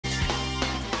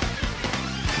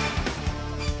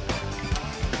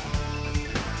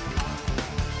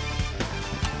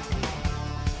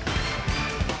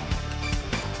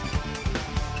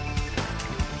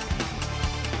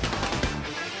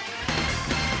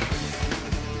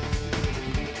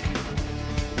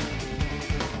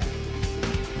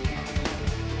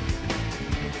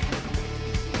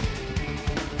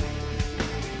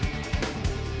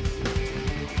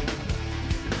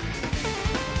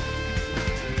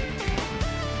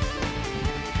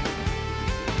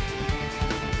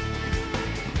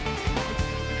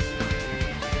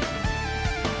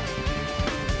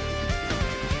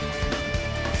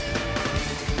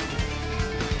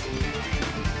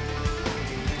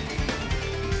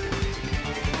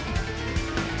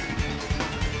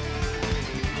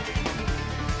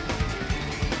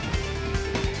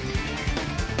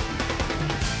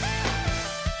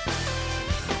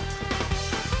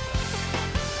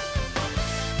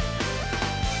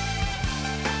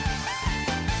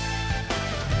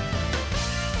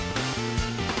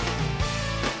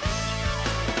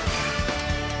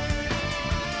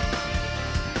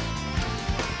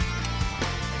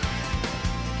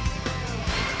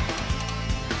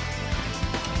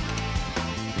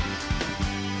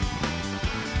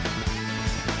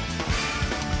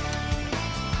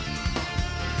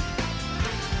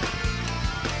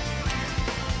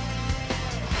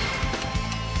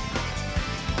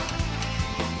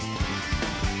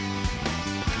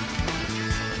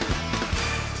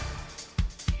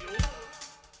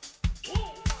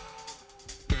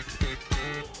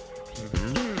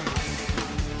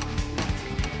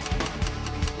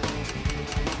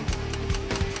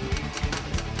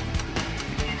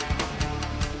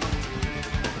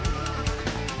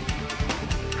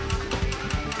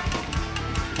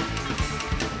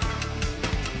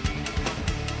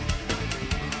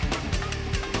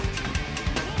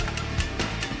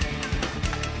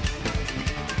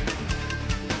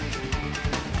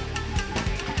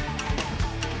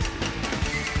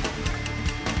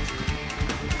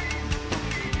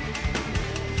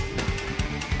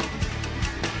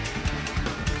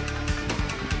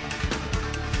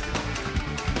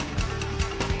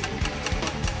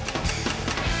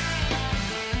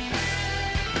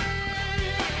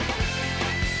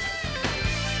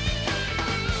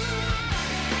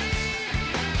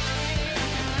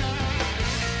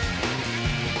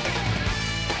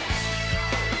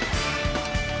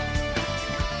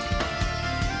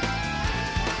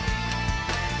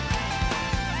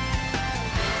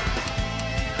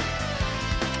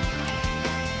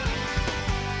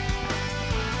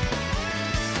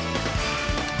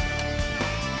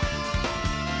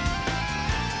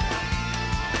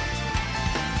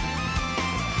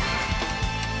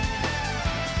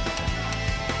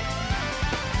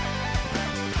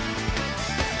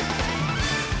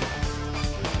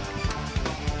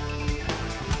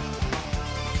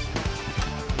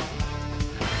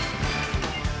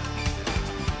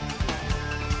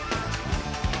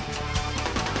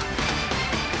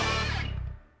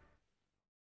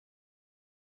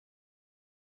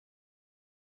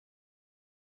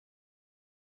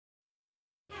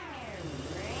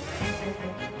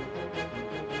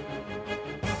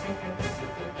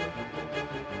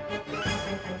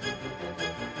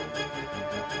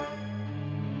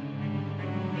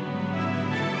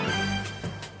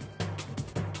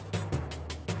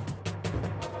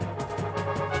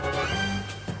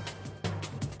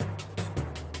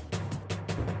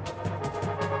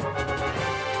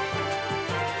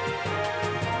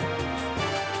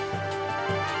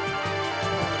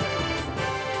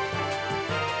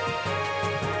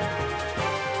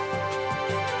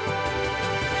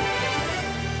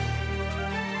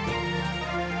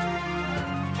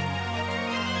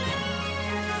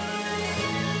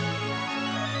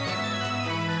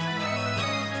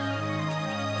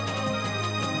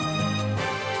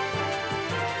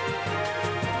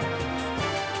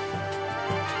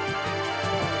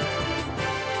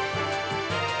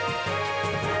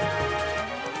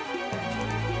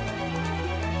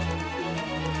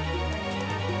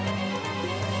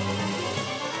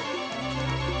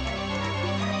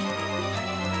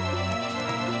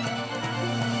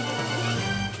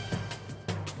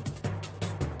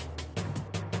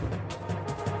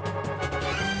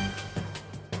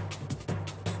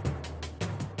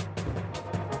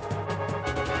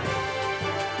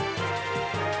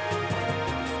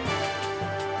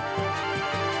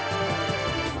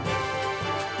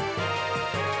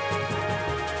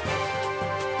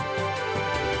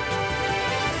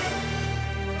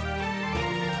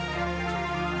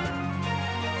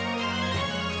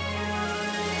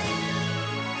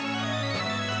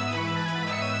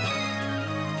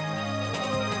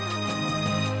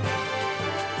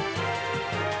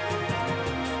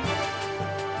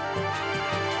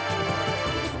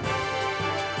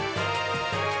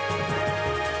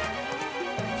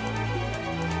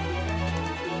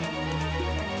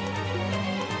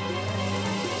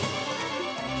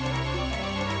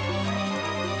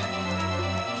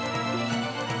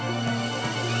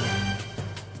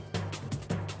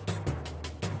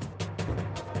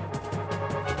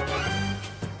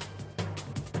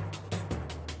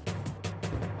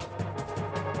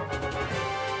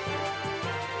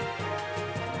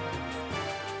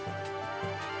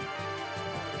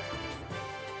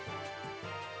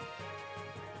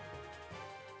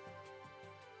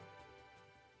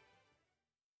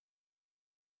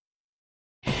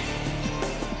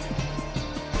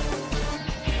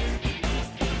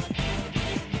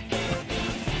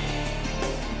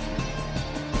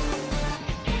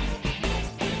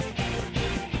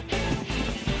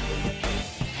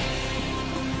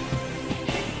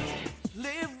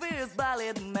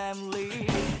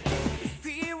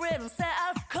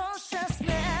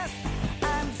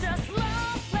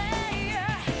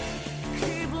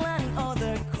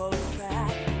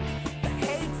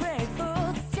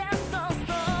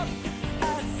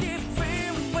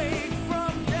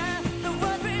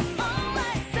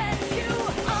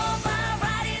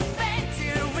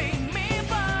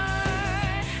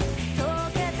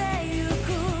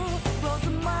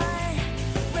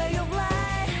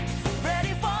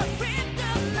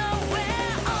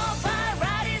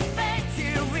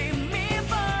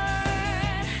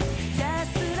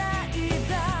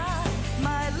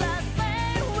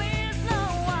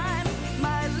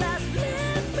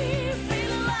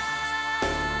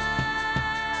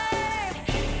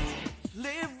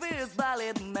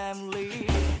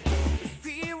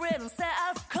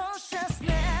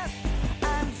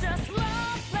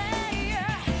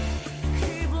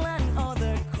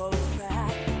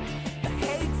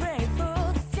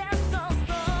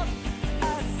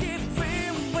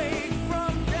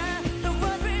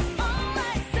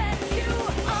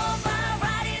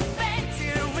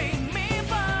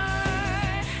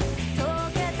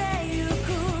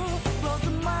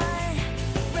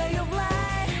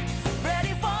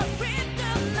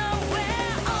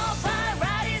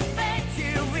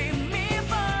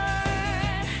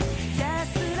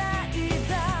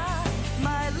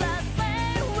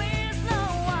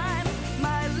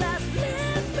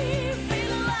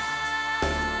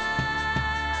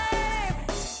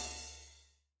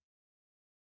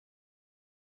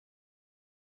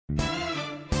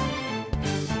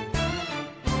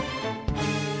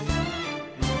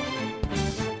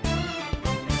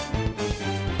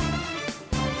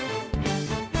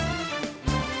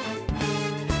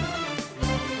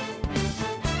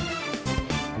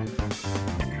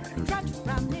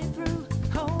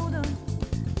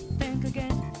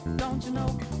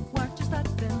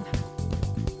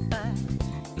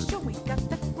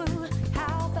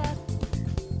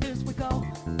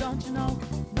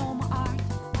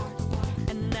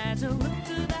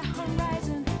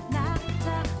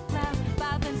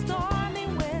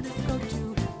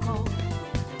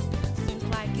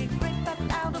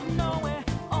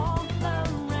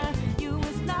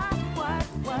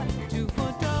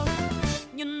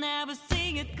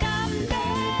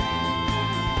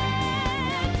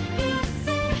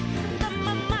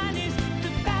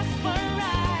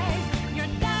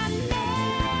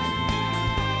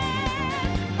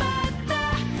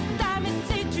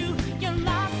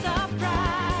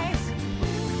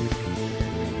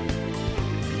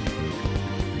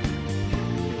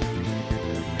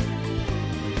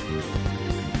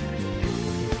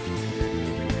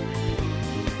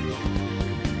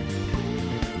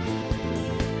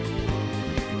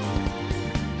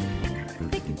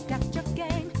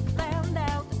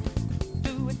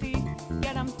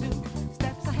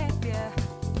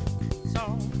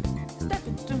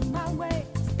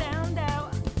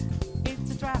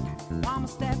One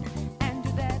step and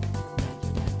do that.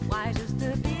 Why just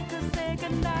to be a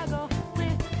second ago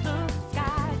with blue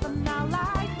skies, but now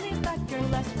lightning that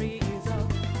careless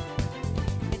result.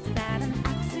 It's not an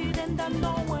accident that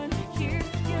no one hears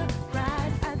you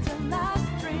cries at the last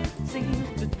street seems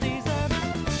to desert.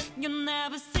 You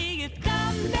never see it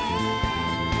coming.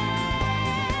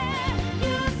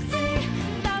 You see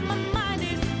that my mind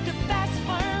is the best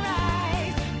for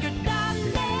eyes. You're done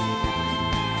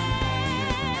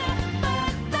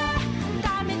but the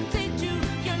time it did you,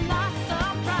 you're not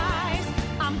surprised.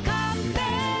 I'm coming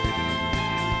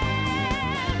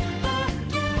for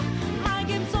you. My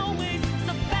game's always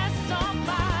the best of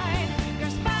mine.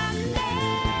 You're spending,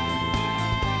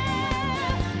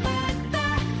 but the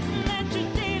net you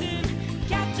didn't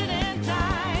catch it in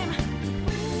time.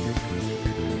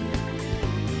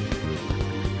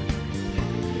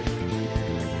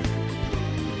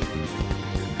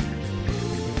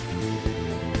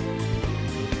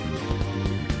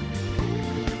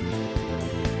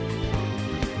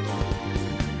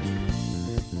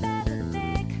 Better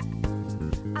think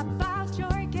about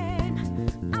your game.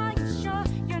 Are you sure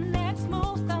your next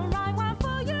move's the right one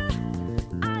for you?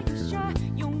 Are you sure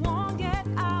you won't get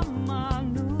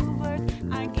outmaneuvered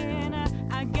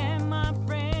again, my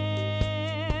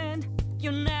friend?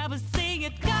 You never see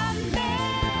it coming.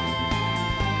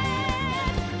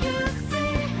 You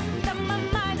see that my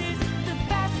mind is the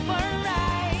best for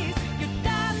eyes. You're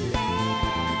done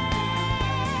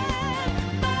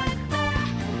but the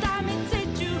time it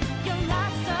hit you, you're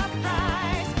not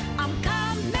surprised. I'm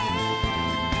coming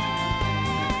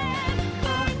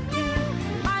for you.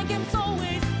 My game's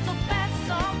always so fast,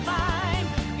 so fine.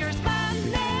 You're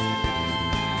spending,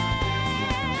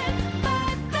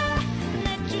 but the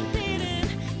net you didn't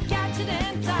catch it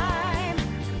in time.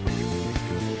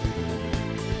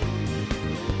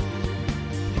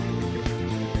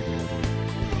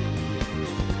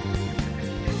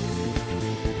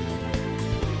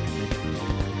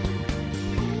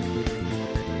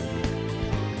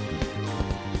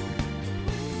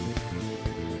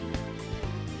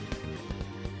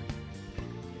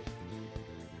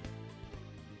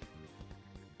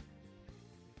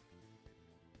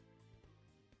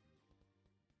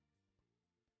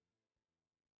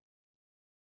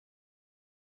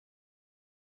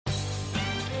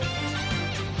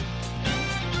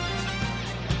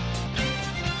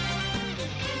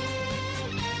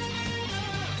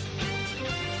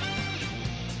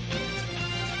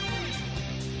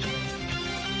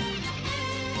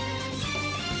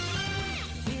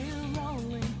 We're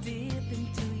rolling deep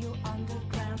into your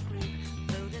underground creep.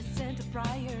 Though they sent a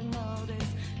prior notice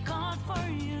called for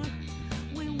you.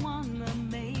 We wanna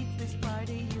make this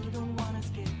party you don't wanna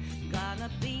skip. Gonna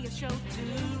be a show to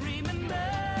remember.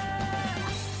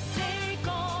 Take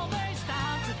over,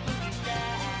 start to boogie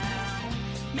down.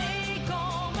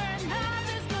 Makeover,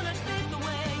 nothing's gonna take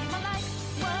away my life.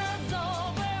 Was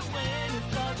over when it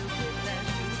started with that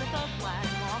shoe that thought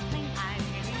white walking. I'm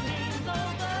getting names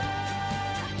over.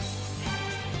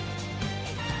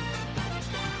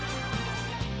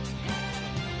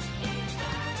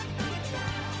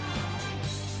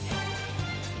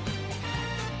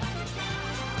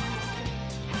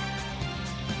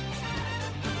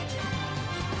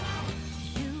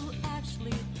 You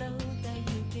actually feel that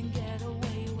you can get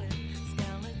away with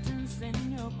skeletons in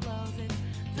your closet.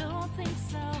 Don't think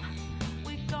so.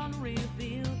 We can't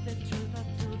reveal the truth up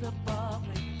to the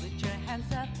public. Put your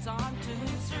hands up, time to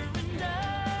surrender.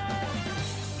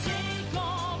 Take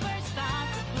over, start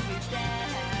to put it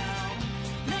down.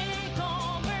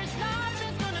 Makeovers,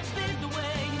 nothing's gonna fit the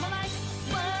way my life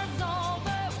was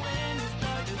over when you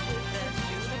started with that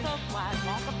shoe that thought white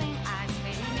marketing. I'm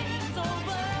saying it's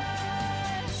over.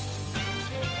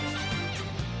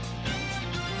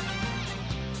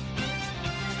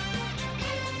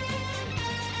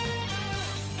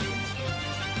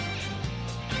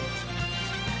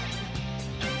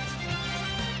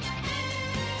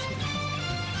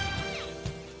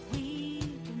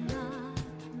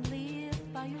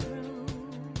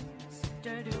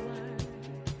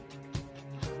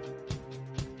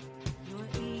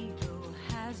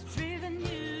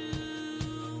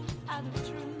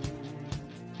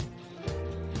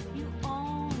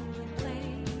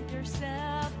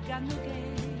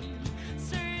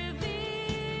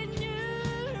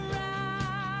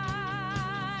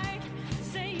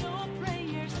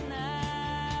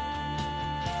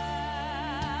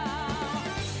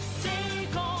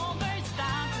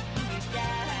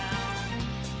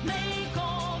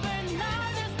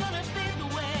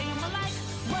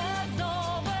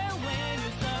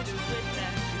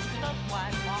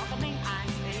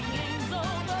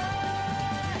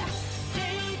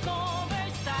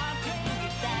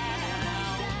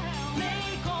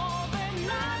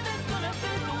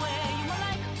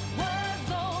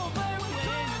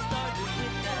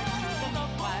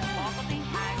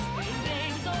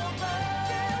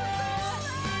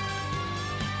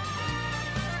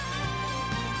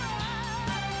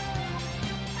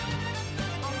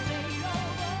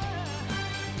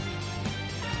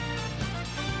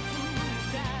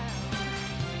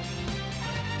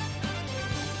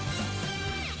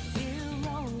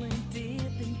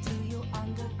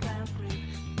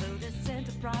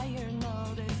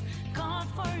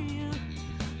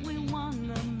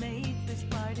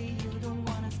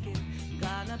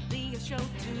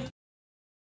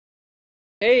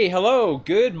 Hey, hello,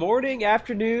 good morning,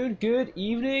 afternoon, good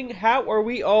evening. How are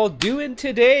we all doing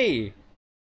today?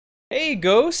 Hey,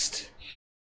 Ghost.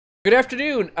 Good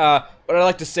afternoon. What I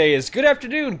like to say is good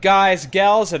afternoon, guys,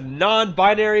 gals, and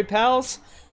non-binary pals.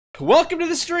 Welcome to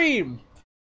the stream.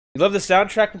 You love the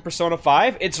soundtrack from Persona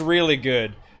 5? It's really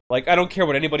good. Like, I don't care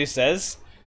what anybody says.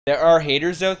 There are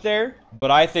haters out there, but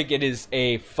I think it is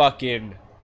a fucking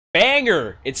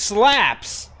banger. It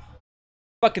slaps.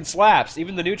 Fucking slaps.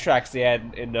 Even the new tracks they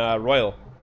had in Royal,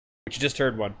 which you just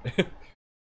heard one.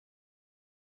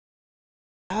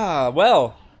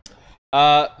 Well,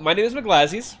 my name is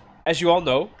Mahglazzies, as you all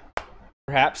know,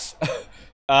 perhaps.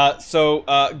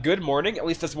 Good morning. At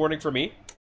least this morning for me.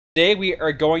 Today we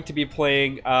are going to be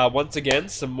playing once again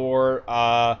some more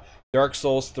Dark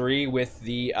Souls 3 with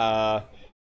the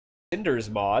Cinders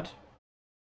mod.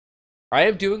 I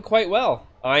am doing quite well.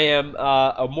 I am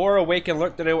more awake and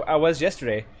alert than I was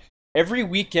yesterday. Every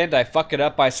weekend I fuck it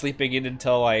up by sleeping in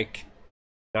until like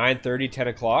 9:30, 10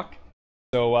 o'clock.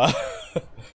 So,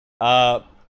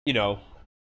 you know,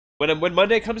 when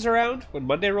Monday comes around, when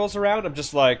Monday rolls around, I'm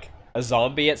just like a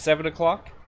zombie at 7 o'clock.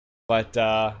 But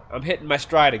I'm hitting my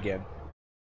stride again.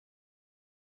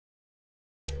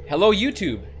 Hello,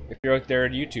 YouTube. If you're out there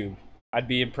in YouTube, I'd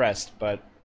be impressed, but...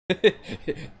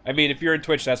 I mean, if you're in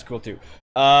Twitch, that's cool too.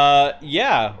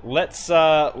 Yeah, let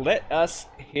us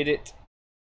hit it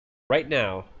right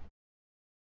now.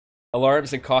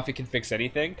 Alarms and coffee can fix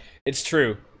anything. It's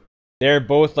true. They're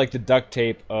both like the duct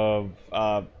tape of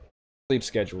sleep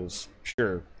schedules.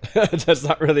 Sure. That's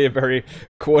not really a very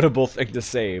quotable thing to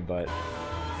say, but...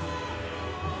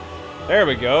 There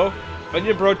we go.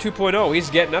 Onion Bro 2.0, he's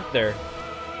getting up there.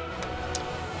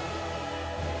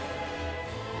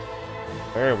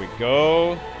 There we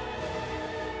go.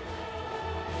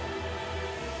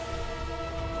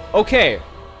 Okay.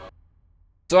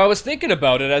 So I was thinking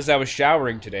about it as I was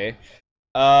showering today.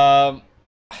 I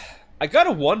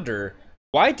gotta wonder,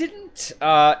 why didn't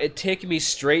it take me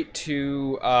straight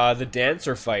to the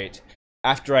dancer fight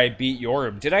after I beat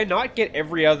Yorm? Did I not get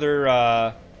every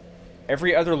other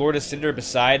Lord of Cinder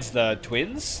besides the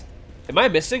twins? Am I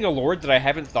missing a lord that I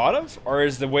haven't thought of? Or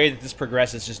is the way that this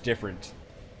progresses just different?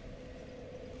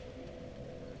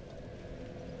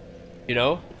 You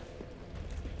know?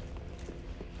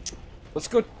 Let's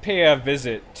go pay a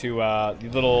visit to the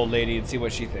little old lady and see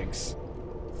what she thinks.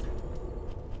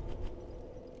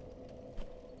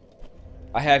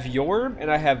 I have Yorm and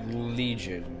I have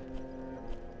Legion.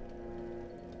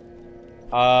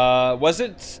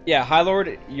 Wasn't... Yeah, High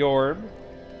Lord Yorm.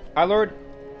 High Lord...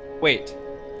 Wait.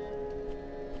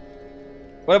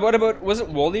 What about...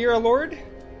 Wasn't Wolnir a lord?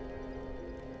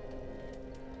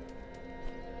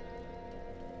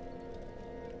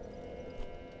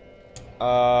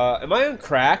 Am I on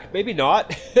crack? Maybe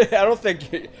not. I don't think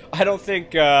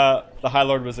the High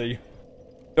Lord was a...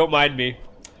 Don't mind me.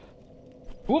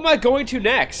 Who am I going to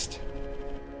next?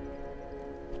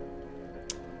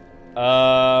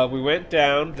 We went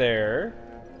down there.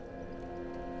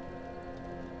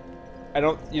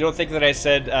 You don't think that I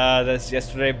said, this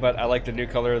yesterday, but I like the new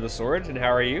color of the sword, and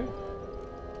how are you?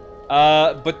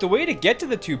 But the way to get to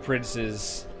the two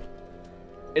princes...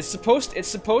 It's supposed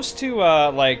to,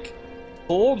 like...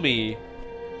 pull me.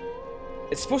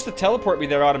 It's supposed to teleport me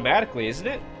there automatically, isn't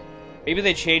it? Maybe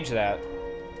they changed that.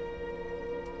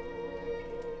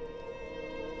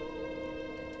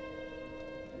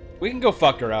 We can go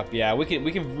fuck her up, yeah. We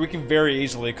can very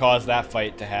easily cause that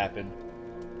fight to happen.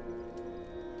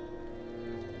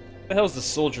 What the hell's the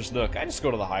Soldier's Nook? I just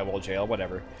go to the High Wall jail,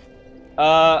 whatever.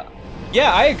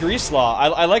 Yeah, I agree, Slaw.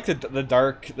 I like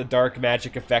the dark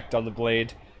magic effect on the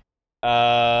blade.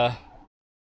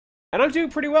 And I'm doing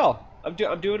pretty well. I'm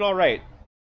doing all right.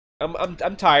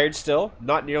 I'm tired still.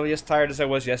 Not nearly as tired as I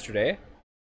was yesterday.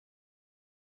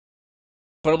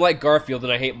 But I'm like Garfield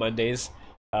and I hate Mondays.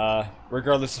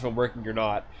 Regardless if I'm working or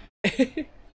not.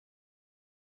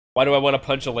 Why do I want to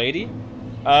punch a lady?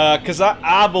 Cause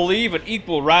I believe in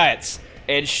equal rights,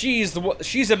 and she's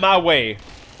in my way.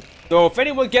 So if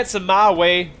anyone gets in my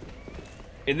way,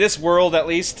 in this world at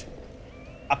least,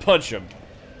 I punch him.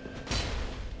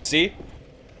 See?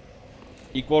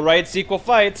 Equal rights, equal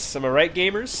fights. Am I right,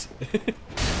 gamers?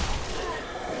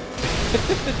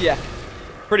 Yeah,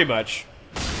 pretty much.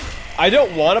 I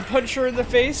don't want to punch her in the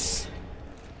face,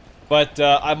 but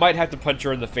I might have to punch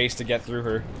her in the face to get through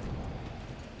her.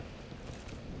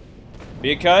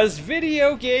 Because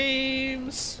video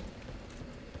games!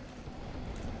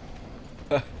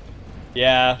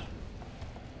 Yeah.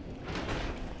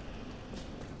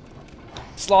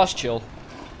 Slosh chill.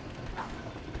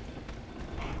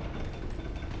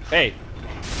 Hey.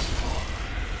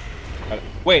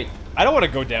 Wait, I don't want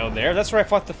to go down there. That's where I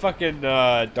fought the fucking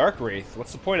Dark Wraith.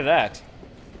 What's the point of that?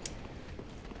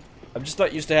 I'm just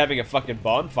not used to having a fucking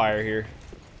bonfire here.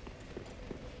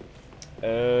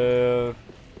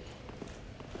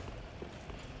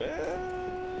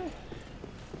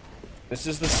 This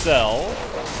is the cell.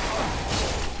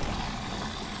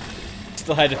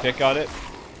 Still had to pick on it.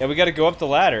 Yeah, we gotta go up the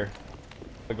ladder.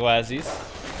 Mahglazzies.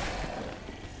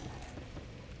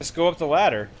 Let's go up the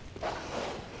ladder.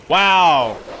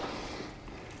 Wow!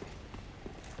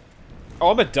 Oh,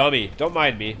 I'm a dummy. Don't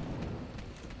mind me.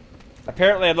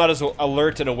 Apparently, I'm not as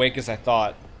alert and awake as I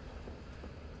thought.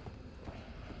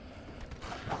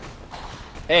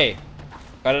 Hey,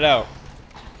 cut it out.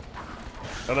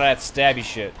 None of that stabby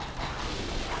shit.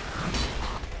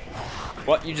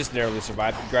 What? You just narrowly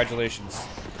survived. Congratulations.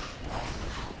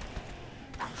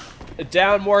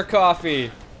 Down more coffee.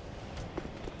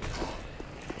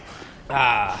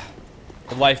 Ah,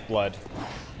 the lifeblood.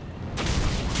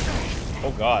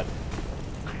 Oh god.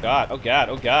 God. Oh god.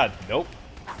 Oh god. Nope.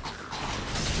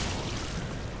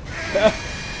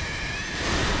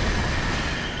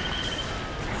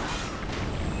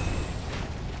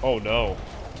 Oh no.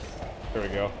 There we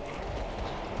go.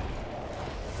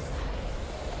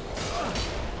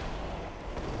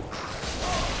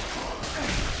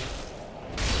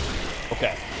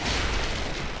 Okay.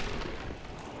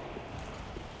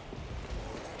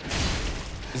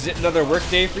 Is it another work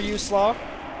day for you, Slaw?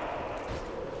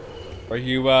 Or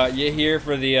you here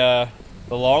for the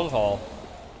long haul?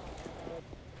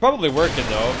 Probably working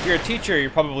though. If you're a teacher, you're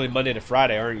probably Monday to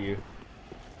Friday, aren't you?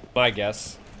 My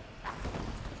guess.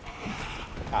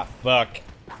 Ah, fuck.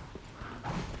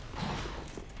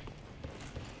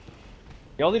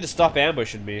 Y'all need to stop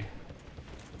ambushing me.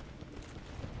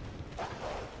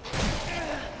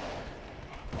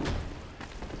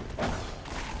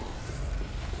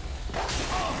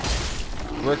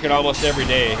 Working almost every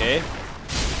day, hey?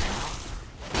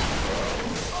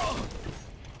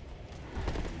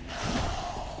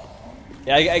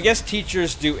 Yeah, I guess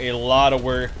teachers do a lot of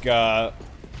work, you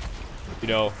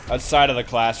know, outside of the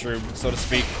classroom, so to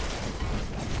speak.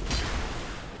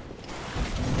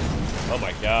 Oh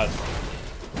my god.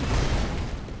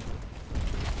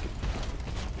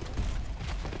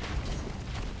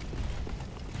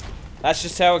 That's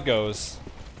just how it goes.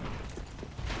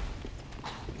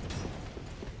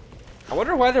 I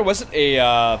wonder why there wasn't a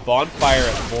bonfire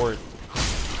at the fort.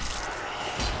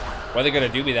 Why are they gonna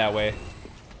do me that way?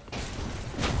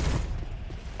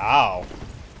 Ow.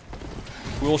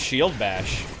 Cool shield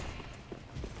bash.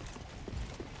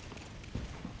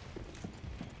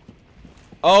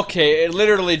 Okay, it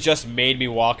literally just made me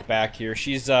walk back here.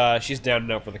 She's down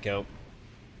and out for the count.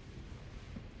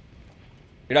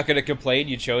 You're not gonna complain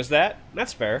you chose that?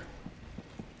 That's fair.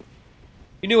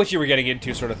 You knew what you were getting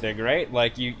into, sort of thing, right?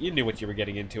 Like, you knew what you were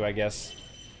getting into, I guess.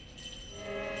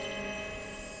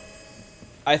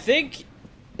 I think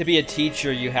to be a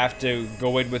teacher, you have to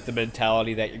go in with the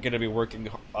mentality that you're going to be working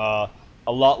a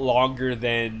lot longer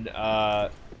than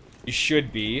you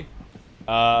should be.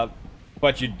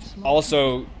 But you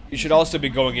should also be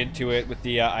going into it with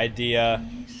the idea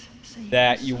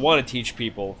that you want to teach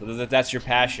people, that that's your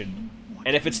passion.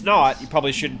 And if it's not, you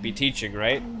probably shouldn't be teaching,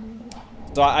 right?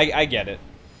 So I get it.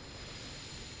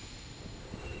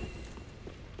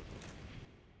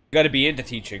 You gotta be into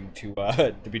teaching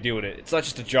to be doing it. It's not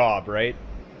just a job, right?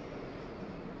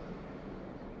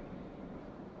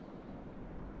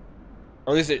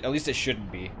 Or at least it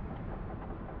shouldn't be.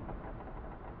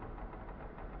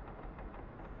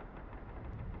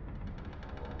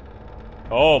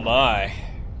 Oh my.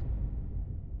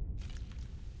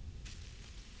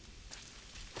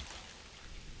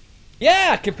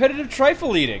 Yeah, competitive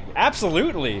trifle eating.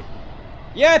 Absolutely.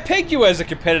 Yeah, I pegged you as a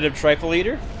competitive trifle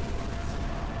eater.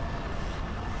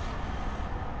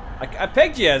 I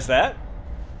pegged you as that.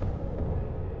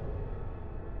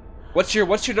 What's your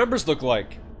numbers look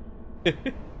like? Are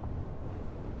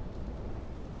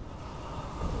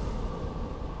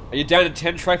you down to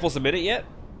 10 trifles a minute yet?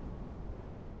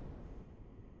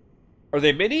 Are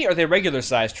they mini or are they regular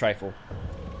size trifle?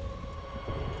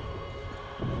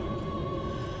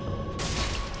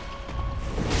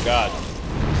 God.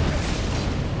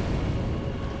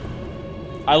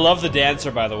 I love the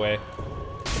dancer, by the way.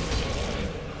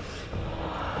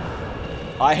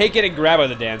 I hate getting grabbed by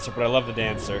the dancer, but I love the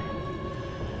dancer.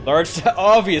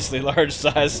 Obviously large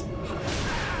size.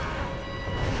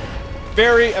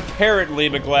 Very apparently,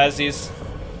 Mahglazzies.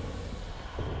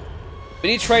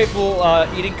 Mini trifle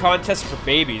eating contest for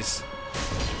babies.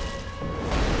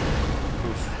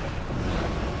 Oof.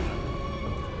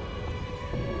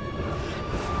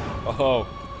 Oh.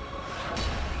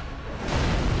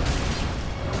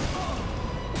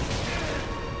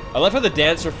 I love how the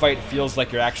dancer fight feels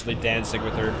like you're actually dancing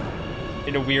with her.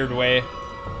 In a weird way.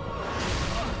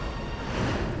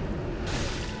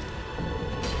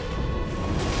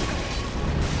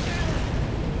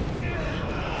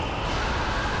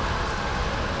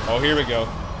 Oh, here we go.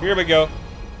 Here we go.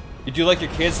 You do like your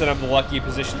kids, then I'm the lucky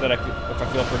position that if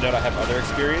I feel burned out, I have other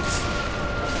experience.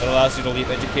 That allows you to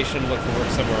leave education and look for work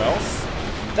somewhere else.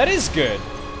 That is good.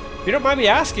 If you don't mind me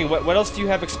asking, what else do you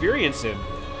have experience in?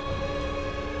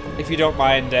 If you don't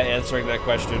mind answering that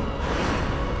question.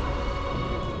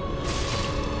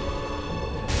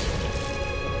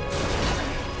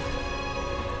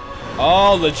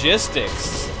 Oh,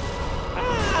 logistics.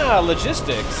 Ah,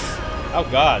 logistics. Oh,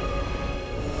 God.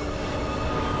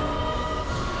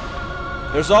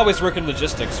 There's always work in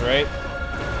logistics, right?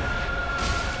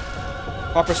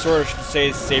 Proper sword should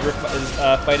say saber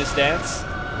fight is dance.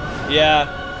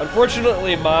 Yeah,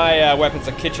 unfortunately my weapon's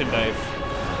a kitchen knife.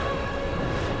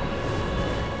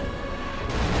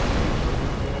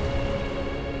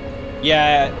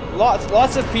 Yeah,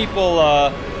 lots of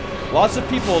people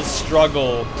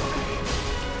struggle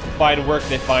to find work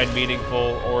they find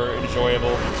meaningful or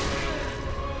enjoyable.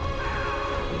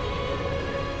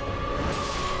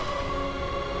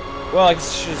 Well, I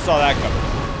should have saw that coming.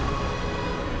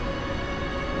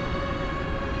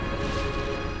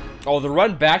 Oh, the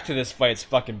run back to this fight's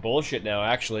fucking bullshit now,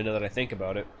 actually, now that I think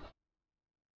about it.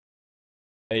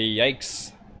 Hey,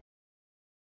 yikes.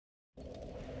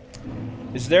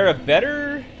 Is there a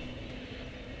better...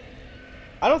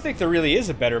 I don't think there really is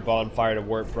a better bonfire to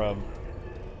warp from.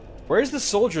 Where's the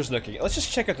Soldier's Nook? Let's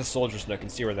just check out the Soldier's Nook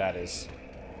and see where that is.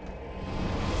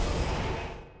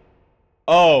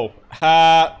 Oh,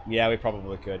 yeah, we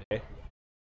probably could. Eh?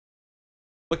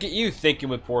 Look at you thinking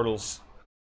with portals.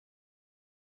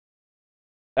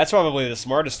 That's probably the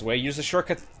smartest way. Use the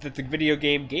shortcut that the video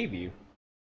game gave you.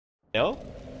 No?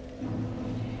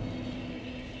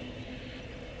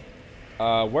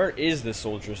 Where is the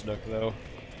Soldier's Nook, though?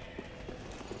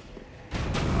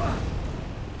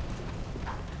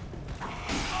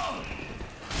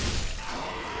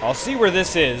 I'll see where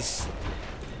this is.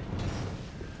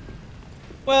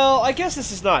 Well, I guess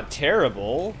this is not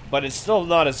terrible, but it's still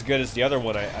not as good as the other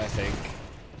one, I think.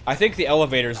 I think the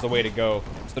elevator is the way to go.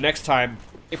 So next time,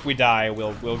 if we die,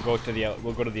 we'll go to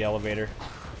the elevator.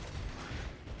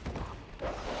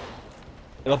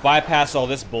 It'll bypass all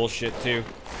this bullshit too.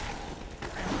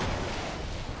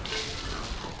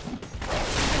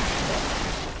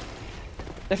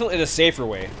 Definitely the safer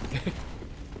way.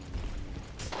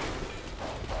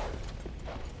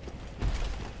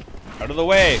 Out of the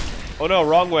way! Oh no,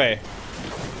 wrong way.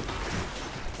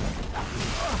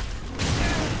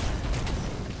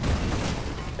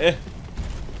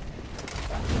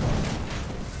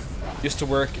 Used to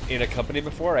work in a company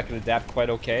before, I can adapt quite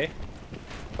okay.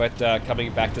 But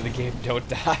coming back to the game, don't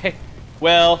die.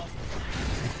 Well,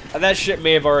 that ship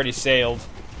may have already sailed.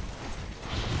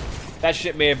 That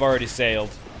ship may have already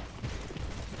sailed.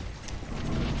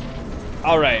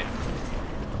 Alright.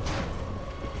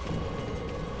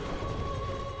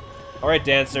 Alright,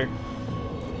 Dancer.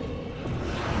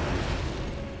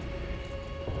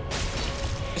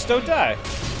 Just don't die.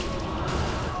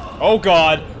 Oh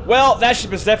god. Well, that ship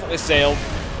has definitely sailed.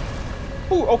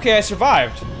 Ooh, okay, I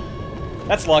survived.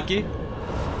 That's lucky.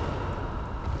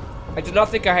 I did not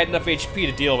think I had enough HP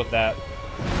to deal with that.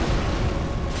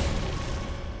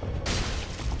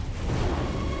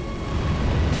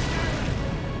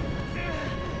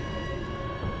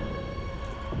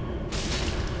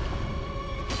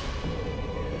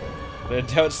 I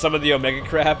doubt some of the Omega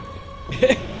Crab.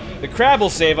 The crab will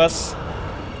save us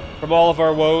from all of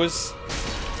our woes.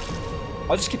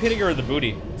 I'll just keep hitting her in the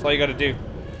booty. That's all you gotta do.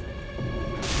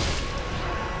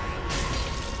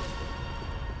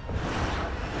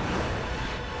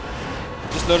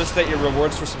 Just notice that your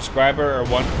rewards for subscriber are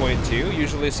 1.2.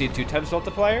 Usually see a 2x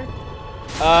multiplier.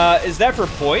 Is that for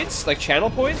points? Like channel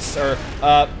points? Or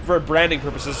for branding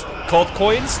purposes? Cult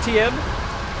coins, TM?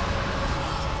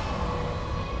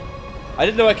 I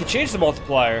didn't know I could change the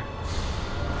multiplier.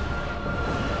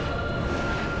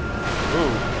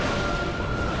 Ooh.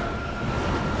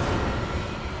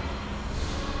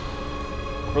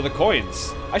 For the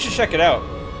coins. I should check it out.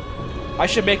 I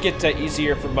should make it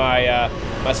easier for my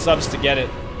my subs to get it.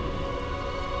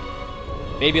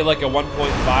 Maybe like a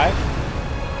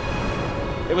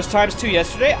 1.5. It was ×2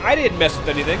 yesterday. I didn't mess with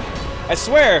anything. I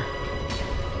swear.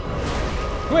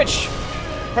 Twitch,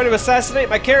 trying to assassinate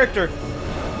my character.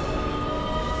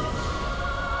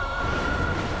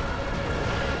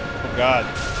 Oh God.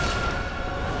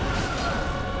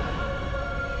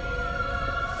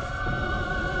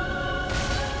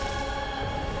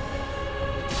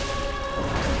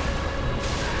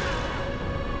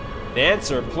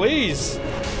 Dancer, please!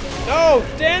 No!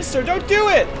 Dancer, don't do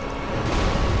it!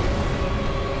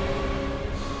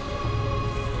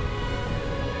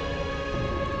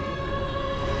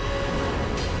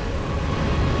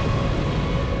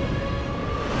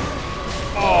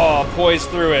 Oh, poise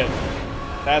through it.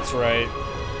 That's right.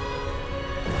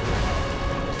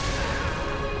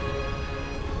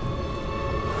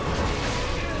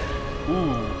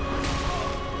 Ooh.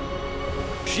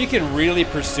 She can really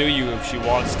pursue you if she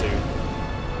wants to.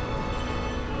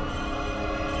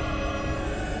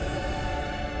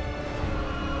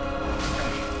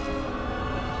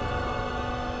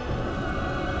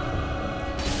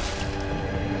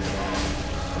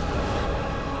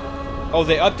 Oh,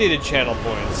 they updated channel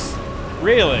points.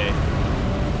 Really?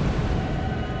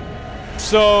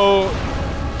 So,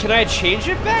 can I change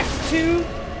it back to?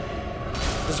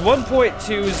 Because 1.2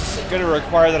 is going to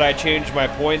require that I change my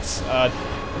points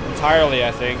entirely,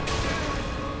 I think.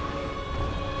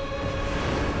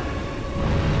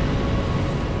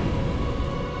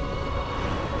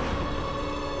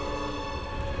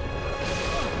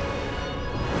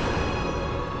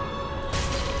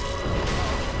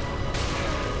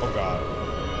 Oh god.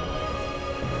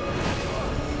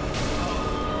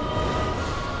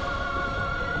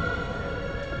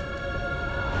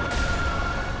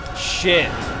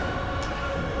 Shit.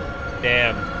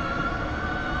 Damn.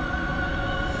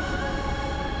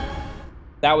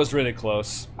 That was really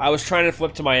close. I was trying to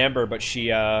flip to my Ember, but she,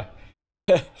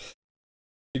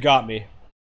 she got me.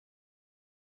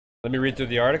 Let me read through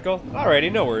the article.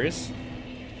 Alrighty, no worries.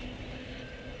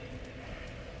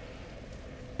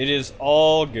 It is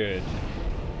all good.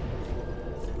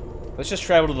 Let's just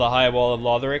travel to the high wall of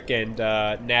Lotharic and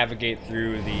navigate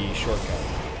through the shortcut.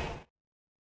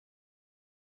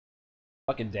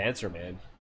 Fucking Dancer, man.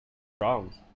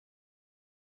 Wrong.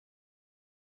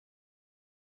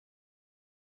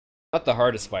 Not the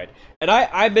hardest fight. And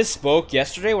I misspoke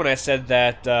yesterday when I said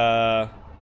that,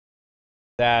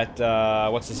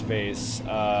 what's his face?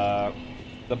 The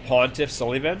Pontiff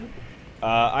Sullivan.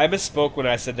 I misspoke when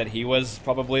I said that he was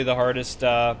probably the hardest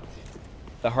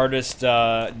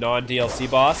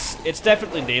non-DLC boss. It's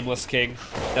definitely Nameless King,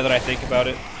 now that I think about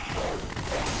it.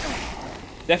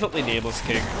 Definitely Nameless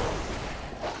King.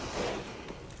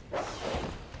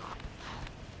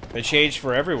 They changed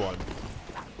for everyone.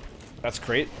 That's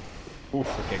great. Oof,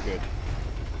 okay, good.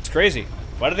 It's crazy.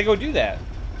 Why did they go do that?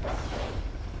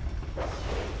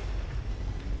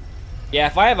 Yeah,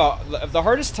 if the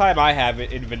hardest time I have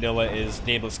in vanilla is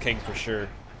Nameless King for sure.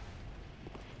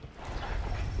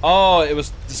 Oh, it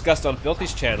was discussed on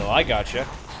Filthy's channel. I gotcha.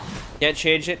 Can't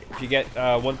change it if you get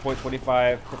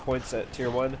 1.25 points at tier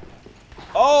 1.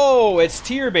 Oh, it's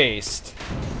tier based.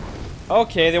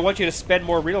 Okay, they want you to spend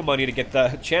more real money to get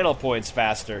the channel points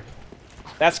faster.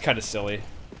 That's kind of silly.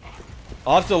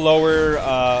 I'll have to lower,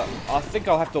 I think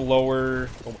I'll have to lower,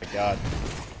 oh my god.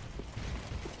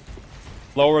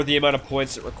 Lower the amount of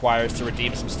points it requires to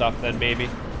redeem some stuff then, maybe.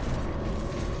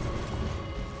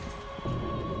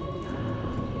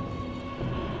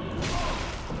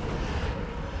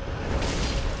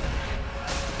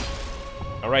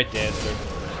 Alright, Dancer.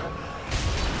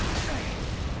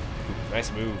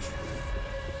 Nice move.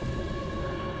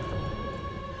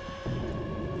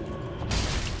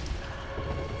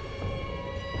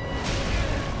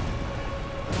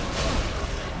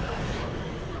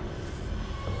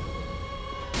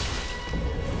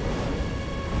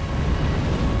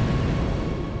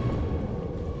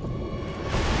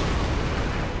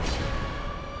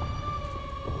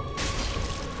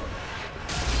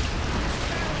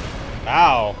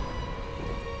 Ow.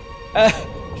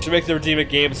 Should make the redeem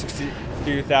game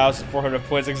 62,400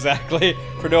 points exactly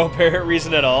for no apparent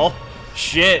reason at all.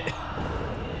 Shit.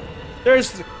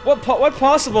 There's what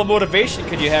possible motivation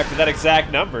could you have for that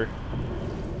exact number?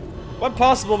 What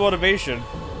possible motivation?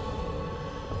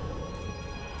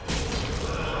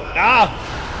 Ah!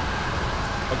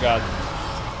 Oh god.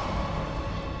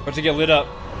 About to get lit up.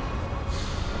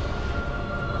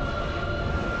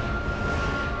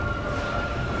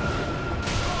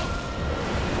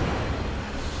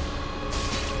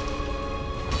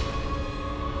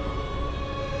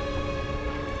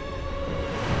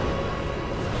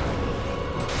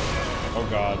 Oh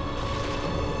god.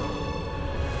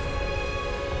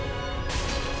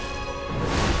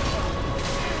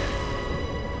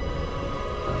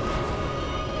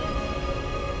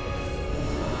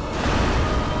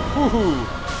 Woohoo!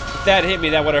 If that hit me,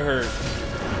 that would have hurt.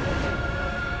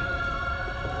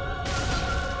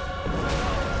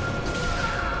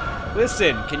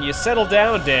 Listen, can you settle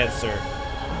down, Dancer?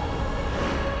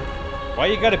 Why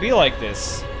you gotta be like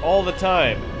this all the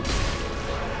time?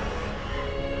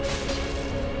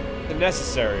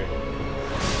 unnecessary.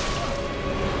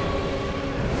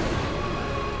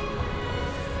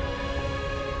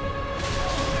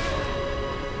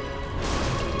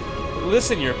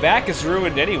 Listen, your back is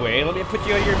ruined anyway. Let me put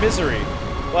you out of your misery.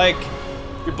 Like,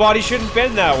 your body shouldn't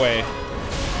bend that way.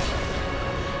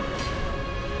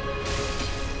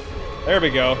 There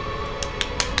we go.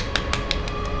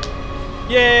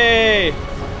 Yay!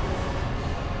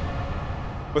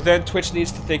 But then Twitch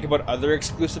needs to think about other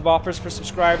exclusive offers for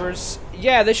subscribers.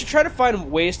 Yeah, they should try to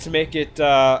find ways to make it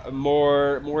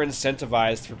more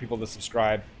incentivized for people to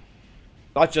subscribe.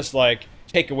 Not just, like,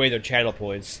 take away their channel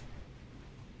points.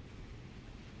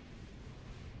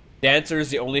 Dancer is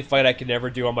the only fight I can never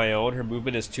do on my own. Her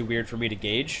movement is too weird for me to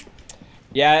gauge.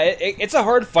 Yeah, it's a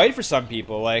hard fight for some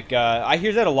people. Like, I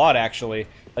hear that a lot, actually.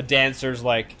 Dancers,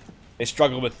 like, they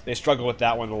struggle with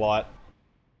that one a lot.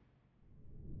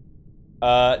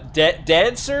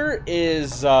 Dancer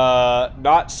is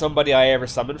not somebody I ever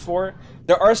summon for.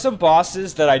 There are some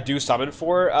bosses that I do summon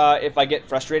for if I get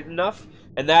frustrated enough,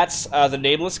 and that's the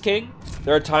Nameless King.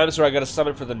 There are times where I gotta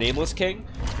summon for the Nameless King,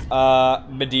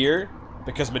 Midir,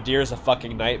 because Midir is a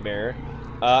fucking nightmare,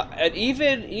 and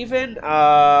even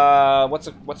what's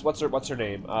her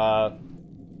name?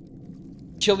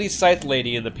 Chili Scythe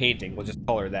Lady in the painting. We'll just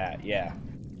call her that. Yeah.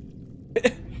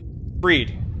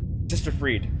 Freed, Sister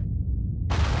Freed.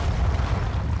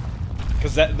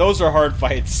 Because those are hard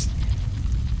fights.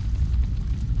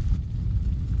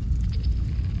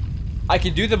 I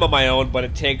can do them on my own, but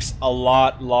it takes a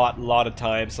lot of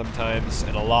time sometimes,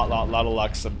 and a lot of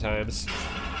luck sometimes.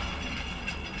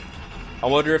 I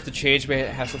wonder if the change may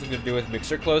have something to do with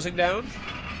Mixer closing down?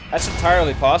 That's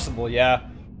entirely possible, yeah.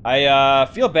 I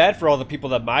feel bad for all the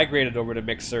people that migrated over to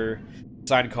Mixer,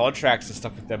 signed contracts and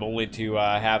stuff with them, only to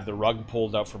have the rug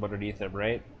pulled out from underneath them,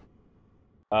 right?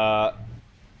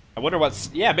 I wonder what's...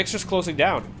 Yeah, Mixer's closing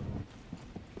down.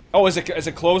 Oh, is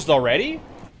it closed already?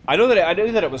 I knew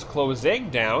that it was closing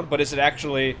down, but is it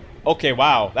actually... Okay,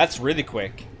 wow, that's really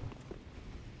quick.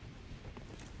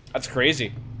 That's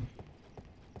crazy.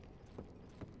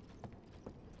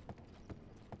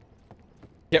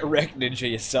 Get wrecked, Ninja,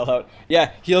 you sellout.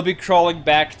 Yeah, he'll be crawling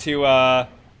back to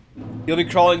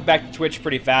Twitch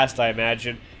pretty fast, I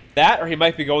imagine. That, or he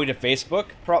might be going to Facebook,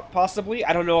 possibly.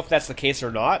 I don't know if that's the case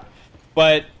or not.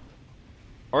 But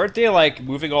aren't they, like,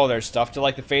 moving all their stuff to,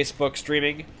 like, the Facebook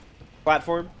streaming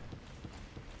platform?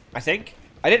 I think.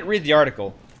 I didn't read the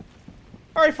article.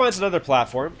 Alright, finds another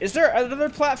platform. Is there another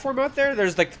platform out there?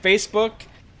 There's, like, Facebook.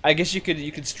 I guess you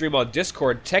could stream on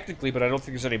Discord, technically, but I don't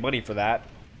think there's any money for that.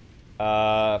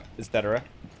 Etc.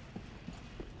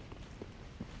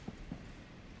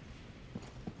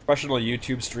 Professional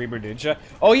YouTube streamer Ninja.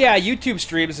 Oh yeah, YouTube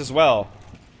streams as well.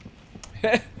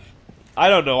 I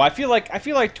don't know. I feel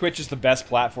like Twitch is the best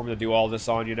platform to do all this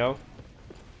on, you know?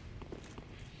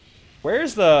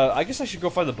 Where's the... I guess I should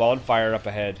go find the bonfire up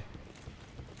ahead.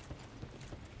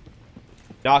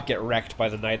 Not get wrecked by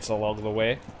the knights along the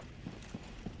way.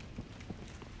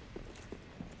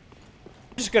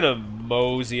 Just gonna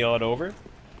mosey on over.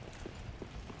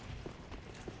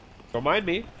 Don't mind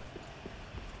me.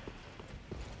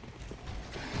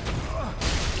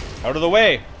 Out of the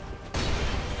way.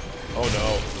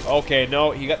 Oh no. Okay, no,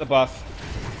 he got the buff.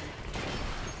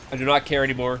 I do not care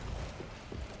anymore.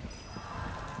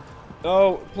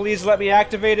 No, please let me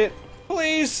activate it.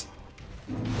 Please.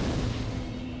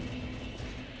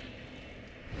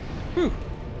 Whew.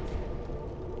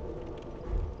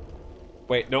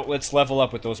 Wait, no, let's level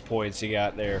up with those points you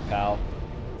got there, pal.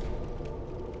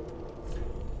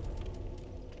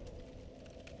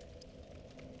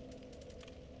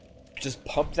 Just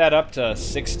pump that up to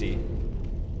 60.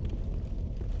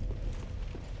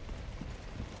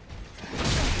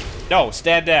 No,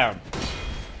 stand down.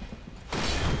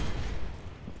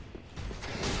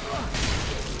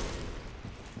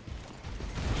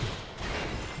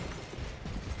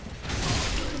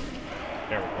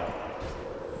 There we go.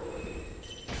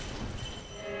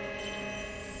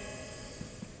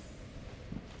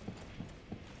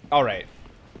 Alright.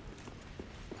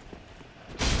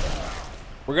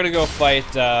 We're gonna go fight,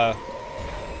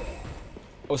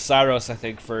 Osiris, I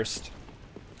think, first.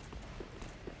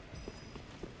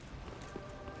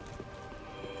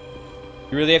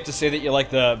 You really have to say that you like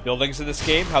the buildings in this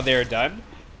game, how they are done?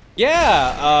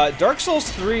 Yeah, Dark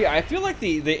Souls 3, I feel like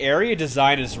the area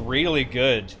design is really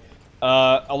good.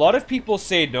 A lot of people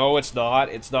say no, it's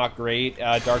not great,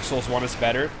 Dark Souls 1 is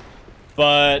better.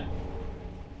 But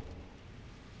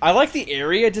I like the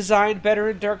area design better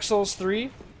in Dark Souls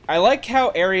 3. I like how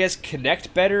areas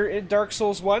connect better in Dark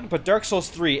Souls 1, but Dark Souls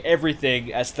 3,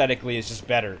 everything aesthetically is just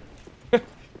better.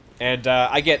 And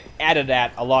I get added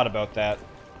at a lot about that.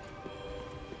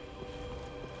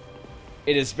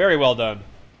 It is very well done.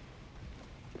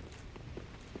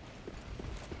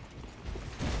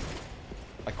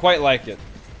 I quite like it.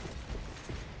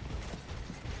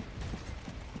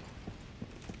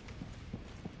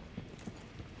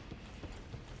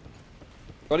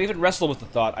 Don't even wrestle with the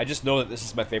thought. I just know that this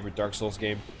is my favorite Dark Souls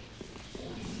game.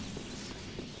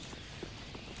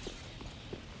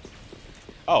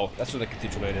 Oh, that's where the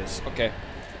Cathedral Knight is. Okay.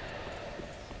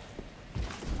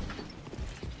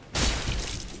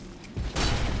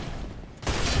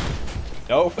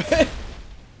 Nope.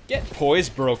 Get poise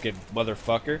broken,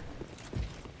 motherfucker.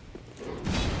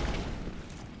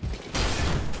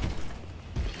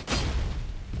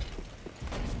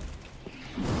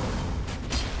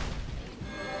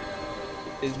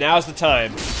 Now's the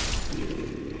time.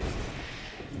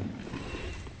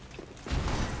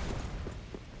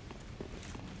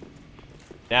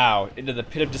 Now, into the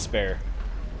pit of despair.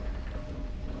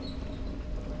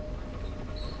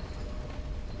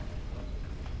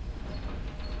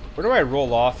 Where do I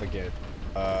roll off again?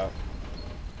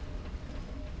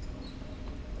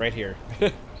 Right here.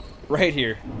 Right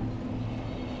here.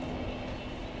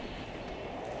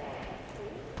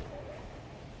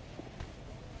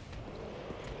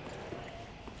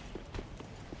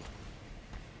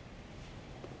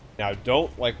 Now,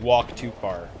 don't, like, walk too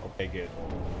far. Okay, good.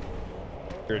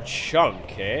 You're a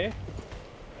chunk, eh?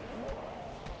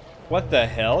 What the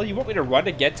hell? You want me to run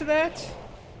to get to that?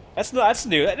 That's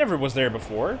new. That never was there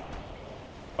before.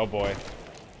 Oh, boy.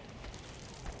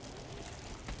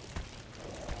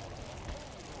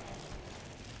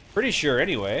 Pretty sure,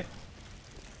 anyway.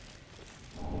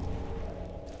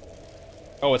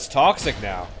 Oh, it's toxic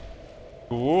now.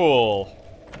 Cool.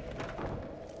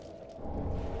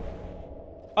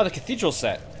 Oh, the cathedral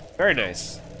set. Very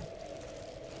nice.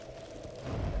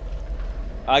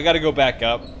 I gotta go back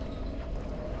up.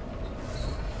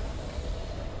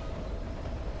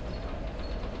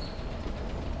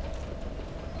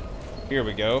 Here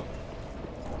we go.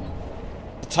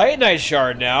 The Titanite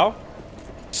shard now.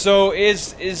 So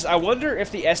I wonder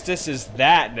if the Estus is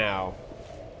that now.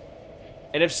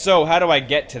 And if so, how do I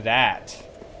get to that?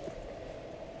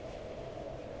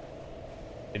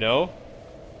 You know?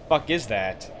 Fuck is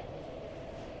that?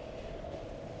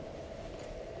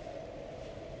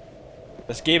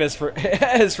 This game is for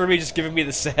is for me just giving me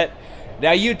the set.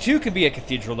 Now you too can be a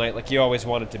Cathedral Knight like you always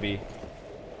wanted to be.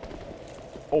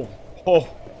 Oh,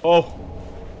 oh, oh.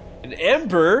 An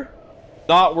Ember?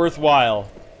 Not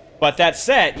worthwhile. But that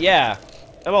set, yeah.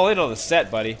 I'm all in on the set,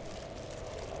 buddy.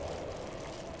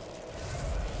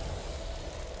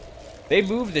 They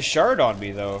moved the shard on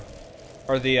me, though.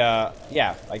 Or the,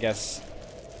 yeah, I guess.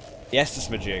 The Estus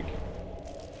Majig.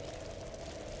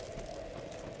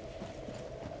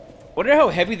 Wonder how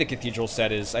heavy the Cathedral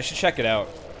set is. I should check it out.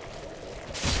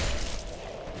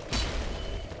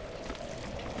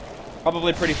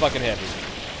 Probably pretty fucking heavy.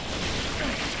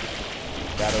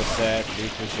 Shadow set,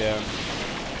 Luther Gem.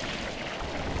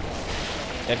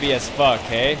 Heavy as fuck,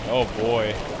 hey? Oh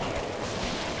boy.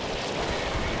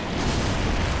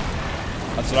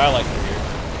 That's what I like to hear.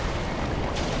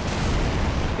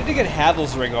 Need to get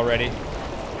Havel's ring already.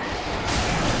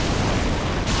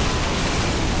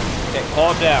 Okay,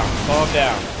 calm down, calm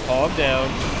down, calm down.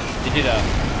 You need to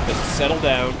just settle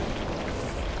down.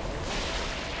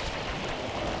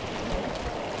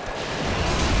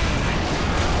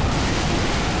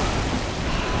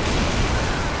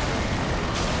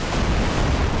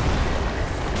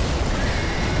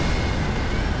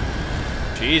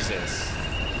 Jesus.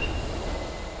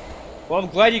 Well, I'm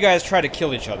glad you guys try to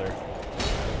kill each other.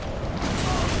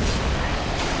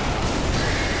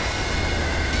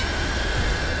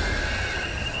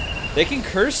 They can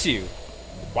curse you.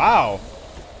 Wow.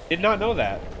 Did not know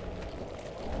that.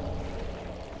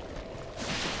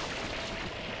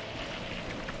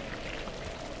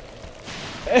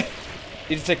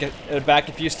 Need to take a back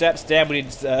a few steps. Damn, we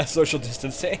need social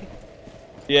distancing.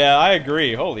 Yeah, I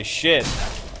agree. Holy shit.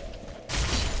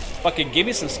 Fucking give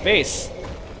me some space.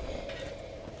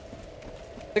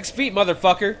 6 feet,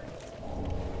 motherfucker.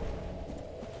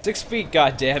 6 feet,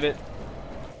 goddammit.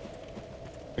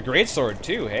 A greatsword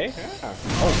too, hey? Yeah.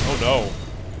 Oh no.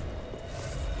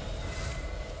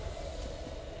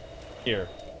 Here.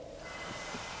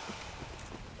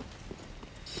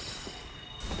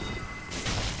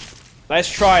 Nice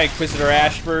try, Inquisitor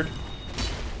Ashford.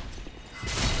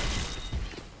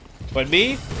 But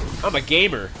me, I'm a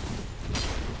gamer.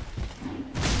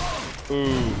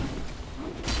 Ooh.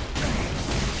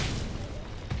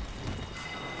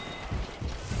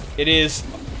 It is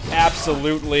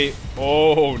absolutely...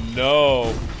 Oh,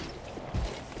 no.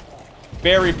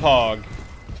 Very pog.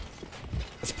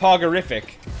 It's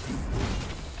pogerific.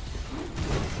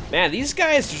 Man, these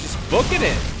guys are just booking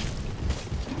it.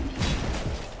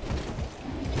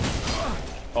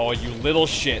 Oh, you little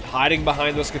shit. Hiding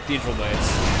behind those cathedral knights.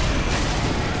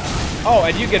 Oh,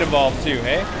 and you get involved too,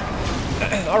 hey?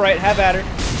 Alright, have at her.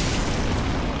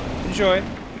 Enjoy.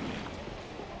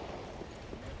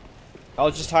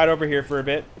 I'll just hide over here for a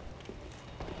bit.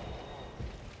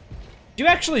 Did you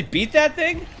actually beat that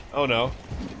thing? Oh no.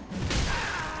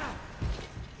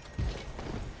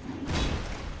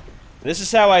 This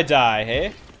is how I die,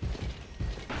 hey?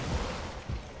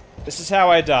 This is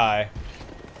how I die.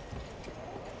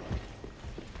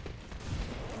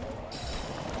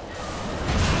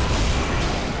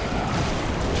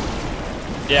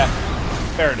 Yeah,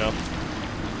 fair enough.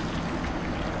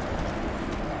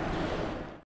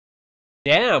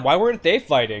 Damn, why weren't they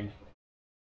fighting?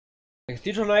 The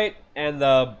Cathedral Knight and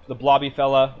the blobby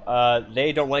fella,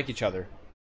 they don't like each other.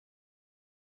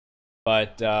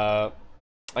 But,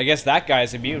 I guess that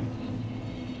guy's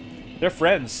immune. They're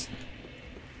friends.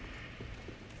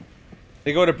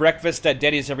 They go to breakfast at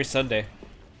Denny's every Sunday.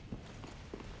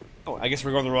 Oh, I guess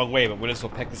we're going the wrong way, but we'll just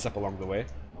pick this up along the way.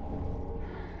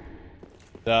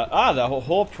 The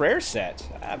whole prayer set.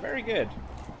 Ah, very good.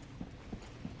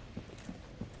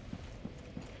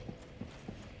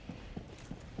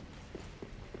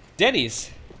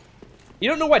 Denny's. You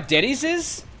don't know what Denny's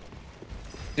is?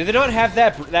 Do they not have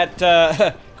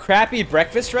that crappy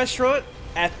breakfast restaurant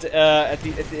at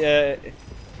the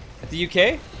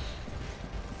UK?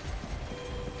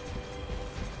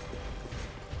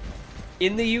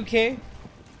 In the UK?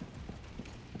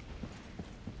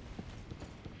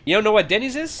 You don't know what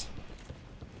Denny's is?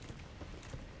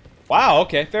 Wow,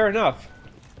 okay, fair enough.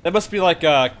 That must be like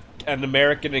an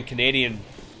American and Canadian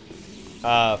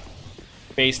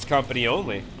based company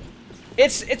only.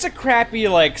 It's a crappy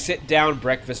like sit-down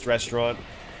breakfast restaurant.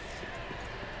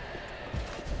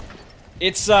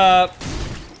 It's the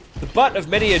butt of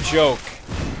many a joke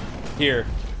here.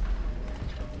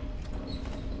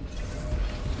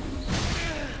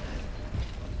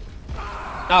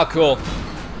 Oh, cool.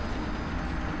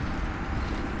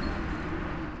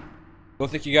 Don't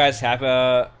think you guys have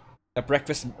a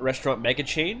breakfast restaurant mega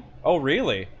chain? Oh,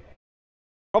 really?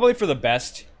 Probably for the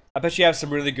best. I bet you have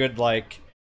some really good, like,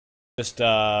 just,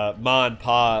 ma and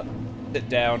pa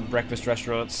sit-down breakfast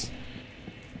restaurants.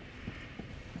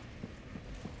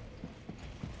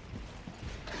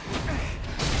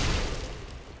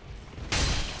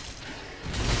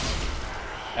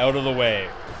 Out of the way.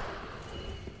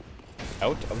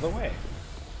 Out of the way.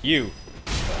 You.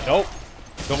 Nope.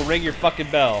 Don't ring your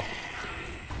fucking bell.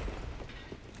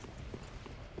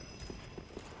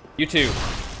 You too.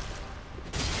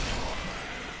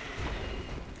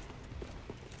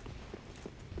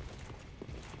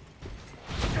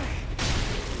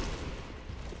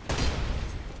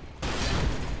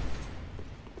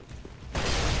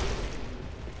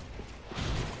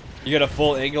 You get a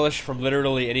full English from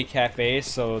literally any cafe,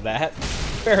 so that...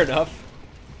 Fair enough.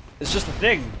 It's just a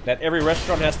thing that every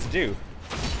restaurant has to do.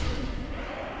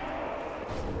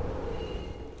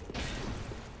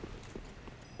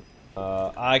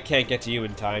 I can't get to you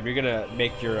in time. You're gonna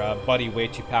make your buddy way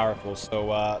too powerful,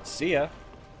 so see ya.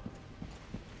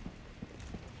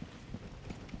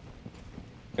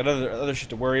 Got other shit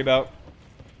to worry about.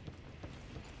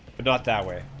 But not that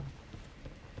way.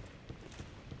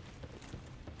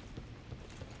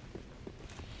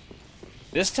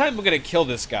 This time I'm gonna kill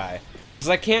this guy. Because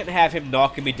I can't have him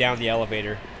knocking me down the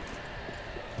elevator.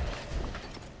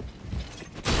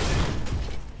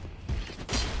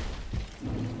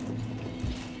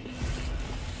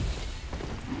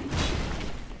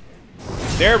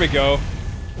 There we go.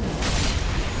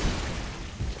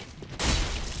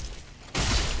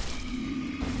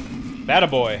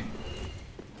 Attaboy.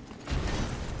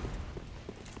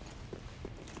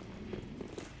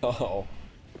 Uh-oh.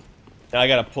 Now I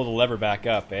gotta pull the lever back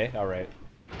up, eh? Alright.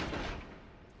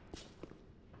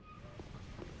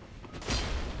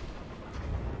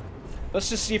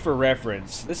 Let's just see for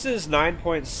reference. This is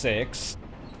 9.6.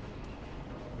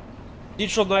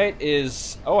 Cathedral Knight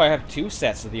is... Oh, I have 2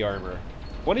 sets of the armor.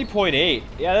 20.8.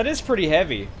 Yeah, that is pretty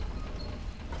heavy.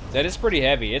 That is pretty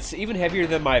heavy. It's even heavier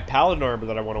than my paladin armor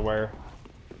that I want to wear.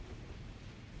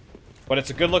 But it's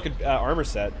a good looking armor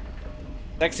set.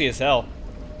 Sexy as hell.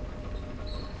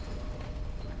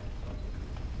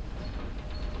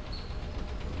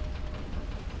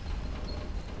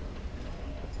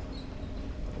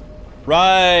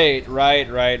 Right.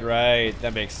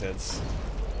 That makes sense.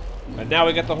 And now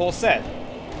we got the whole set.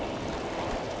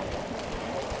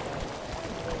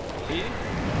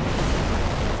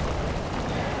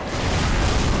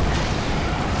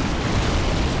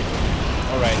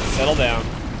 Alright, settle down.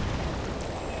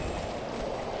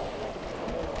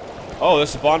 Oh,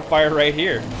 there's a bonfire right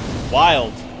here.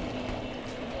 Wild.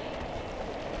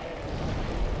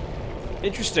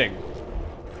 Interesting.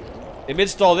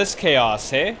 Amidst all this chaos,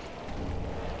 hey?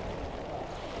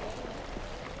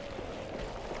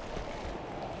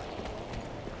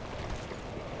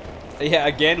 Yeah,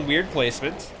 again, weird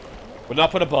placement. Would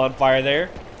not put a bonfire there.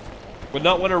 Would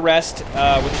not want to rest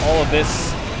with all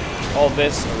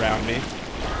this around me.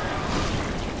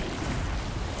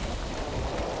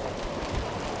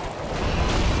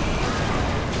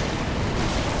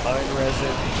 Fine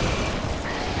resin.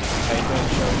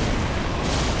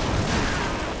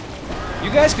 You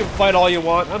guys can fight all you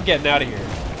want. I'm getting out of here.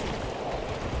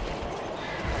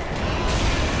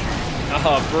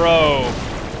 Oh, bro.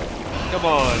 Come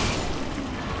on.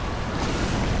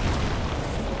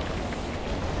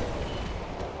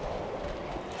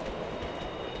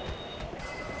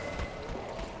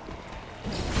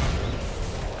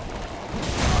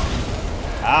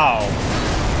 Ow.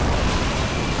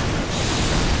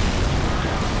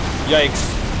 Yikes.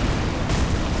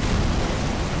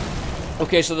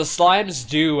 Okay, so the slimes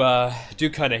do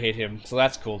kind of hate him, so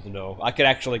that's cool to know. I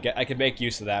could make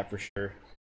use of that for sure.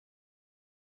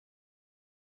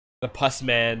 The pus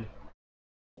man.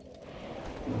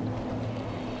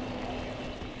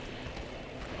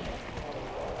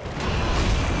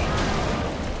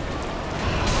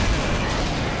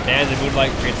 And the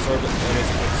Moonlight Greatsword is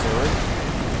a good sword.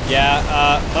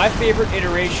 Yeah, my favorite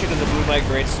iteration of the Moonlight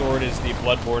Greatsword is the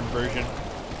Bloodborne version.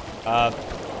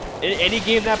 In any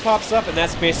game that pops up, and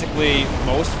that's basically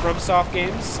most FromSoft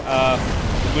games,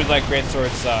 the Moonlight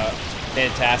Greatsword's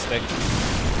fantastic.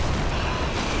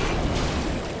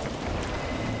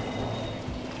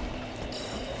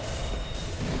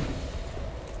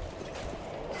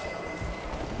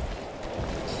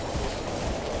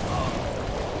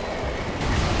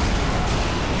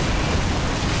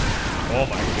 Oh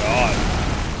my god.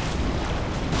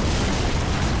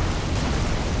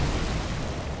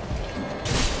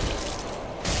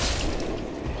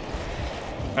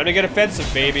 Time to get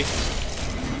offensive, baby.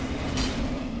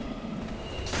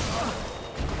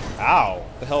 Ow.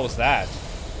 What the hell was that?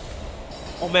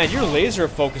 Oh man, you're laser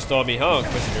focused on me, huh,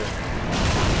 Inquisitor?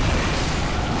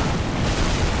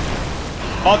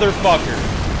 Motherfucker.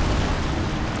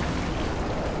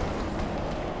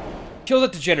 Kill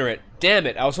that degenerate. Damn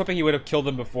it. I was hoping he would have killed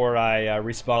him before I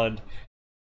respawned.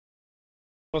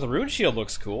 Oh, the rune shield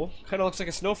looks cool. Kinda looks like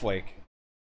a snowflake.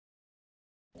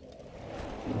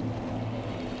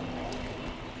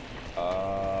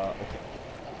 Okay.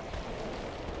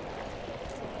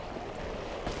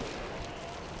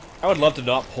 I would love to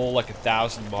not pull like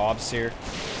 1,000 mobs here.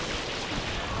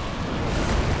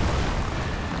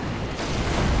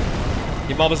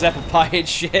 Your mama's apple pie and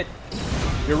shit.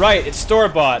 You're right, it's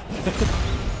store-bought.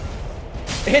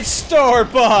 It's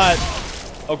store-bought!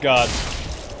 Oh god.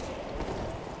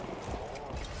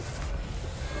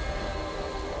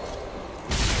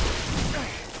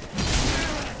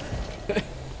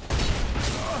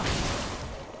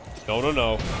 No, no,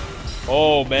 no.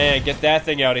 Oh man, get that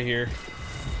thing out of here.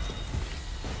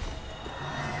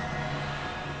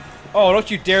 Oh, don't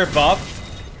you dare buff.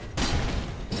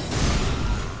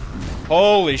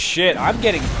 Holy shit, I'm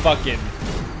getting fucking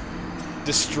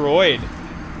destroyed.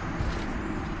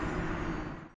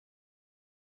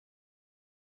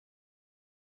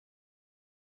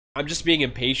 I'm just being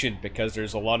impatient because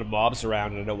there's a lot of mobs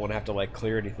around and I don't want to have to like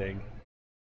clear anything.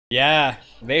 Yeah,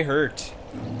 they hurt.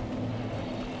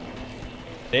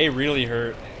 They really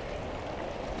hurt.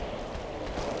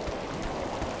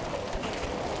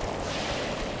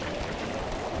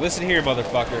 Listen here,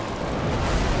 motherfucker.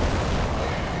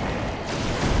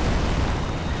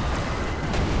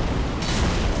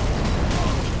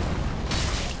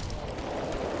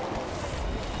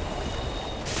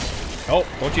 Oh,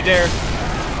 don't you dare.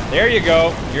 There you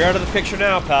go. You're out of the picture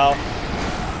now, pal.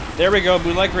 There we go.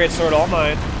 Moonlight Greatsword, all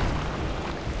mine.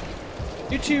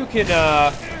 You two can,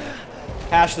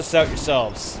 hash this out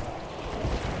yourselves.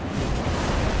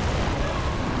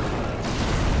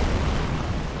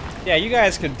 Yeah, you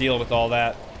guys can deal with all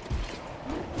that.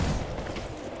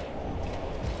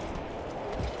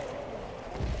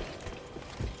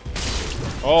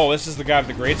 Oh, this is the guy with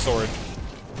the greatsword.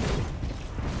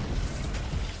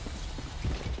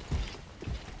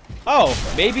 Oh,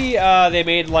 maybe they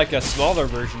made like a smaller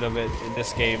version of it in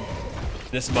this game,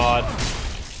 this mod.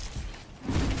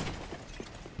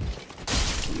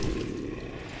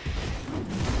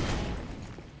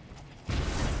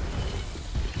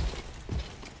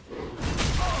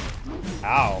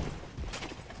 Ow.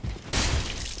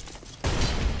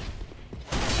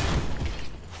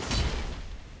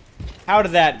 How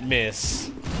did that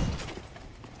miss?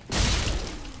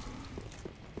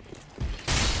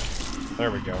 There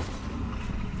we go.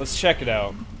 Let's check it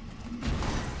out.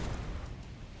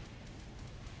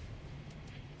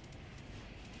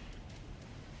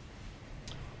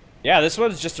 Yeah, this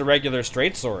one's just a regular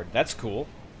straight sword. That's cool.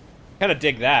 Kind of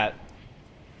dig that.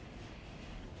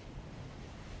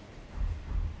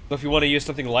 So if you want to use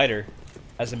something lighter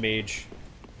as a mage,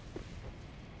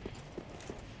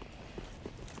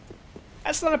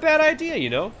 that's not a bad idea, you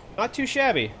know? Not too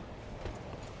shabby.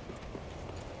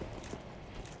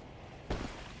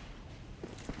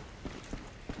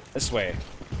 This way.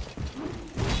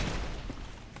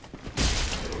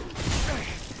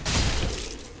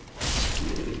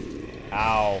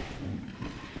 Ow.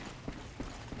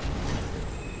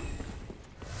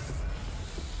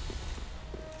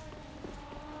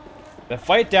 The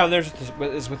fight down there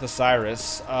is with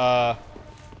Osiris.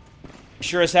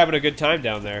 Sure is having a good time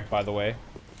down there, by the way.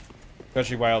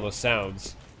 Especially by all those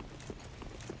sounds.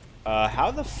 How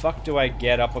the fuck do I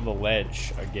get up on the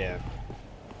ledge again?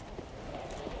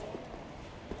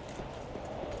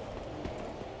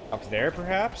 Up there,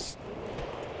 perhaps?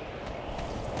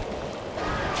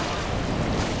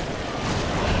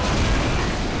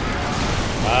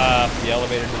 The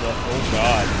elevator to the... Oh,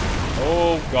 God.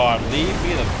 Oh, God. Leave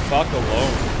me the fuck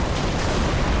alone.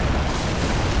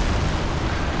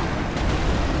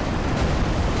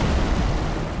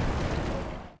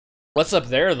 What's up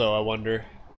there, though, I wonder?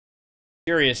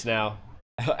 Curious now.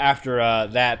 After,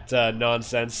 that,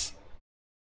 nonsense.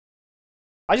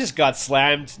 I just got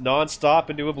slammed non-stop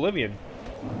into oblivion.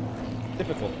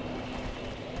 Typical.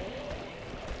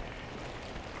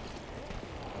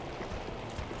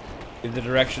 In the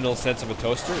directional sense of a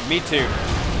toaster? Me too.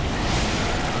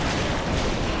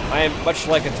 I am much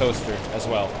like a toaster as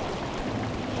well.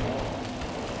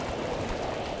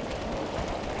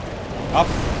 Up.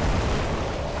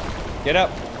 Get up.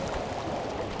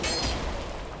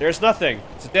 There's nothing.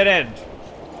 It's a dead end.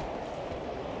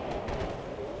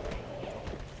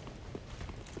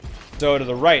 So to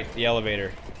the right, the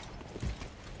elevator.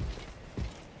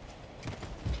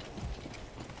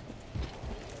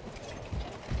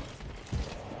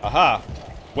 Aha!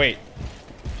 Wait.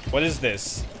 What is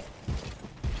this?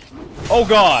 Oh,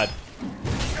 God!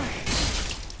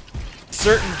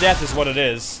 Certain death is what it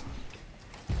is.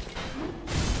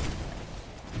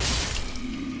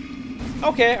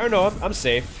 Okay, or no, I'm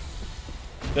safe.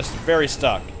 Just very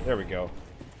stuck. There we go.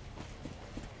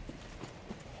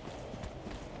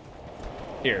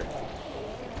 Here.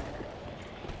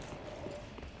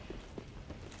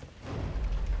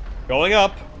 Going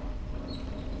up.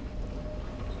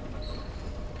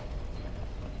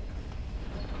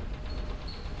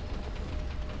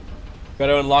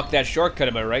 Gotta unlock that shortcut,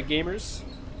 am I right, gamers?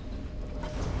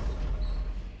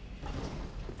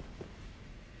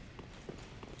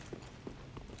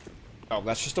 Oh,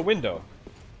 that's just a window.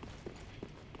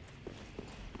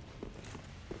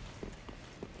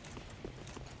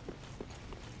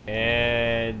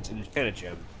 And an enchanted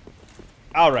gem.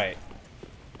 Alright.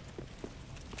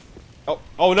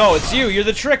 Oh no, it's you! You're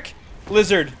the trick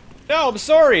lizard! No, I'm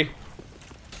sorry!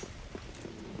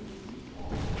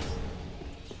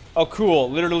 Oh, cool.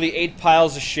 Literally 8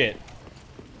 piles of shit.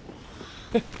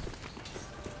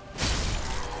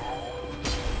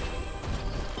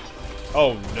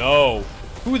 Oh, no.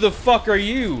 Who the fuck are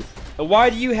you? And why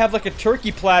do you have, like, a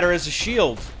turkey platter as a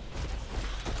shield?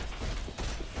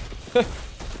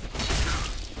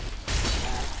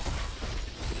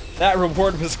 That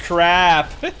reward was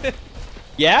crap.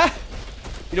 Yeah?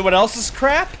 You know what else is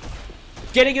crap?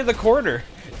 Getting in the corner.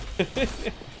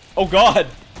 Oh, God.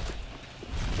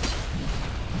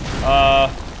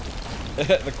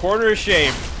 The corner of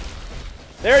shame.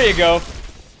 There you go.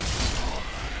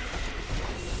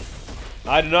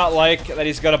 I do not like that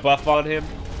he's got a buff on him.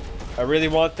 I really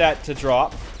want that to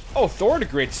drop. Oh, Thorn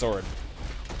Greatsword.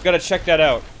 Gotta check that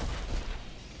out.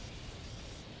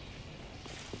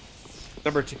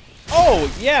 Number 2.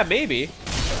 Oh, yeah, maybe.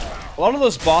 A lot of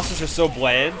those bosses are so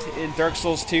bland in Dark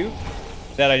Souls 2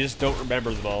 that I just don't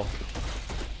remember them all.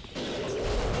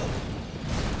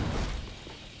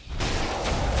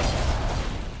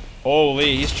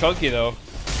 Holy, he's chunky though.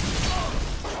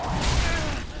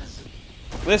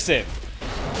 Listen.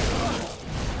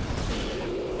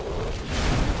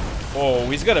 Oh,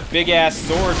 he's got a big ass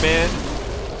sword, man.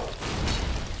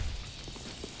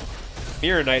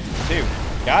 Mirror Knight too.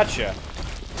 Gotcha.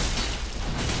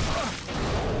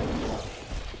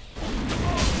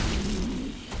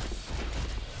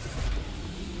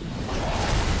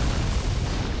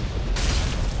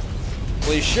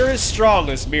 Well, he sure is strong,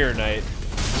 this Mirror Knight.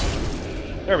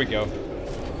 There we go.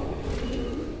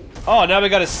 Oh, now we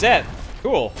got a set.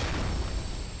 Cool.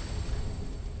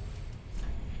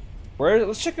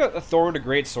 Let's check out the Thorn to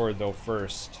Greatsword though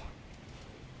first.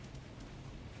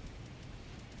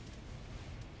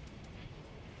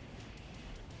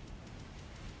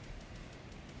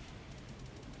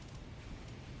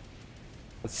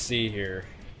 Let's see here.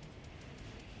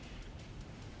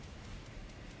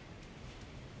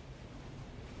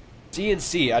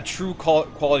 CNC, a true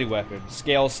quality weapon.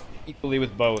 Scales equally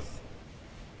with both.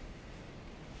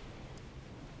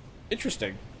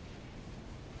 Interesting.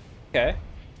 Okay.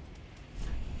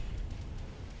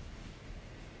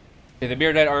 Okay, the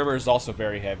Mirror Knight armor is also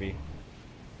very heavy.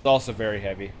 It's also very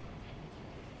heavy.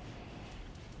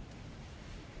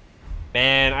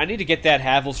 Man, I need to get that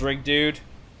Havel's ring, dude.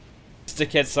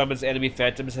 Stickhead summons enemy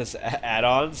phantoms as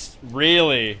add-ons?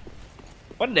 Really?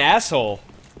 What an asshole.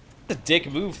 That's a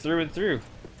dick move through and through.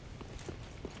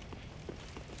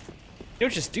 You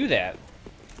don't just do that.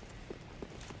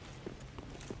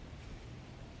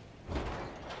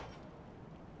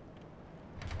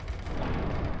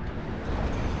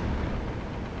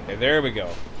 Okay, there we go.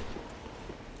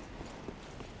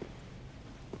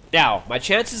 Now, my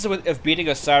chances of beating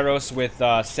Osiris with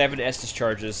 7 Estus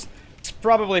charges, it's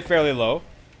probably fairly low,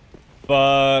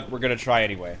 but we're gonna try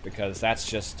anyway, because that's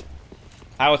just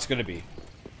how it's gonna be.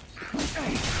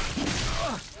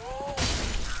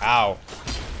 Ow.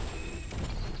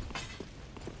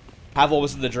 Havel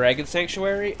was in the Dragon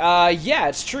Sanctuary? Yeah,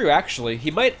 it's true, actually.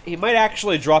 He might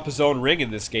actually drop his own ring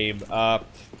in this game.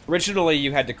 Originally,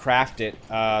 you had to craft it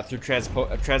through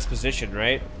transposition,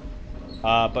 right?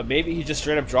 But maybe he just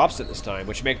straight up drops it this time,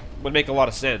 which would make a lot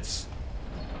of sense.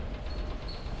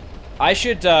 I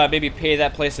should maybe pay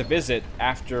that place a visit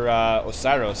after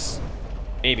Osiris.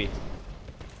 Maybe.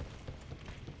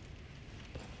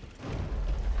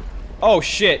 Oh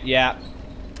shit, yeah.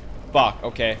 Fuck,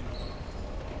 okay.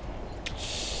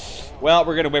 Well,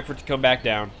 we're gonna wait for it to come back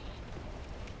down.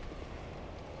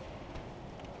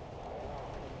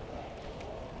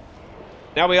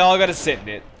 Now we all gotta sit in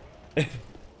it.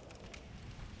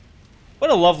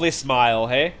 What a lovely smile,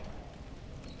 hey?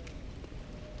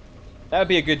 That would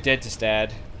be a good dentist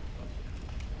ad.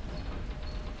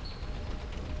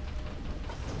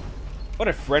 What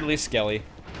a friendly skelly.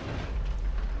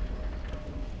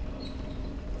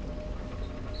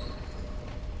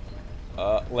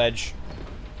 Ledge.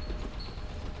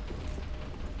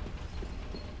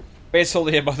 Face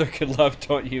only a mother can love,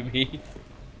 don't you mean?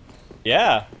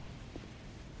 Yeah. I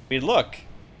mean, look.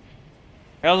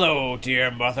 Hello,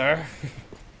 dear mother.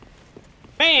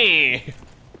 Hey!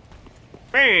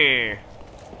 Hey!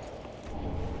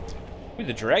 Ooh,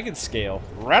 the dragon scale.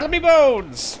 Rattle me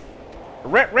bones!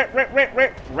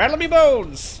 Rattle me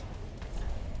bones!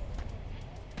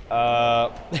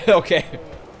 Okay.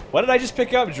 What did I just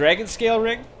pick up? Dragon scale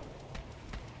ring?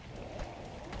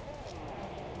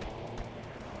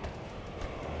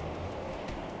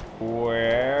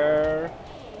 Where?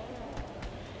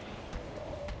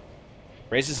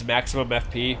 Raises maximum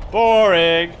FP.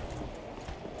 Boring!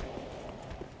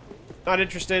 Not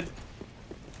interested.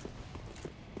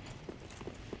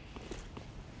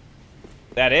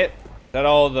 That it? That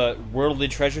all the worldly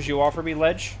treasures you offer me,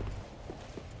 Ledge?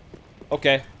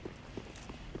 Okay.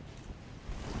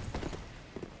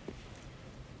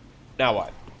 Now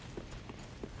what?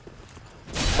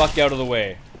 Fuck out of the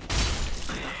way.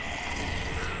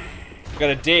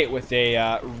 Got a date with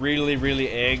a really,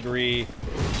 really angry,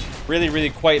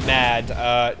 really quite mad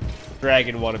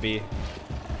dragon wannabe.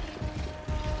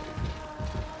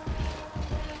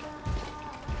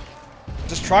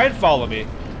 Just try and follow me.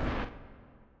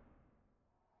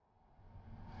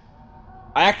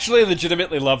 I actually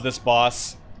legitimately love this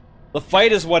boss. The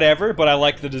fight is whatever, but I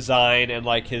like the design and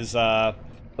like his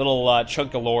little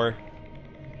chunk of lore.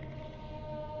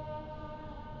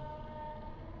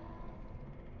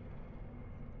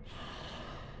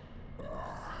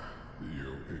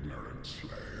 You ignorant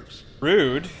slaves.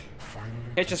 Rude.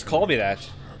 Can't just call me that.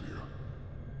 Have you?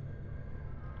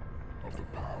 Of the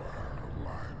power of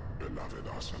my beloved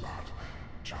Ocelot,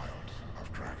 child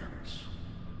of dragons.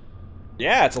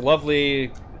 Yeah, it's a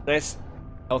lovely, nice,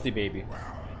 healthy baby. Well,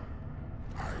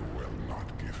 I will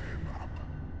not give him up.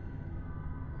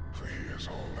 For he is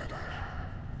all that I have.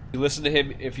 You listen to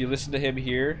him. If you listen to him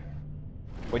here,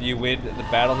 when you win the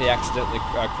battle, he accidentally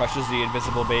crushes the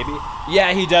invisible baby.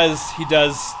 Yeah, he does. He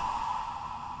does.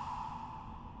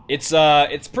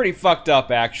 It's pretty fucked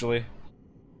up, actually.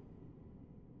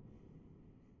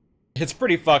 It's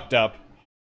pretty fucked up.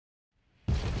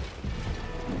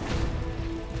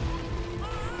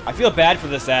 I feel bad for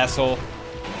this asshole.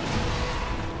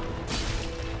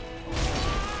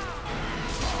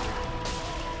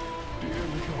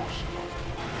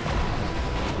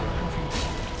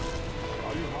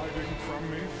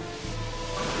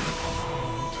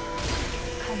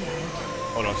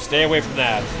 Oh no, stay away from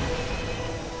that.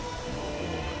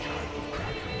 Child of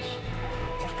dragons,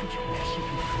 what could you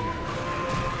possibly fear?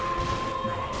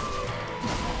 No.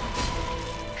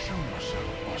 Show yourself,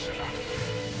 Ocelot.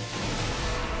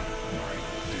 My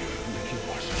dear little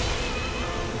Ocelot.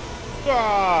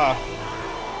 Ah!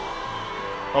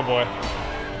 Oh boy.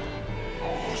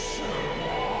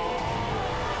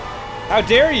 How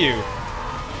dare you?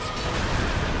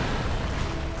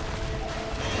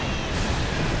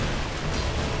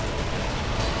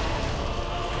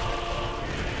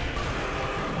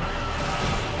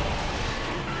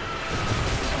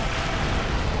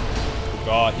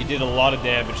 God, he did a lot of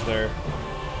damage there.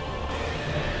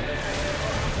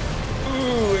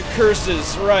 Ooh, it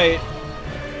curses, right.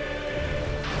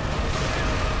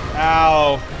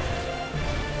 Ow.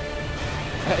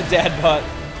 Dad butt.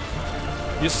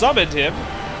 You summoned him.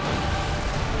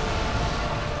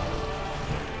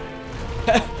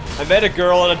 I met a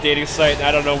girl on a dating site and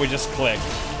I don't know, we just clicked.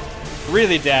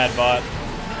 Really, Dad bot.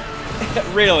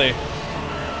 Really.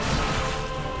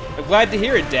 I'm glad to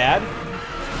hear it, Dad.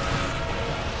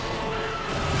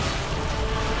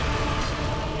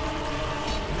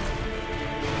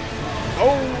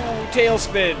 Oh,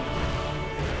 tailspin.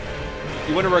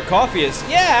 You wonder where coffee is?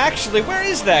 Yeah, actually, where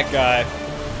is that guy?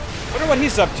 Wonder what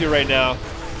he's up to right now.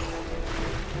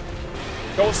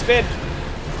 Don't spin.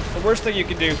 The worst thing you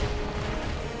can do.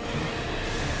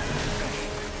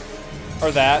 Or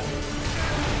that.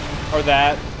 Or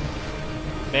that.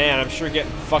 Man, I'm sure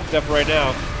getting fucked up right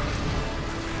now.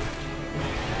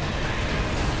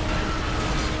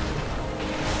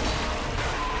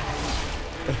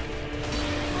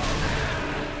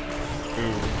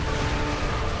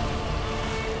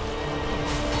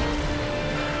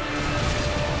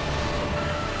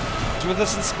 With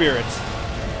us in spirit.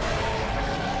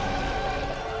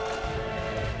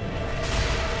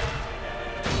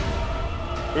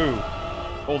 Ooh.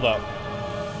 Hold up.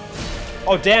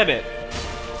 Oh, damn it.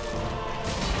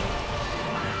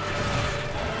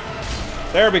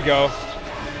 There we go.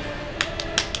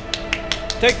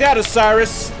 Take that,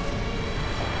 Osiris.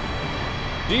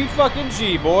 G fucking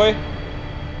G, boy.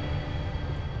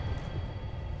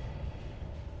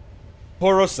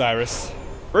 Poor Osiris.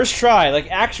 First try,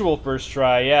 like actual first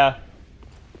try, yeah.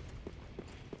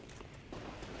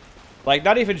 Like,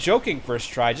 not even joking first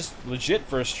try, just legit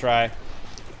first try.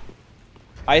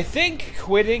 I think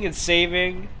quitting and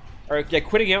saving, or yeah,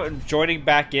 quitting out and joining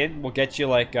back in will get you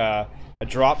like a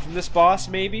drop from this boss,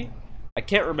 maybe? I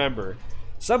can't remember.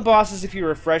 Some bosses, if you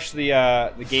refresh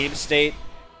the game state,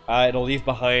 it'll leave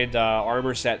behind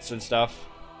armor sets and stuff.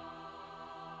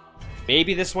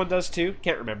 Maybe this one does too,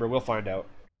 can't remember, we'll find out.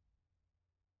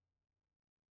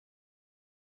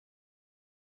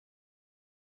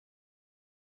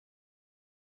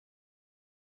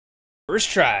 First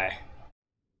try.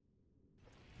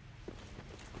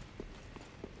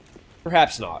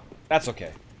 Perhaps not. That's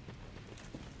okay.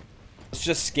 Let's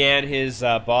just scan his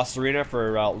boss arena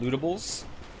for lootables.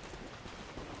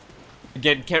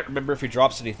 Again, can't remember if he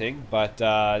drops anything, but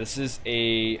this is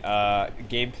a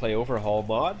gameplay overhaul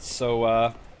mod,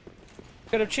 so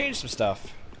gonna change some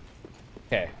stuff.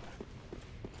 Okay.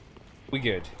 We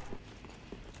good.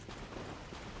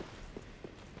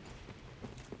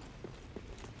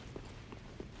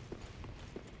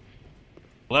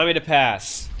 Allow me to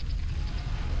pass.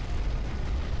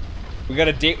 We got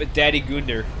a date with Daddy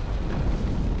Gunder.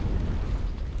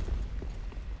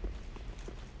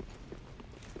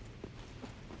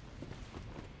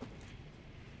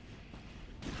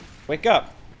 Wake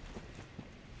up.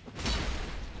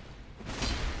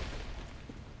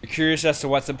 You're curious as to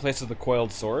what's in place of the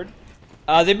coiled sword?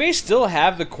 They may still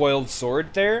have the coiled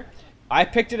sword there. I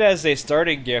picked it as a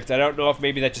starting gift. I don't know if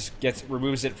maybe that just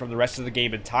removes it from the rest of the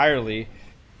game entirely.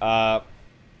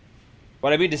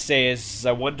 What I mean to say is,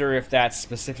 I wonder if that's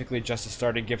specifically just a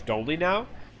starting gift only now,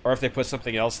 or if they put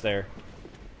something else there.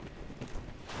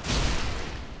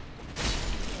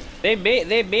 They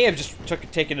may have just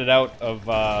taken it out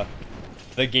of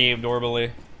the game normally.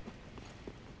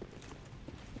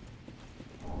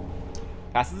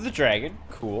 Path of the Dragon,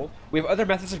 cool. We have other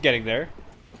methods of getting there.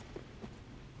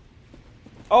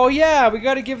 Oh yeah, we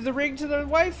gotta give the ring to the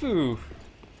waifu.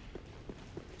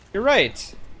 You're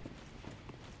right.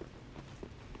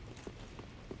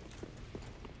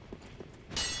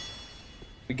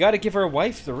 We gotta give our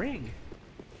wife the ring.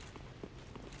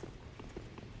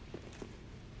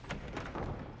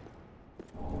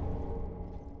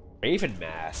 Raven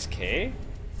mask, hey?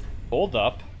 Hold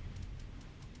up.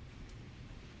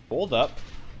 Hold up.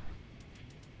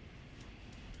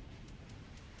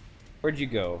 Where'd you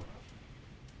go?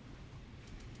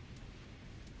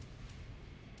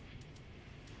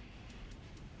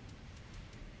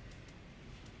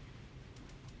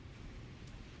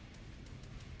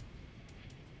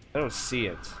 don't see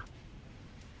it.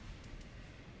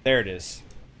 There it is.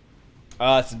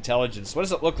 Ah, it's intelligence. What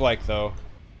does it look like, though?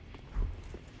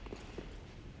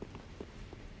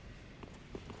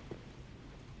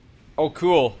 Oh,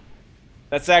 cool.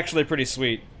 That's actually pretty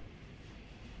sweet.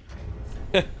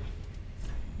 That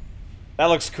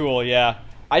looks cool, yeah.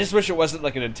 I just wish it wasn't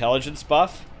like an intelligence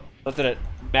buff. Not that it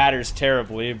matters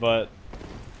terribly, but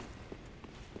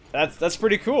that's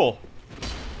pretty cool.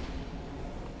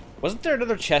 Wasn't there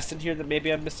another chest in here that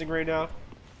maybe I'm missing right now?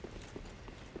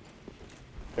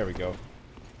 There we go.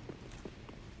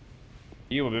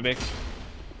 You a mimic?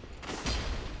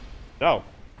 No.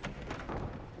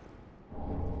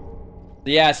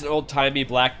 Yeah, it's an old-timey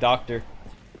black doctor.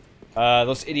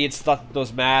 Those idiots thought that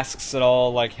those masks had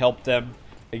all, like, helped them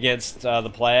against the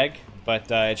plague, but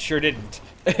it sure didn't.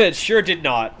 It sure did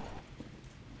not.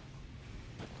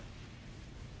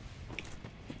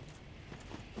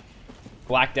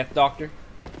 Black Death Doctor.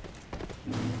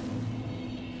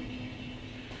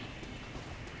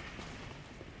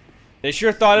 They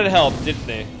sure thought it helped, didn't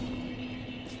they?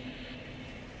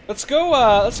 Let's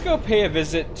go pay a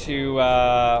visit to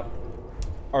Our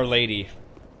Lady.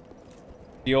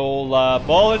 The old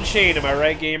ball and chain, am I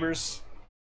right, gamers?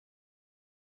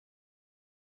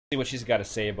 See what she's got to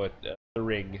say about the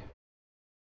ring.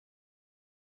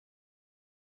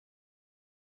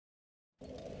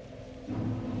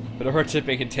 But her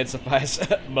tipping intensifies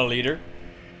my leader.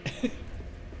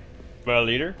 My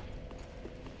leader.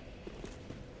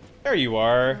 There you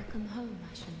are. Welcome home,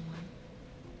 Ashen One.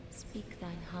 Speak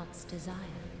thine heart's desire.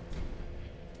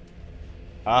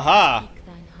 Aha! Speak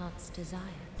thine heart's desire.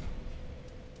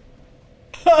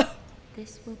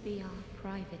 This will be our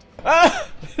private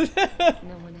affair.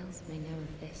 No one else may know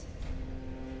of this.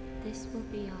 This will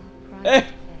be our private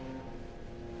affair.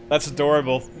 That's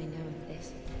adorable. No one else may know of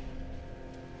this.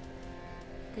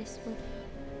 This will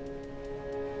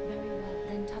very well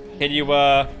then tap. Can you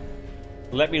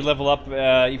let me level up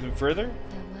even further?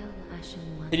 Farewell,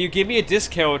 Ashen One. Can you give me a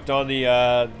discount on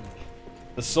the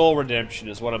soul redemption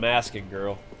is what I'm asking,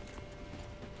 girl.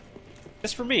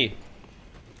 Just for me.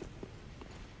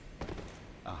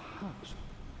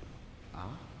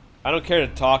 I don't care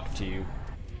to talk to you,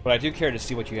 but I do care to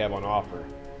see what you have on offer.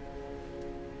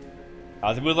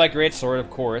 The Moonlight Greatsword, of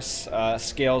course,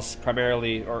 scales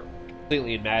primarily or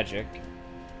completely in magic.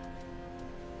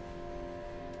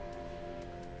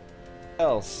 What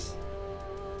else?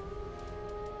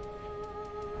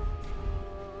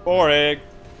 Boring.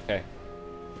 Okay.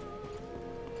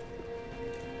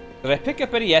 Did I pick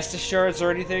up any Estus shards or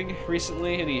anything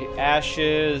recently? Any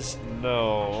ashes?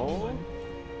 No.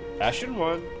 Ashen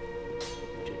one.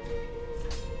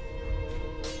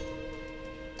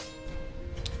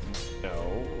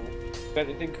 No. Got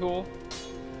anything cool?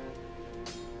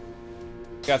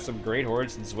 Got some Great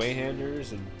Hordes and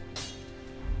Zweihanders and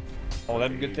all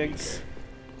them good things.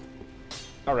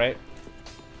 Alright.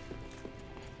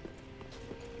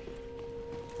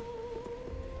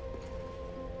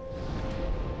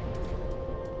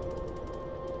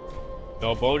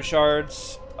 No bone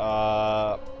shards.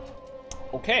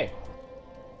 Okay.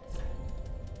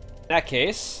 In that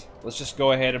case, let's just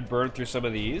go ahead and burn through some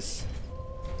of these.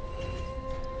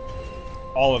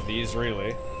 All of these,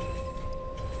 really.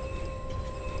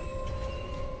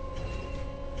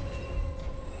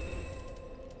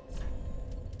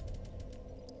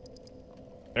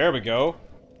 There we go.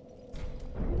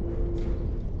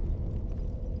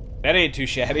 That ain't too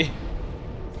shabby.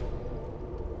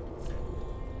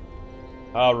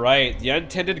 Alright, the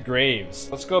untended graves.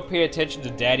 Let's go pay attention to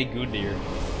Daddy Gundyr.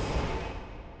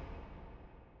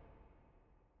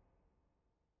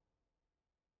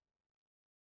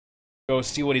 Go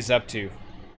see what he's up to.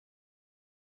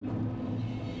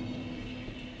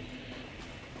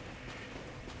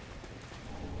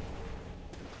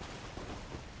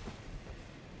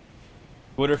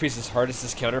 Wonder if he's as hard as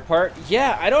his counterpart?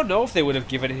 Yeah, I don't know if they would have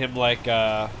given him like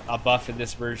a buff in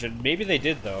this version. Maybe they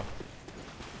did though.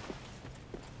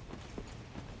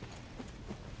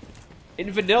 In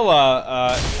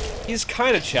vanilla, he's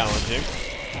kind of challenging.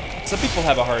 Some people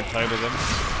have a hard time with him.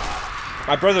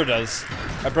 My brother does.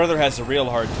 My brother has a real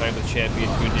hard time with Champion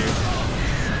Gundyr.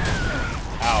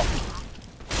 Ow.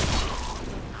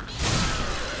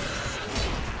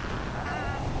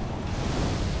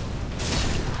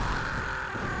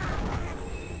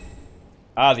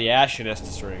 Ah, the Ashen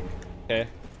Estus ring. Okay.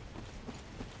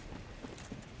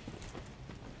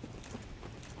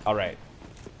 Alright.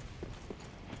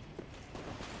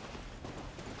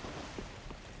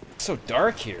 It's so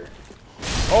dark here.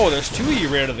 Oh, there's two of you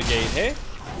right out of the gate, hey?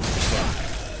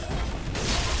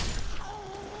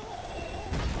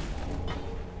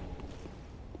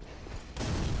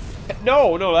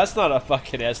 No, no, that's not a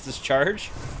fucking Estus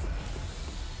charge.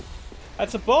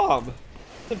 That's a bomb.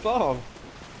 It's a bomb.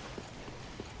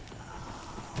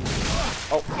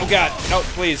 Oh, oh god, no,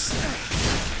 please.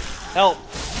 Help.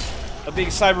 I'm being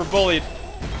cyber bullied.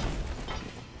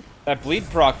 That bleed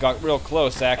proc got real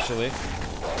close, actually.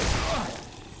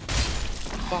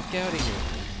 Fuck out of here.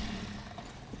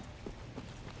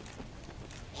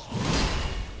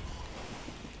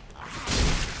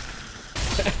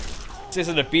 This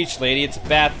isn't a beach, lady, it's a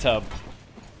bathtub.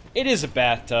 It is a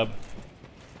bathtub.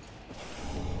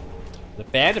 The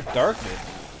Band of Darkness.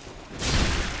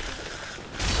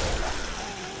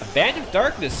 A Band of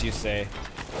Darkness, you say?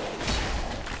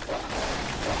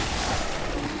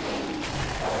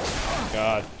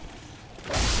 God.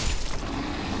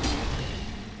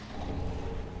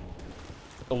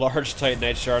 A large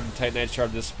Titanite shard and Titanite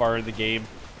shard this far in the game.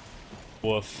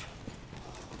 Woof.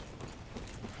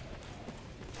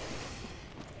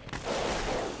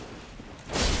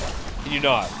 Can you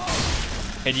not?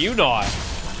 Can you not?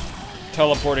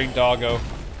 Teleporting doggo.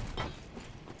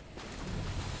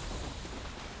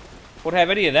 Won't have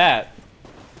any of that.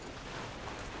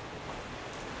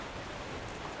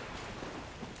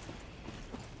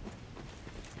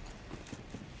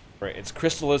 Right, it's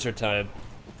Crystal Lizard time.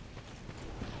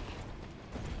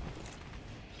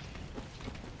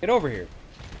 Get over here.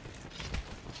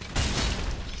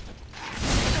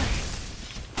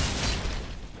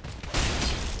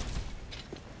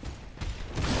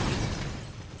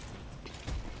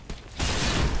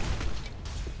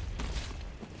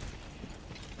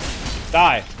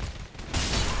 Die.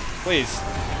 Please.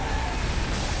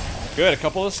 Good, a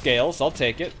couple of scales. I'll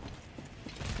take it.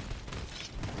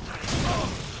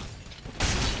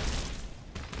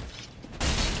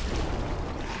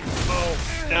 Oh,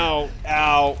 no.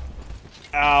 Ow.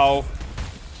 Ow.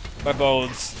 My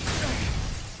bones.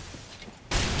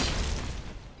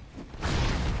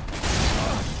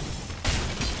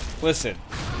 Listen.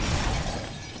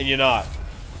 Can you not?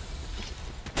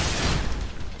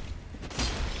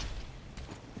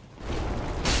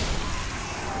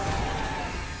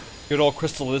 Good old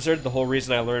Crystal Lizard, the whole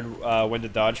reason I learned when to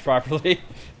dodge properly.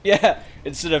 Yeah,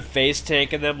 instead of face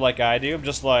tanking them like I do, I'm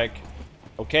just like,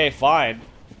 okay, fine.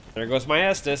 There goes my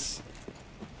Estus.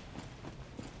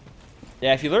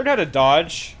 Yeah, if you learn how to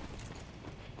dodge,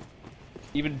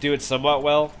 even do it somewhat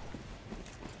well,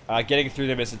 getting through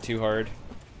them isn't too hard.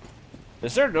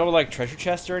 Is there no, like, treasure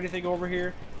chest or anything over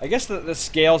here? I guess the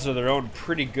scales are their own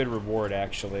pretty good reward,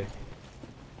 actually.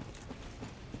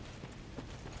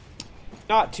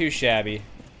 Not too shabby.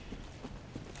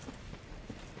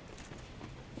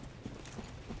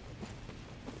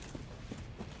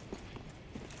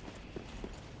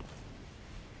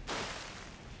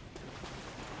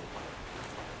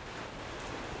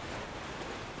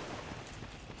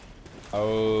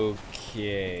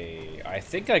 Okay. I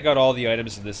think I got all the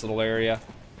items in this little area.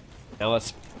 Now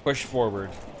let's push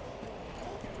forward.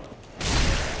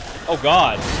 Oh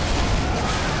god.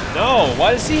 No,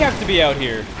 why does he have to be out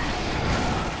here?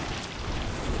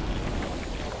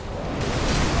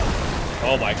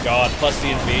 Oh my god, plus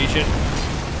the invasion.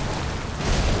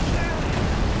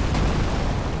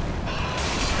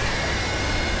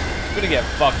 I'm gonna get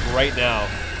fucked right now.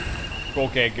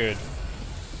 Okay, good.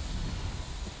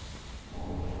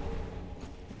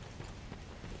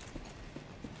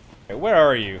 Okay, where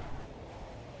are you?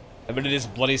 How many of these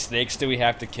bloody snakes do we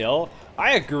have to kill?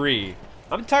 I agree.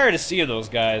 I'm tired of seeing those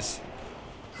guys.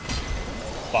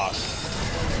 Fuck.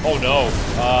 Oh no.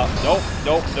 Nope,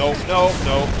 nope, nope, nope,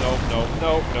 nope, nope, nope,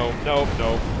 nope, nope, nope,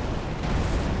 nope.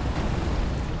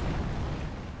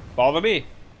 Follow me.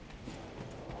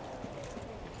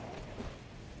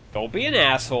 Don't be an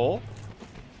asshole.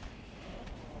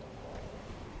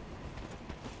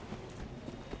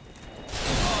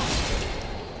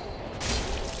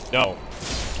 No.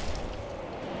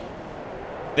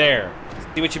 There.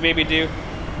 See what you made me do?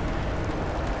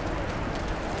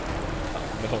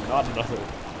 No, not another.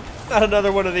 Not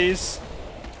another one of these.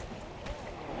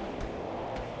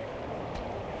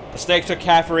 The snake took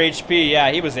half her HP.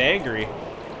 Yeah, he was angry.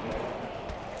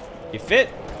 You fit?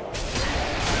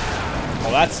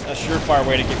 Well, that's a surefire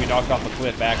way to get me knocked off a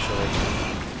cliff, actually.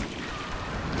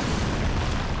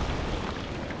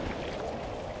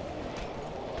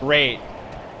 Great.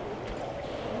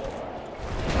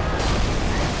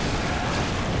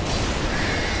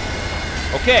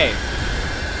 Okay.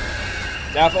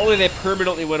 Now, if only they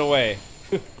permanently went away.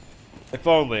 If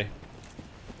only.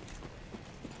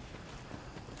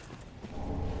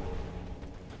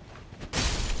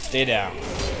 Stay down.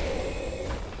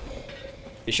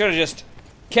 You should have just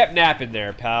kept napping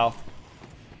there, pal.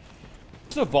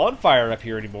 There's no bonfire up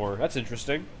here anymore. That's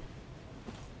interesting.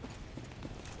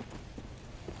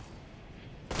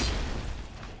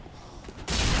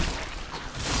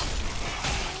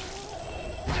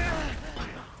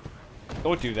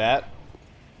 Don't do that.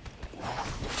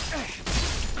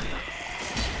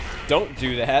 Don't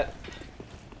do that.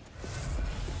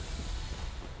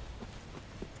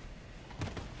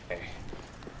 Okay.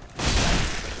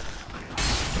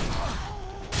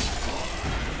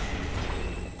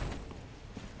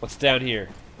 What's down here?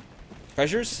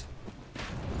 Treasures?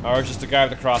 Or just a guy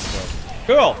with a crossbow?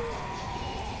 Cool!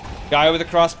 Guy with a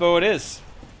crossbow it is.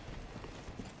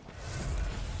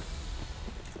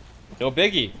 No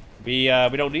biggie. We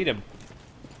don't need him.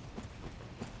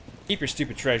 Keep your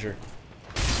stupid treasure.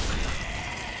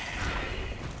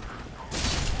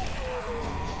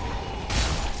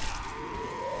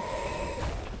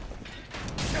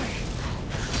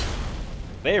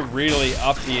 They really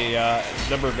upped the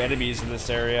number of enemies in this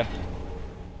area.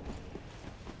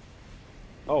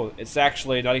 Oh, it's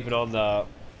actually not even on the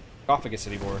sarcophagus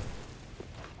anymore.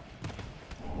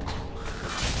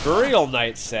 Burial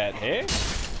Night set, eh?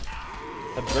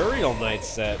 A Burial Night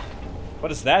set. What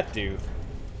does that do?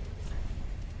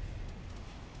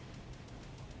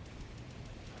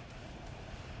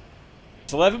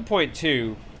 It's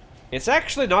 11.2. It's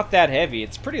actually not that heavy.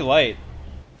 It's pretty light.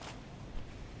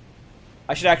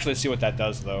 I should actually see what that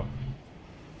does, though.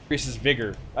 Increases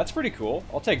vigor. That's pretty cool.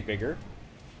 I'll take vigor.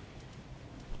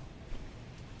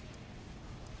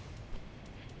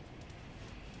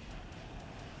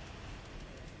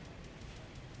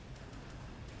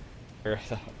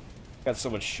 Got so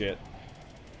much shit.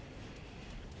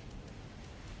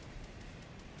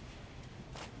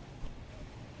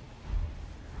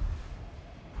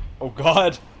 Oh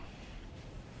god.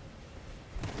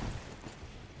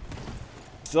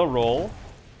 Still roll.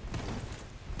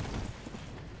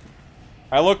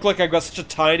 I look like I've got such a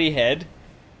tiny head.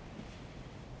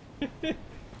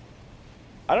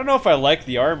 I don't know if I like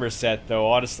the armor set, though,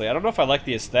 honestly. I don't know if I like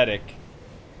the aesthetic.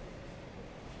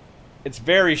 It's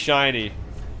very shiny.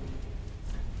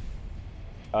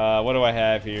 What do I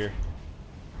have here?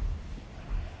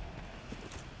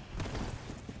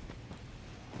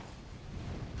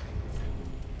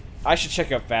 I should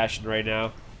check out fashion right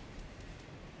now.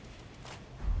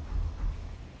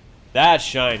 That's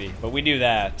shiny, but we knew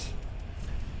that.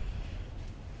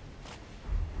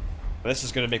 This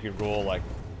is gonna make me roll like...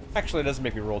 Actually, it doesn't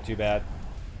make me roll too bad.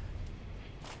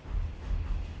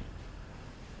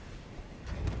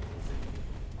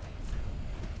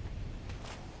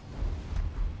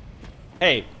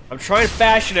 Hey, I'm trying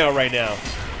fashion out right now.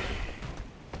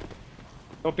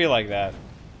 Don't be like that.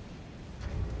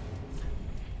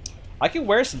 I can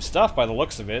wear some stuff by the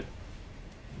looks of it.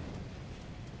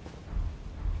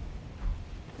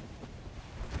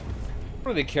 I don't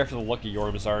really care for the look of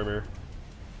Yorm's armor.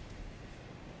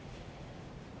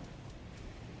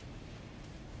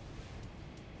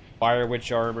 Fire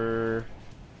Witch armor.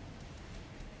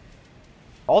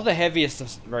 All the heaviest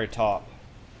stuff's at the very top.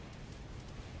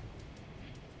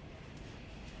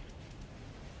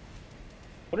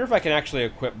 Wonder if I can actually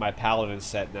equip my Paladin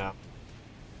set now.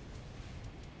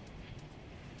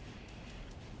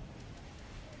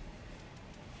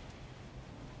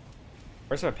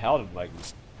 Where's my Paladin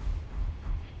leggings?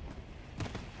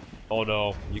 Oh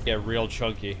no, you get real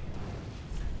chunky.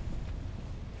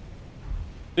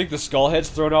 Think the skull head's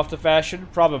thrown off the fashion?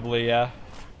 Probably, yeah.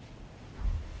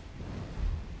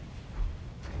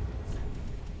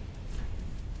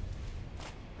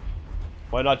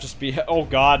 Why not just be... Oh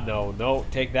god, no. No,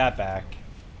 take that back.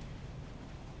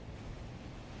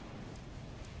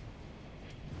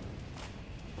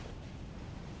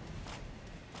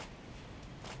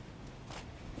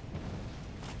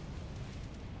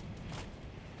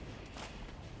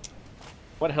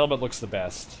 What helmet looks the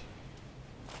best?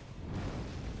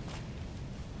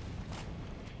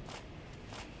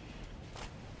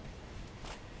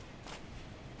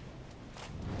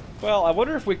 Well, I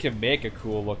wonder if we can make a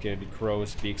cool looking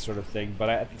crow's beak sort of thing, but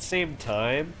at the same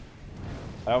time,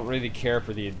 I don't really care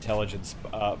for the intelligence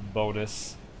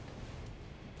bonus.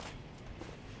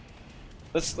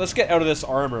 Let's get out of this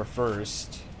armor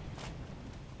first.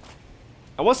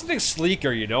 I want something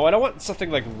sleeker, you know? I don't want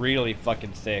something like really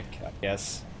fucking thick, I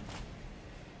guess.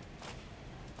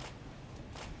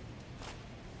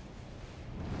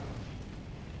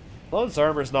 Lone's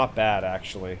armor's not bad,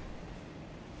 actually.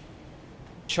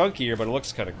 Chunkier, but it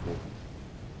looks kind of cool.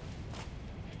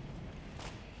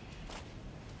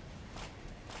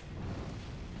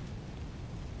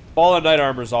 Fallen Knight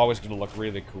armor is always going to look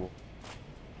really cool.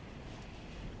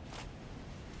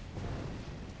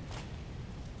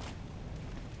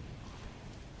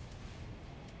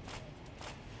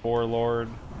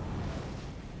 Forlorn.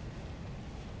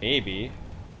 Maybe.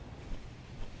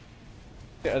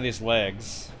 Look at these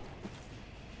legs.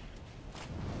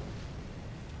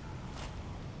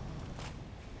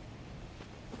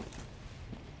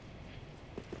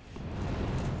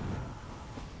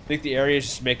 I think the area is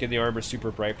just making the armor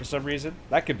super bright for some reason.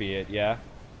 That could be it, yeah.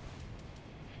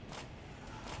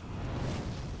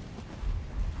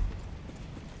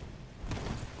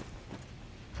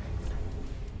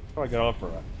 How do I get on for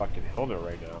a fucking helmet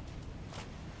right now?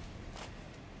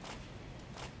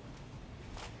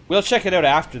 We'll check it out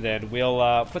after then.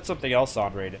 We'll put something else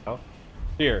on right now.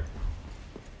 Here.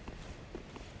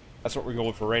 That's what we're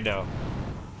going for right now.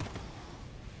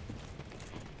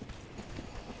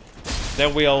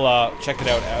 Then we'll check it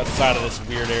out outside of this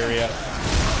weird area.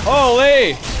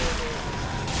 Holy!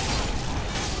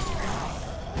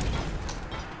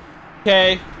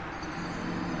 Okay.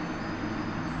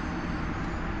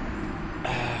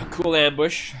 Cool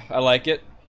ambush. I like it.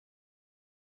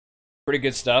 Pretty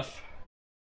good stuff.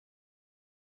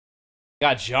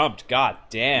 Got jumped. God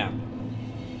damn.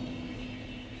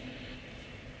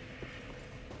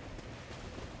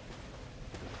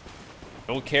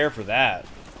 Don't care for that.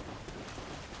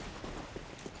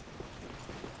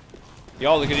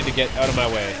 Y'all are gonna need to get out of my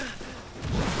way.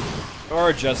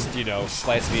 Or just, you know,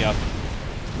 slice me up.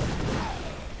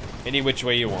 Any which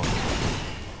way you want.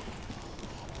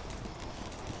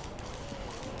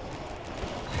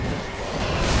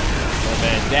 Oh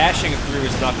man, dashing through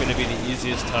is not gonna be the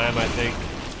easiest time, I think.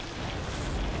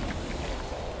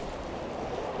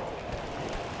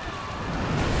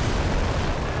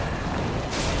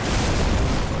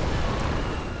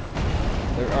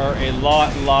 There are a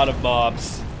lot of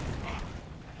mobs.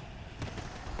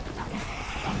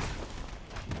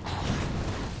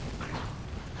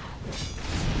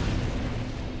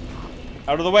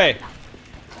 Out of the way.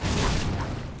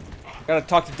 Gotta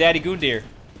talk to Daddy Goondeer.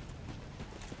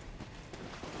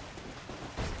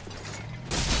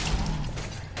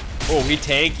 Oh, he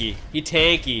tanky. He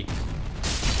tanky.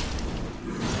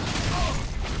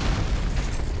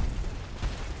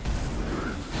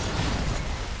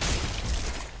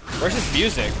 Where's his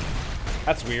music?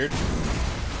 That's weird.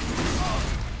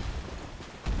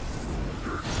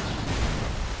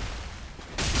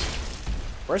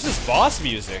 Where's his boss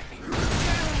music?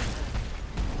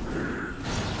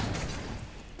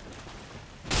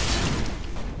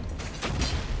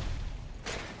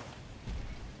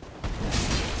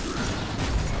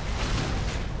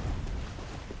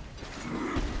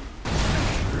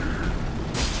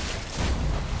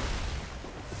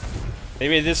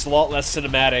 Maybe this is a lot less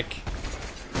cinematic.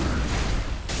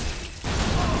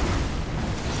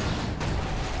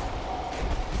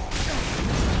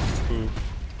 Ooh.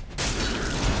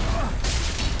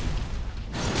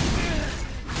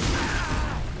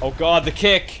 Oh god, the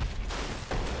kick!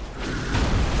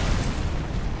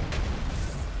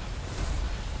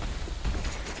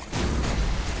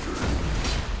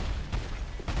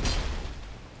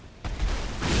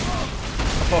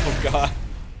 Oh god.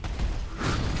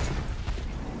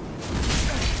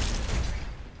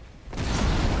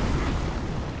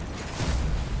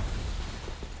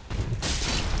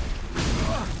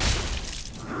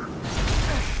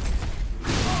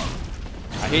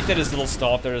 I hate that his little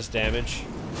stomp there does damage.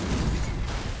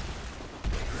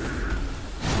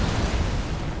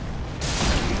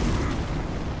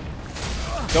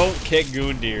 Don't kick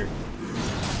Goondeer.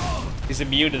 He's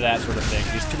immune to that sort of thing.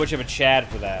 He's too much of a Chad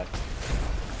for that.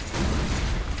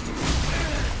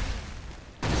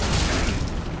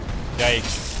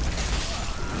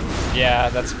 Yikes. Yeah,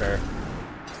 that's fair.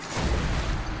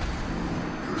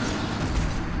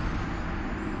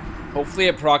 Hopefully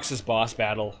it procs his boss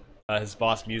battle. His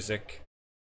boss music.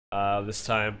 This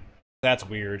time. That's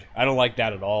weird. I don't like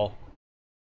that at all.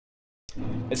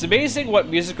 It's amazing what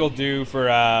music will do for,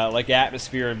 like,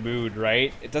 atmosphere and mood,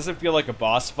 right? It doesn't feel like a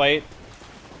boss fight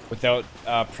without,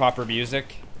 proper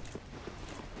music.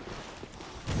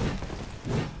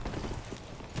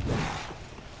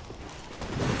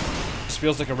 Just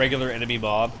feels like a regular enemy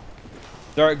mob.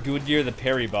 Dark Goondeer, the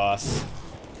parry boss.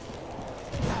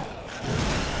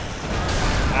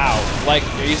 Ow. Like,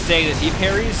 are you saying that he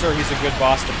parries, or he's a good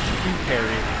boss to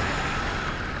parry?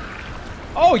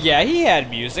 Oh yeah, he had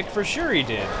music, for sure he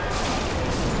did.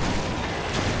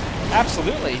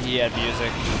 Absolutely he had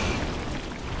music.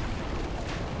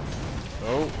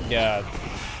 Oh god.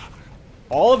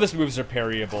 All of his moves are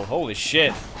parryable, holy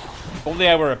shit. If only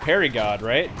I were a parry god,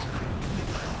 right?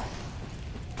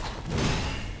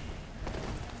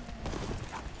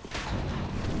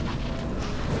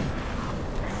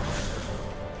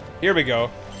 Here we go.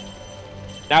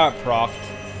 Now it procced.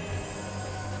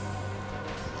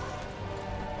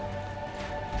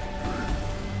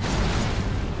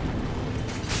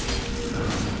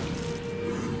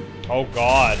 Oh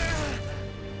god.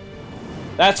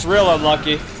 That's real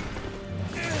unlucky.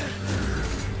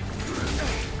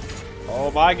 Oh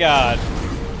my god.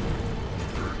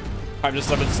 Time to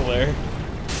summon Solaire.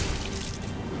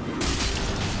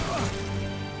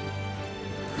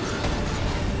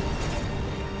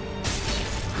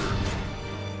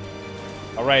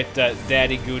 Alright,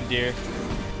 Daddy Goondeer.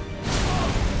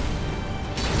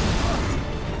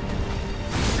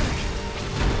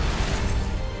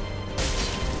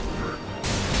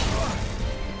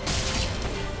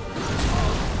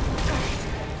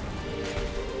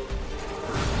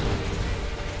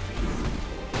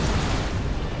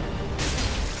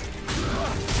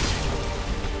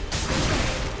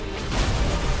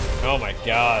 Oh my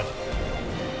god.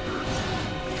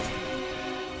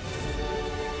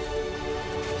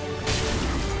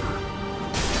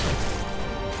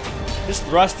 This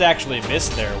thrust actually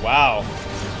missed there, wow.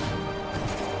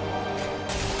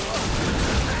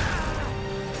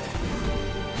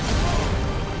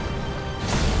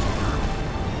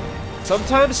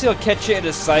 Sometimes he'll catch you in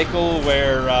a cycle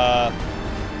where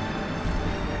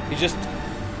he just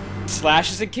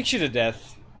slashes and kicks you to death.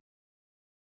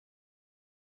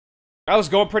 I was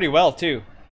going pretty well too,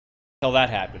 until that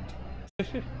happened.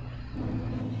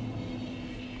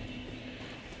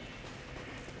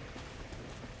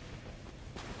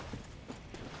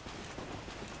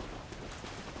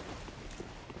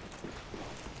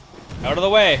 Out of the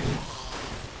way.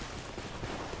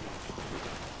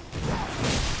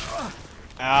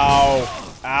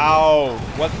 Ow. Ow.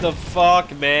 What the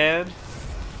fuck, man?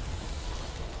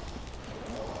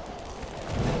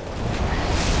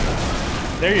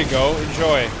 There you go.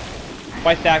 Enjoy.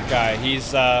 Fight that guy.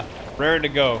 He's raring to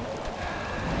go.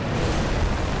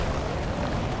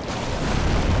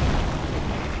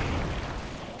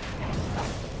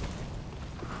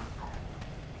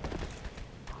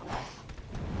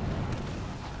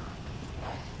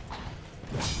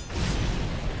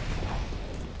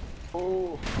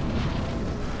 Oh.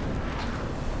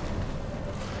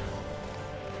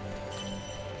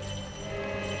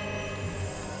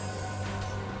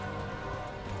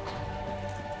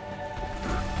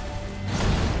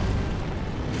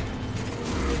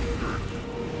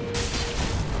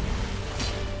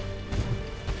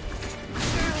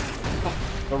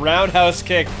 The roundhouse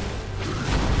kick.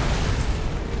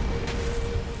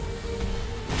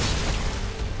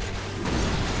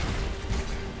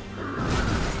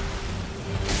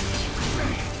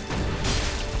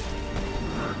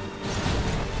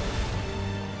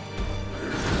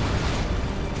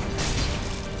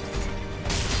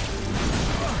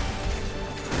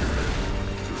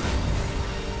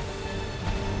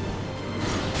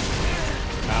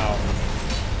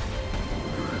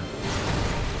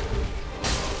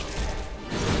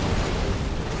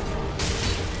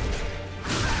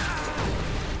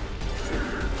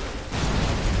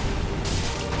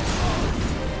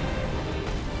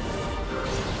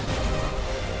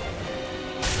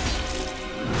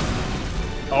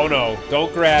 Oh no,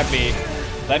 don't grab me.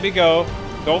 Let me go.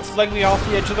 Don't fling me off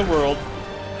the edge of the world.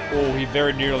 Oh, he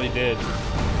very nearly did.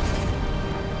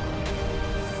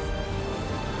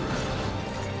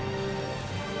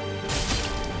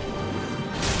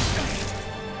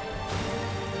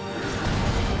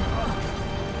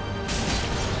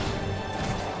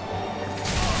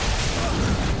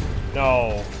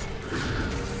 No.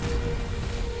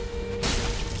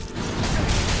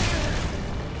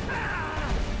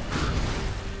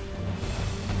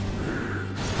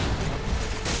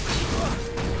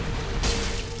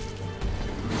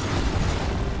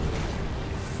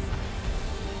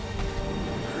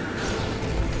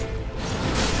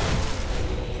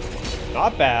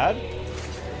 Not bad.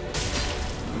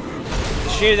 It's a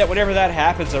shame that whenever that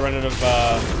happens, I run out of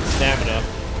stamina.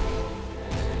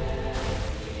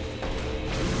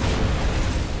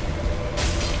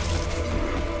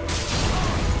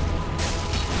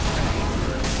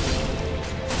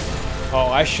 Oh,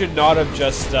 I should not have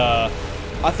just, I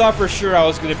thought for sure I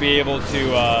was going to be able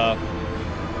to,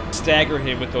 stagger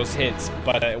him with those hits,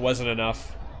 but it wasn't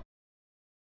enough.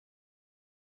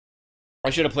 I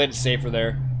should have played it safer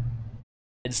there.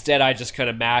 Instead, I just kind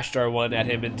of mashed R1 at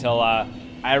him until, I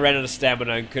ran out of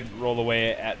stamina and couldn't roll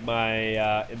away at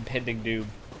my, impending doom.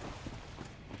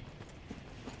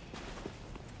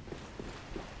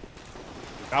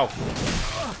 Ow.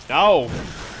 No!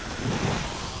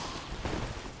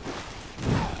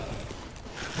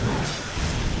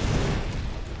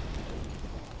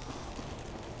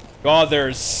 God,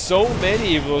 there's so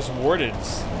many of those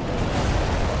wardens.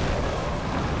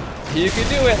 You can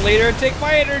do it, leader. Take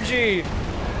my energy.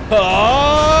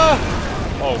 Ah!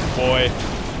 Oh boy.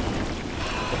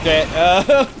 Okay.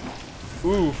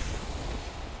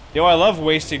 Oof. Yo, I love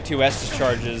wasting 2 Estus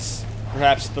charges,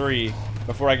 perhaps 3,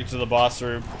 before I get to the boss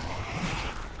room.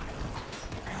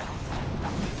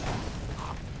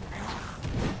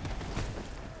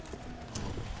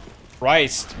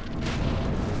 Christ.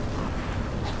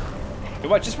 You know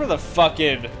what, just for the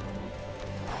fucking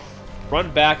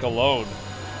run back alone.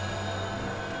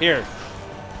 Here.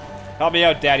 Help me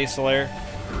out, Daddy Slayer.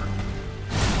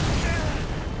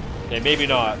 Okay, maybe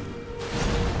not.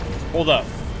 Hold up.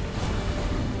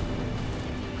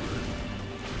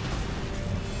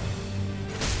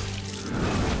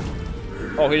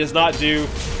 Oh, he does not do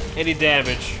any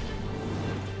damage.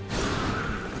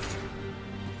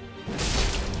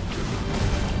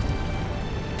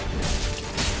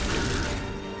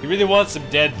 He really wants him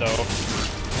dead, though.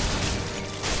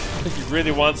 He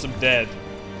really wants him dead.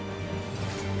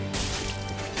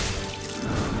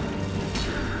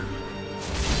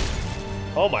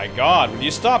 Oh my god, will you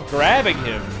stop grabbing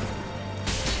him?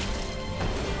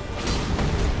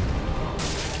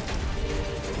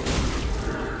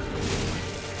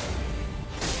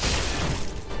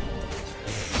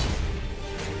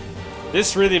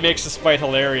 This really makes this fight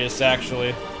hilarious,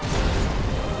 actually.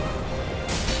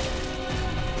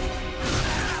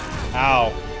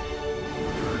 Ow.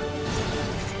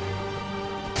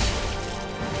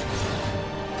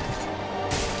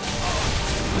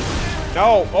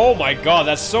 No! Oh my god,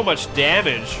 that's so much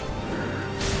damage.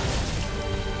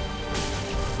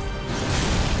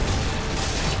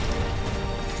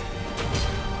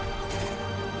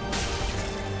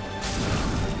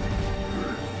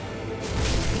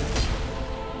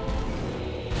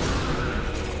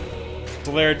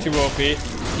 Slayer too OP.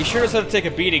 He sure knows how to take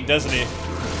a beating, doesn't he?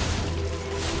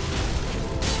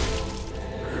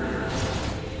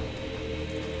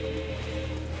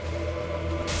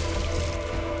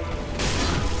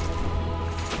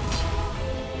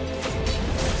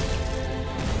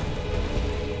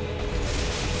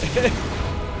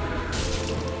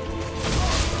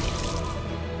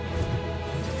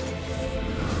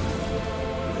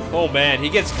 Oh man, he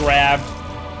gets grabbed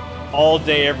all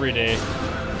day, every day.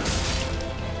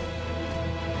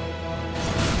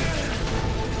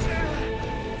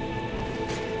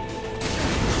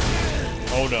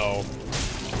 Oh no.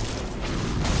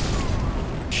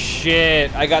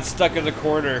 Shit, I got stuck in the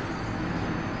corner.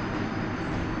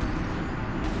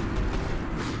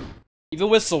 Even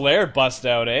with Solaire bust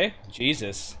out, eh?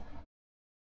 Jesus.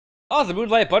 Oh, the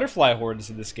Moonlight Butterfly Horde is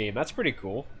in this game. That's pretty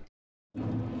cool.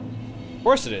 Of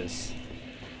course it is.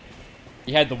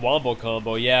 You had the Wombo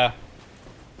combo, yeah.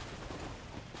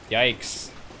 Yikes.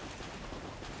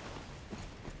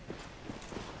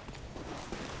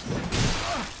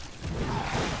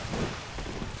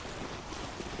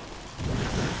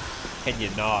 Can you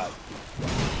not?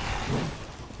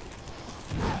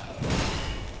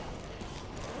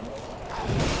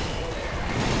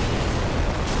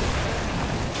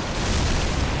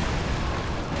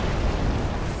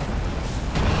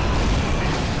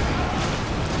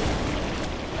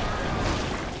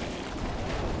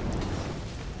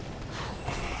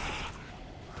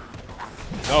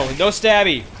 No, no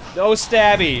stabby! No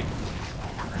stabby!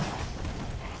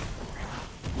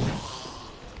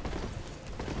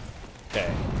 Okay.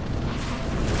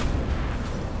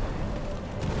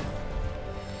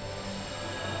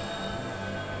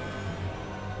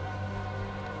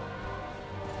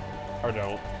 Or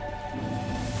don't.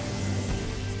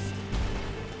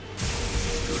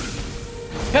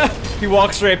 He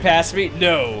walks right past me?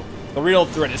 No. The real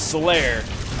threat is Solaire.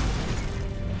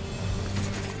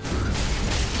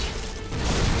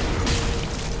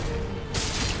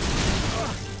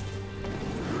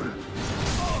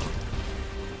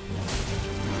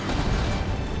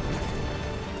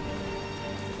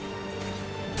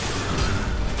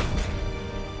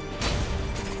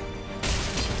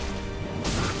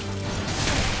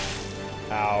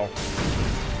 Ow.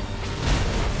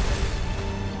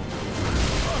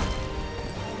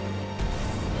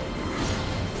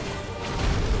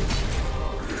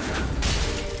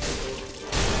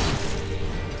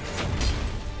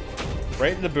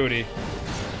 Right in the booty.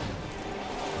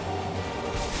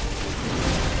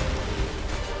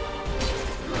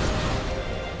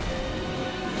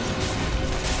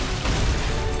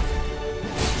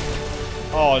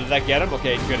 Oh, did that get him?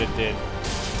 Okay, good, it did.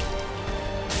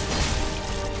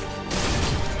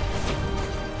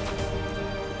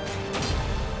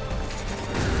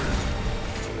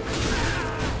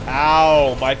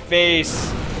 Ow, my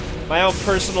face. My own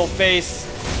personal face.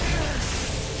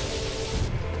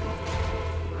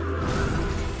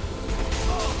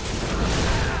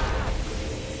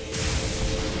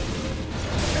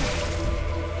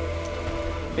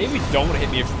 Maybe don't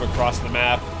hit me from across the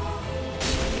map.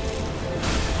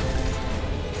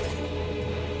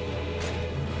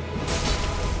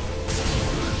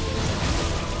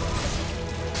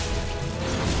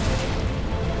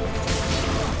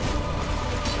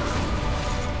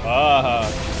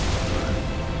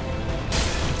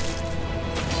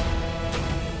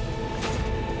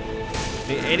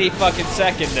 Any fucking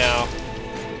second now.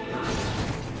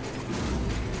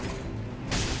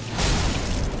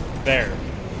 There.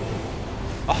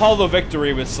 A hollow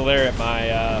victory with Solaire at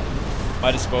my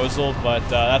my disposal, but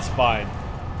that's fine.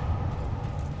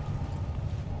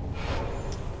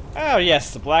 Oh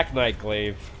yes, the Black Knight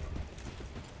glaive.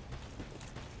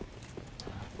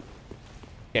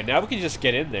 Okay, now we can just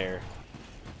get in there.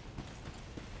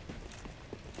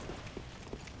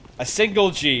 A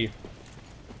single G.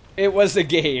 It was a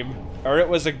game, or it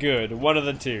was a good, one of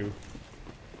the two.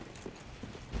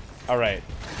 Alright.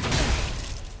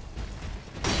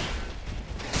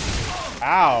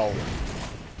 Ow.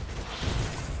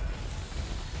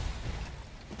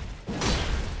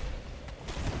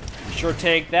 Sure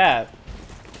tank that.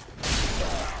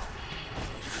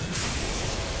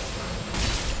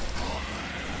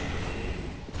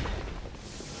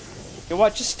 You know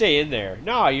what? Just stay in there.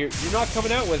 No, you're not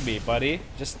coming out with me, buddy.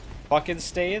 Just fucking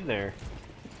stay in there.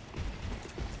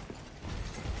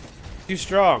 Too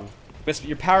strong.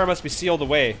 Your power must be sealed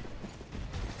away.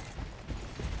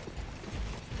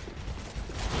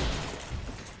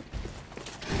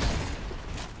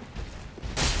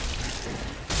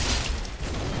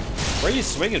 Where are you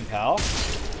swinging, pal?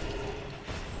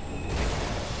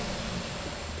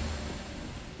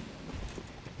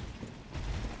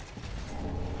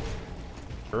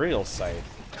 Burial site.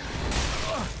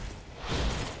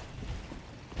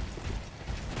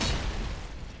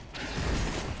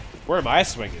 Where am I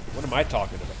swinging? What am I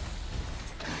talking about?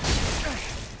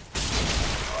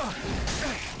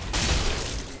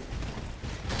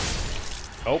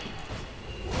 Nope.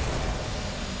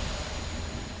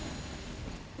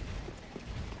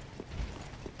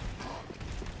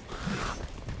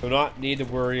 Do not need to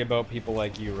worry about people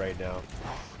like you right now.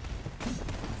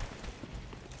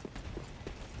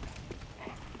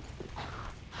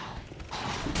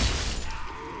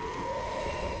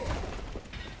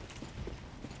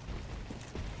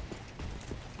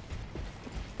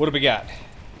 What do we got?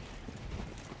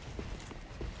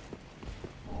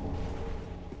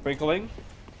 Twinkling.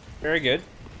 Very good.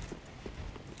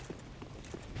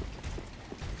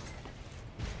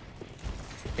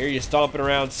 Hear you stomping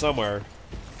around somewhere.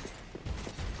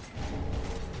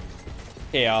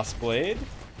 Chaos Blade.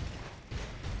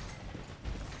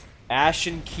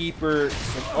 Ashen Keeper.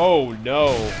 Oh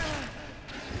no.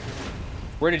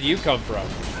 Where did you come from?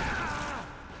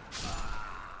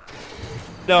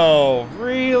 No,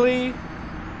 really?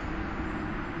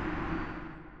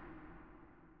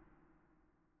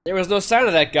 There was no sign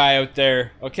of that guy out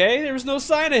there, okay? There was no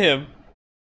sign of him.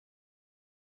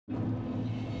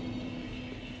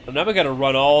 I'm never gonna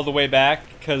run all the way back,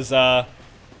 because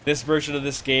this version of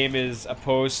this game is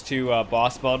opposed to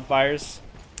boss bonfires.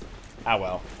 Ah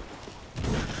well.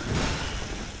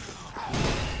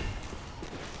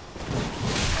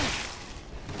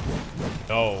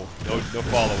 No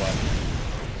follow-up.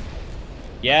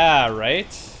 Yeah, right?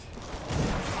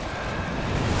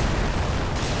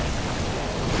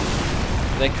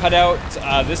 They cut out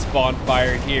this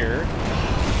bonfire here.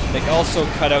 They can also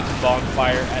cut out the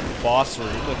bonfire at the boss room,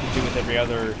 like they do with every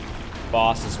other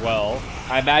boss as well.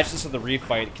 I imagine this with the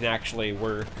refight can actually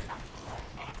work.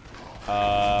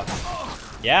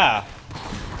 Yeah.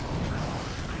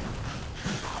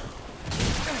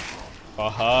 A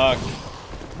hug.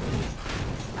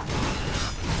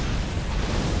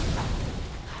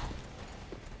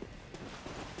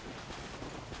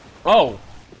 Oh!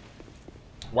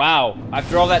 Wow,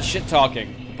 after all that shit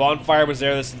talking, the bonfire was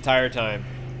there this entire time.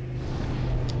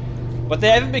 But they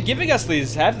haven't been giving us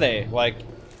these, have they? Like,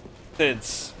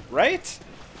 since, right?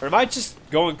 Or am I just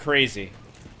going crazy?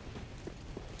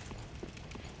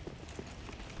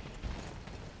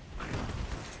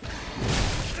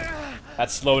 That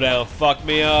slowdown fucked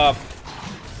me up.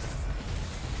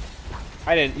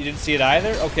 You didn't see it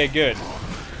either? Okay, good.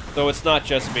 So it's not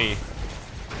just me.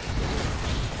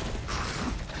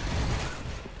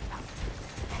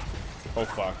 Oh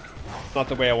fuck. It's not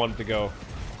the way I wanted to go.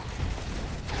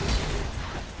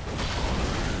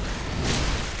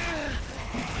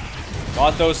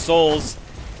 Want those souls.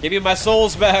 Give me my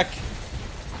souls back.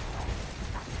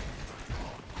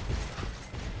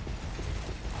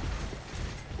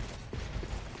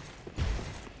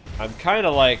 I'm kind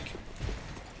of like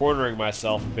cornering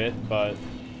myself a bit, but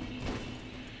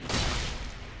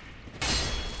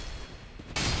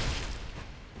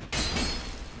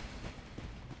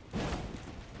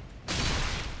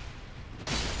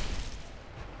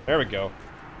There we go.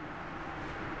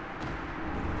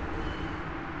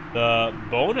 The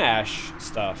bone ash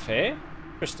stuff, hey?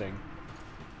 Interesting.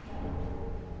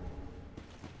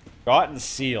 Forgotten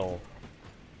seal.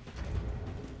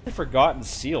 What did Forgotten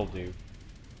seal do?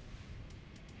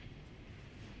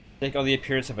 Take on the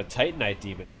appearance of a Titanite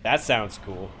demon. That sounds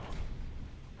cool.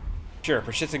 Sure,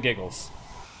 for shits and giggles.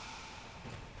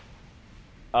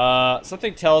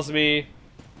 Something tells me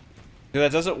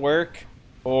that doesn't work,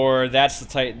 or that's the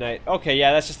Titanite. Okay,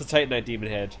 yeah, that's just the Titanite demon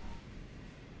head.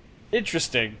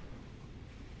 Interesting.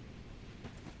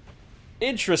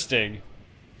 Interesting.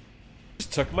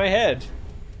 Just took my head.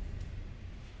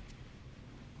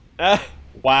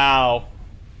 Wow.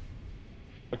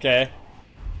 Okay.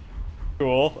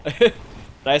 Cool.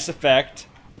 Nice effect.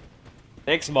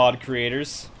 Thanks, mod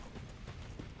creators.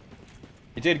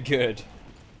 You did good.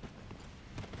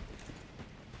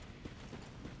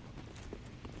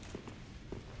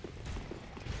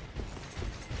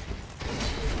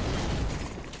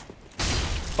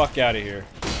 Fuck out of here.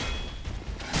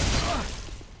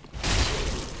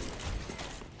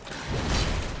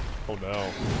 Oh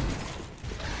no.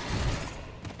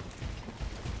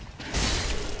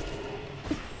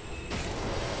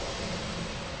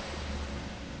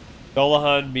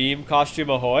 Dolahan meme costume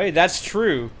ahoy? That's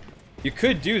true. You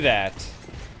could do that.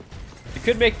 You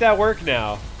could make that work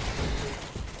now.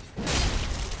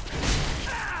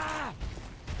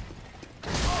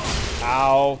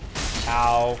 Ow.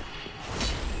 Ow.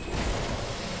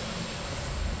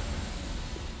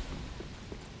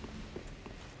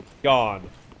 Gone.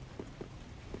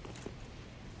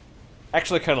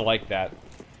 Actually kind of like that.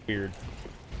 Weird.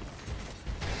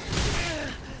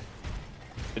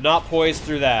 Did not poise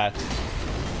through that.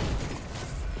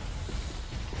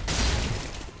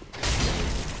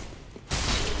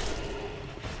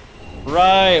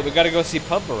 Right, we gotta go see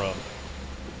Pumperum.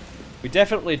 We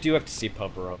definitely do have to see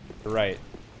Pumperum. You're right.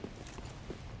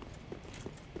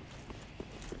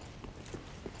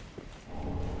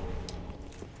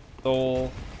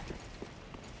 Soul.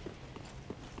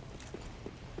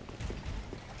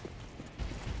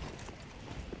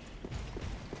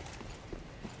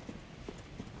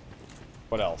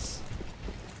 What else?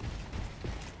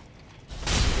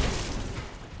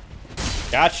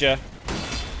 Gotcha.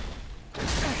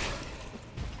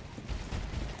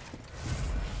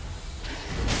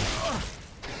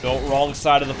 No, wrong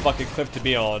side of the fucking cliff to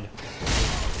be on.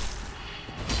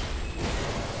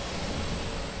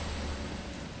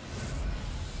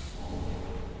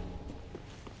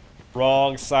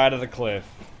 Wrong side of the cliff.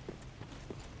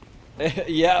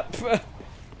 Yep.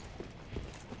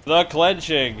 The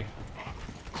clenching.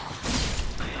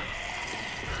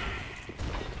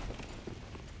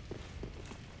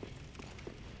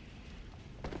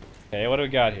 Okay, what do we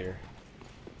got here?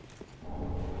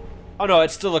 Oh no,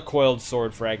 it's still a coiled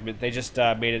sword fragment. They just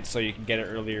made it so you can get it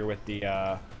earlier with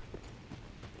the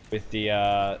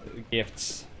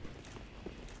gifts.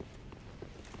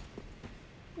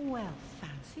 Well,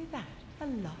 fancy that. A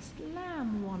lost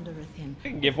lamb wandereth him.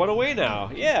 You can give one away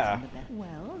now. Yeah.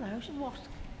 Well, thou should what?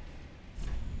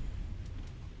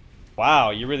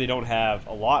 Wow, you really don't have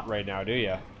a lot right now, do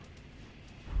you?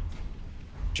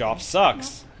 Job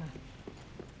sucks.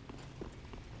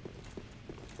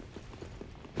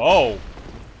 Oh,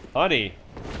 honey.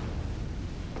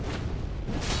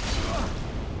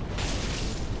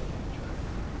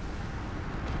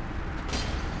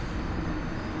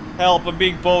 Help, I'm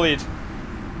being bullied.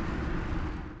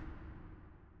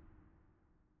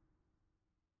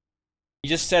 He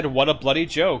just said, what a bloody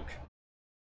joke.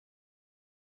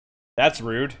 That's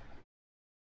rude.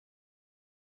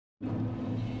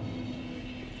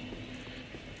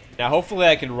 Now, hopefully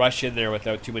I can rush in there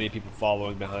without too many people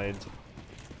following behind.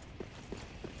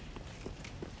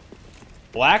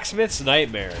 Blacksmith's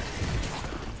Nightmare.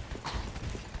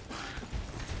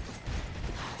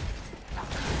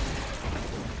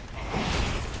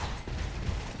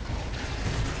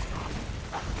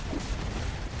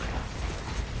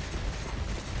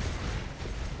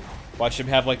 Watch him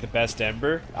have, like, the best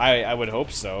ember? I would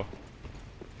hope so.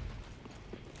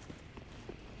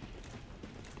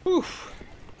 Whew.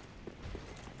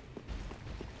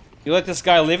 You let this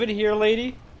guy live in here,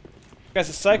 lady? This guy's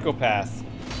a psychopath.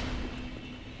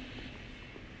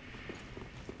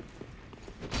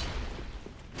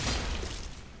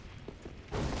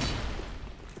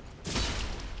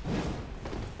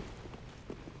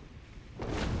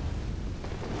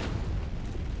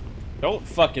 Don't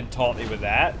fucking taunt me with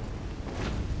that.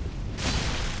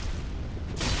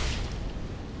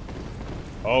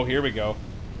 Oh, here we go.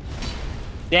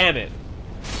 Damn it.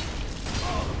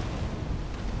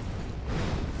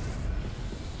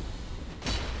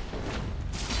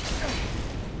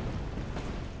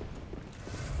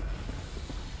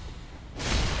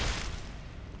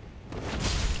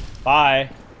 Bye.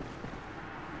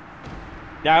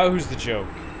 Now who's the joke?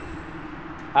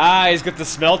 Ah, he's got the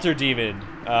smelter demon.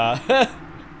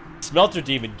 Smelter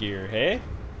demon gear, hey?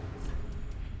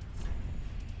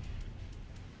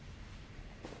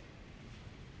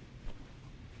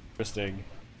 Interesting.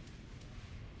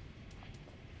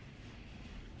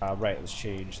 Right, let's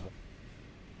change.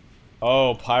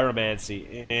 Oh,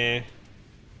 pyromancy. Eh.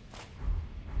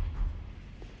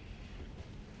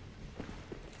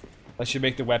 I should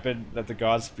make the weapon that the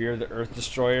gods fear, the Earth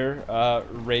Destroyer,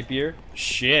 rapier.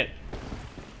 Shit.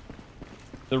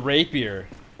 The rapier.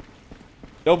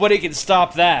 Nobody can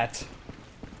stop that.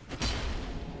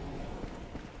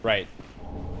 Right.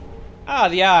 Ah,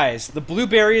 the eyes. The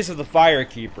blueberries of the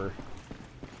Firekeeper.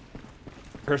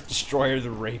 Earth Destroyer, the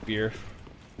rapier.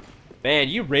 Man,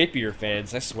 you rapier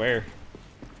fans, I swear.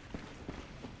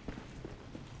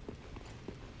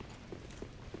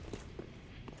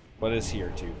 What is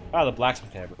here, too? Ah, the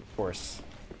blacksmith hammer, of course.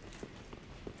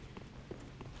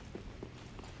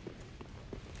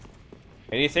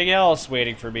 Anything else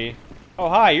waiting for me? Oh,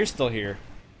 hi, you're still here.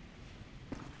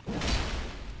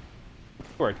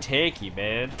 You are tanky,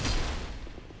 man.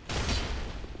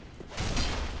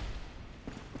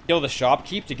 Kill the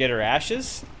shopkeep to get her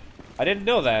ashes? I didn't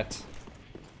know that.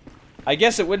 I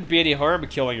guess it wouldn't be any harm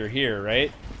killing her here,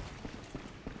 right?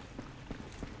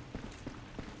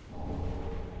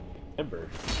 Ember.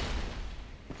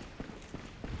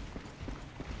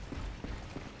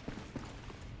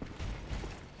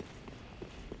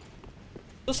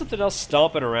 Still something else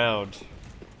stomping around.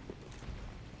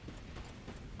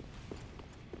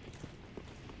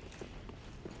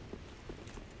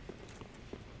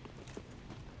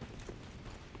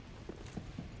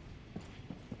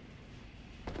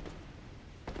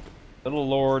 Little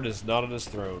Lord is not on his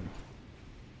throne.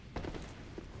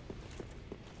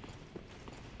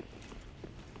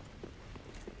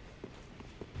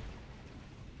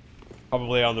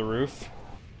 Probably on the roof.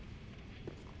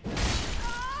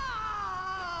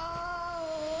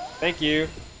 Thank you.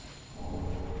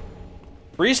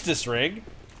 Priestess ring.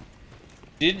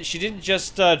 She didn't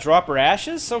just drop her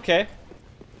ashes? Okay.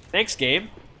 Thanks, game.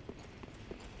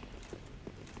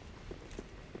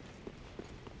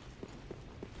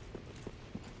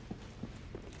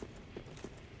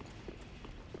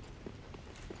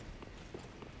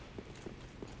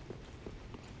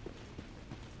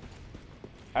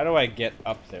 How do I get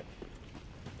up there?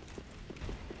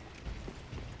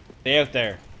 Stay out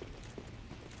there.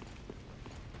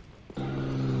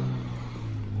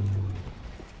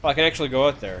 Oh, I can actually go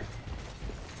out there.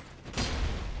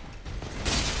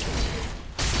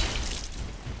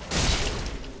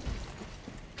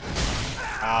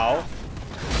 Ow.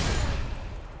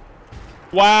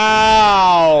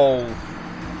 Wow!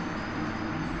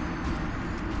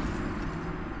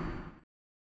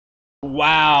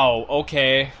 Wow,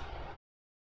 okay.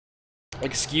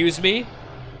 Excuse me?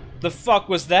 The fuck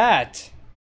was that?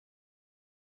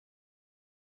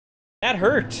 That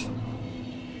hurt.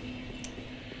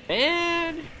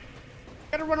 Man,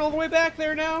 gotta run all the way back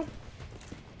there now.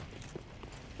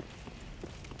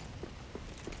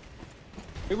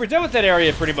 We were done with that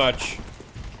area pretty much.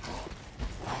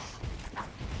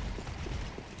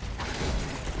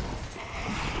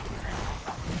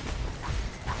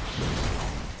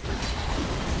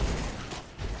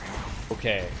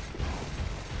 Okay.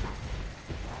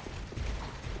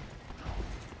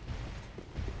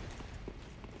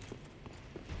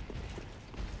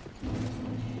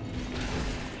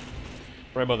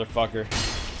 Right, motherfucker.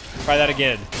 Try that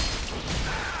again.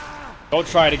 Don't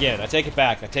try it again. I take it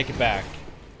back. I take it back.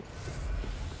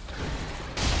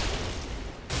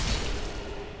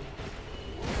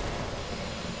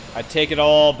 I take it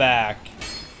all back.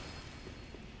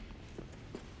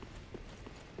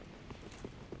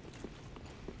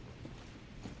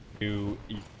 Do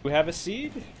you have a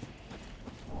seed?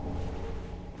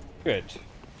 Good.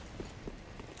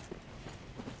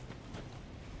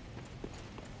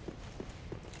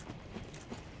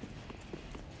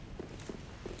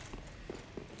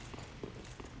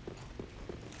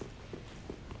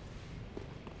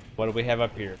 What do we have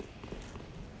up here?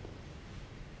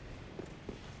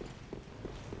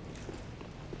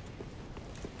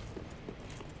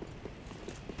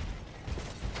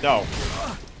 No.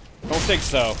 Don't think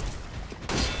so.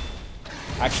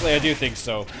 Actually, I do think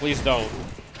so. Please don't.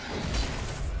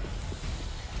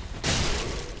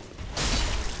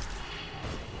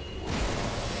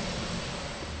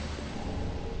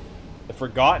 The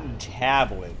Forgotten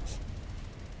Tablet.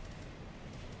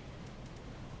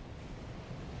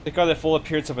 Click on the full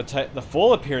appearance of a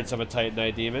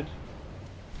Titanite demon.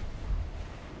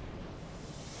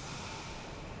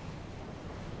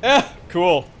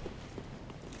 Cool.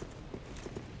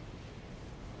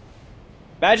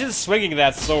 Imagine swinging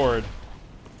that sword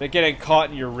and getting caught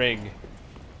in your ring.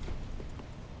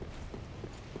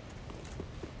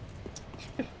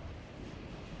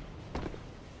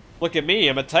 Look at me,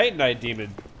 I'm a Titanite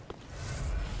demon.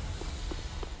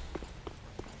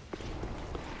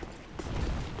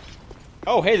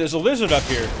 Oh, hey, there's a lizard up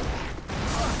here.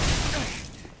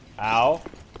 Ow.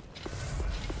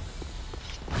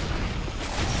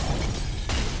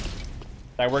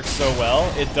 That works so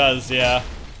well. It does, yeah.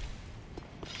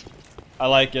 I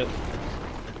like it.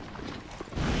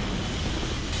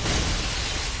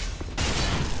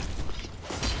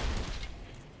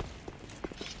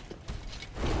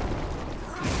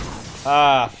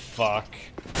 Ah, fuck.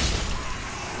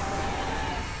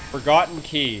 Forgotten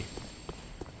key.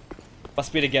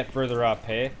 Must be to get further up,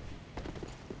 hey?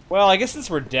 Well, I guess since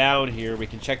we're down here, we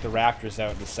can check the rafters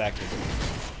out in a second.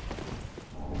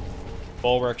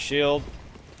 Bulwark shield.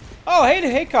 Oh,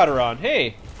 hey, Cotteron.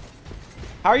 Hey.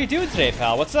 How are you doing today,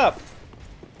 pal? What's up?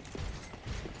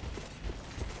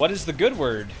 What is the good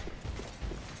word?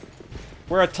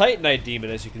 We're a Titanite demon,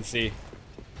 as you can see.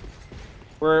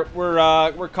 We're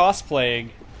cosplaying.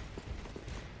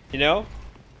 You know?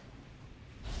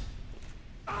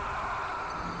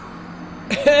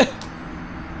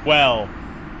 Well.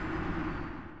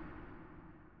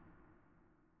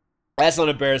 That's not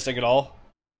embarrassing at all.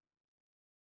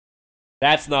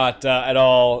 That's not at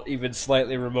all even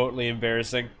slightly remotely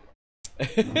embarrassing.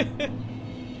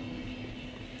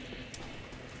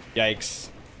 Yikes.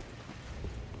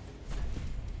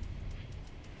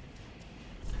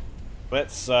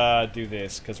 Let's do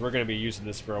this, because we're going to be using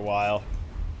this for a while.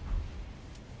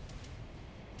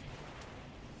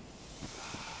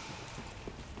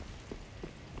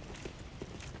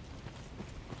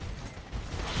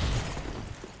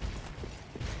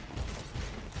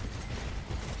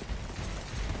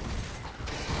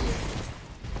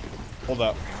 Hold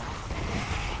up.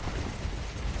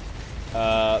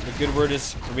 The good word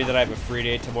is for me that I have a free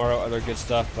day tomorrow. Other good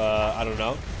stuff, I don't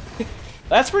know.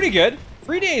 That's pretty good.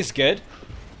 Free day is good.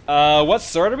 What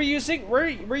sword are we using? We're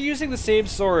using the same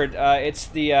sword. It's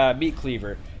the meat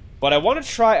cleaver. But I want to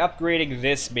try upgrading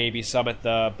this maybe some at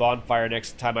the bonfire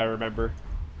next time I remember.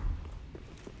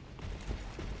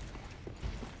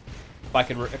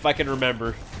 If I can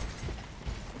remember.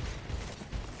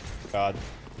 God.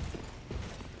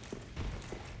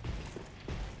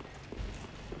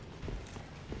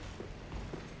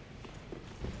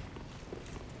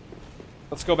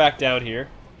 Let's go back down here.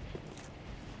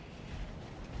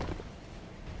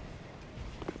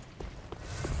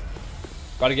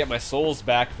 Gotta get my souls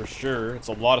back for sure. It's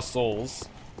a lot of souls.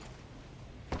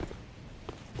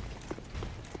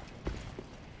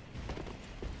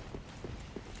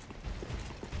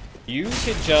 You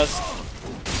can just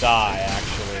die,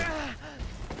 actually.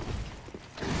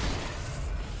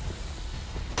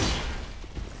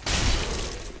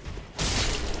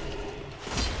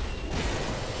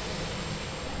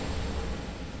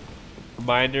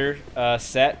 Reminder,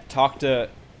 set, talk to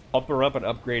Pumper Up and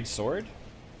upgrade sword?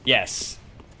 Yes.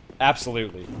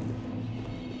 Absolutely.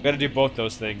 Gotta do both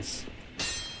those things.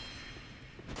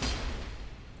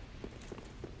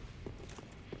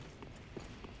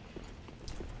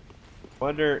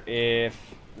 Wonder if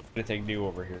anything new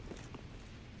over here.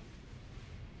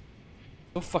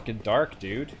 So fucking dark,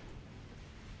 dude.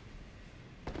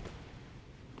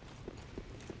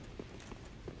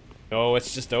 No,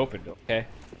 it's just open, okay.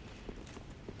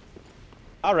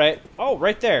 Alright. Oh,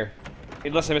 right there.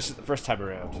 Unless I missed it the first time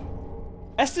around.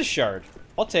 Estus shard.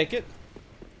 I'll take it.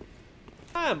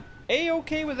 I'm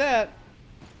A-okay with that.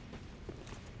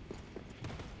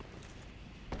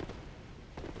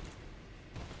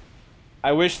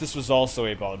 I wish this was also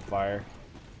a bonfire.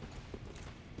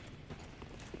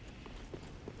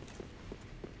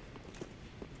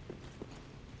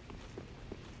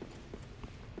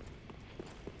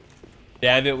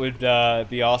 Damn, it would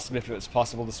be awesome if it was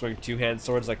possible to swing two-hand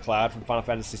swords like Cloud from Final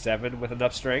Fantasy VII with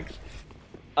enough strength.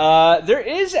 There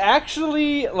is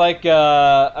actually like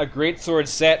a greatsword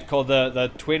set called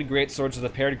the twin greatswords or the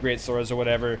paired greatswords or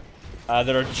whatever that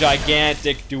are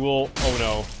gigantic dual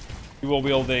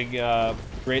wielding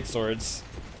greatswords.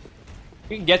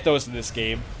 You can get those in this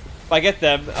game. If I get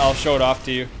them, I'll show it off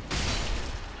to you.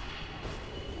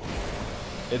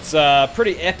 It's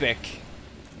pretty epic.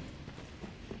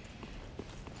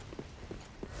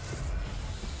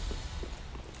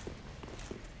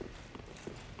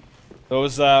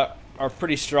 Those are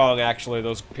pretty strong, actually,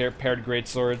 those paired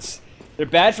greatswords. They're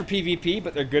bad for PvP,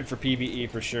 but they're good for PvE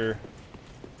for sure.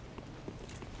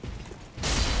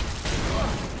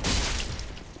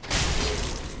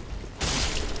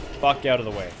 fuck out of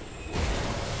the way.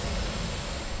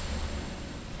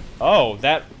 Oh,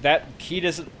 that key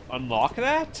doesn't unlock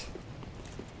that?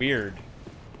 Weird.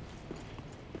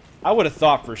 I would have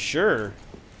thought for sure.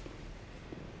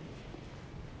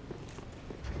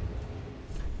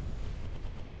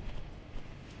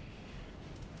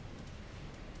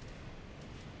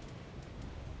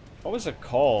 What was it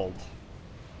called?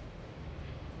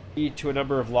 Key to a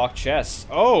number of locked chests.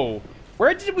 Oh!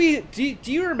 Where did we...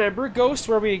 Do you remember, Ghost,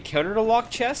 where we encountered a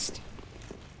locked chest?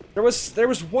 There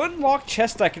was one locked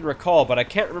chest I can recall, but I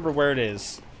can't remember where it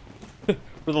is.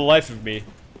 For the life of me.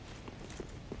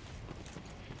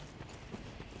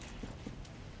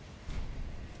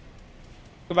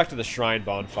 Go back to the shrine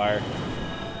bonfire.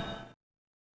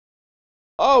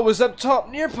 Oh, it was up top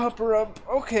near Pumper Up.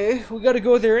 Okay, we gotta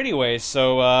go there anyway,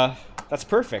 so, that's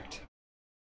perfect.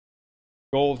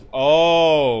 Gold.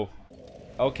 Oh!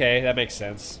 Okay, that makes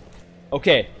sense.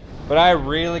 Okay, but I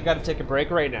really gotta take a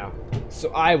break right now.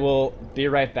 So I will be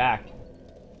right back.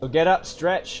 So get up,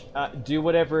 stretch, do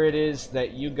whatever it is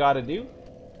that you gotta do.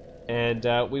 And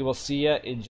we will see you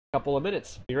in just a couple of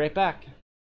minutes. Be right back.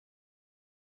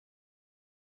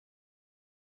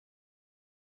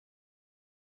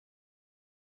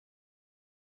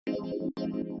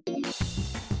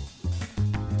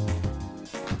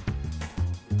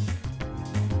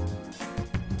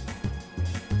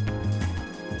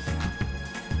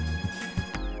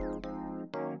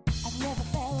 I've never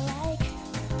felt like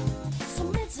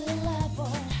some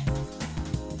miserable.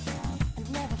 I've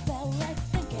never felt like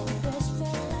thinking this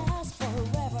will last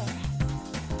forever.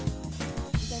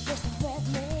 They're just with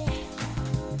me.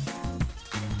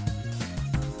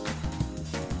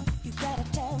 You gotta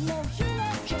tell no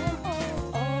hurricane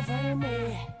all over me.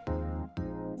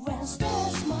 When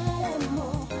stars smile and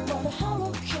move, what a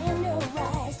hollow in your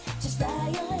eyes, just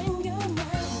dialing your number,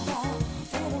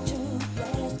 fading to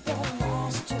place the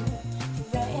last two.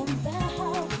 Right in the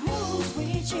heart, the moon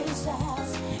reaches us.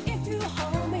 If you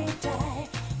hold me tight,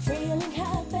 feeling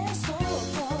happy, so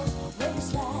close,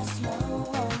 race last long.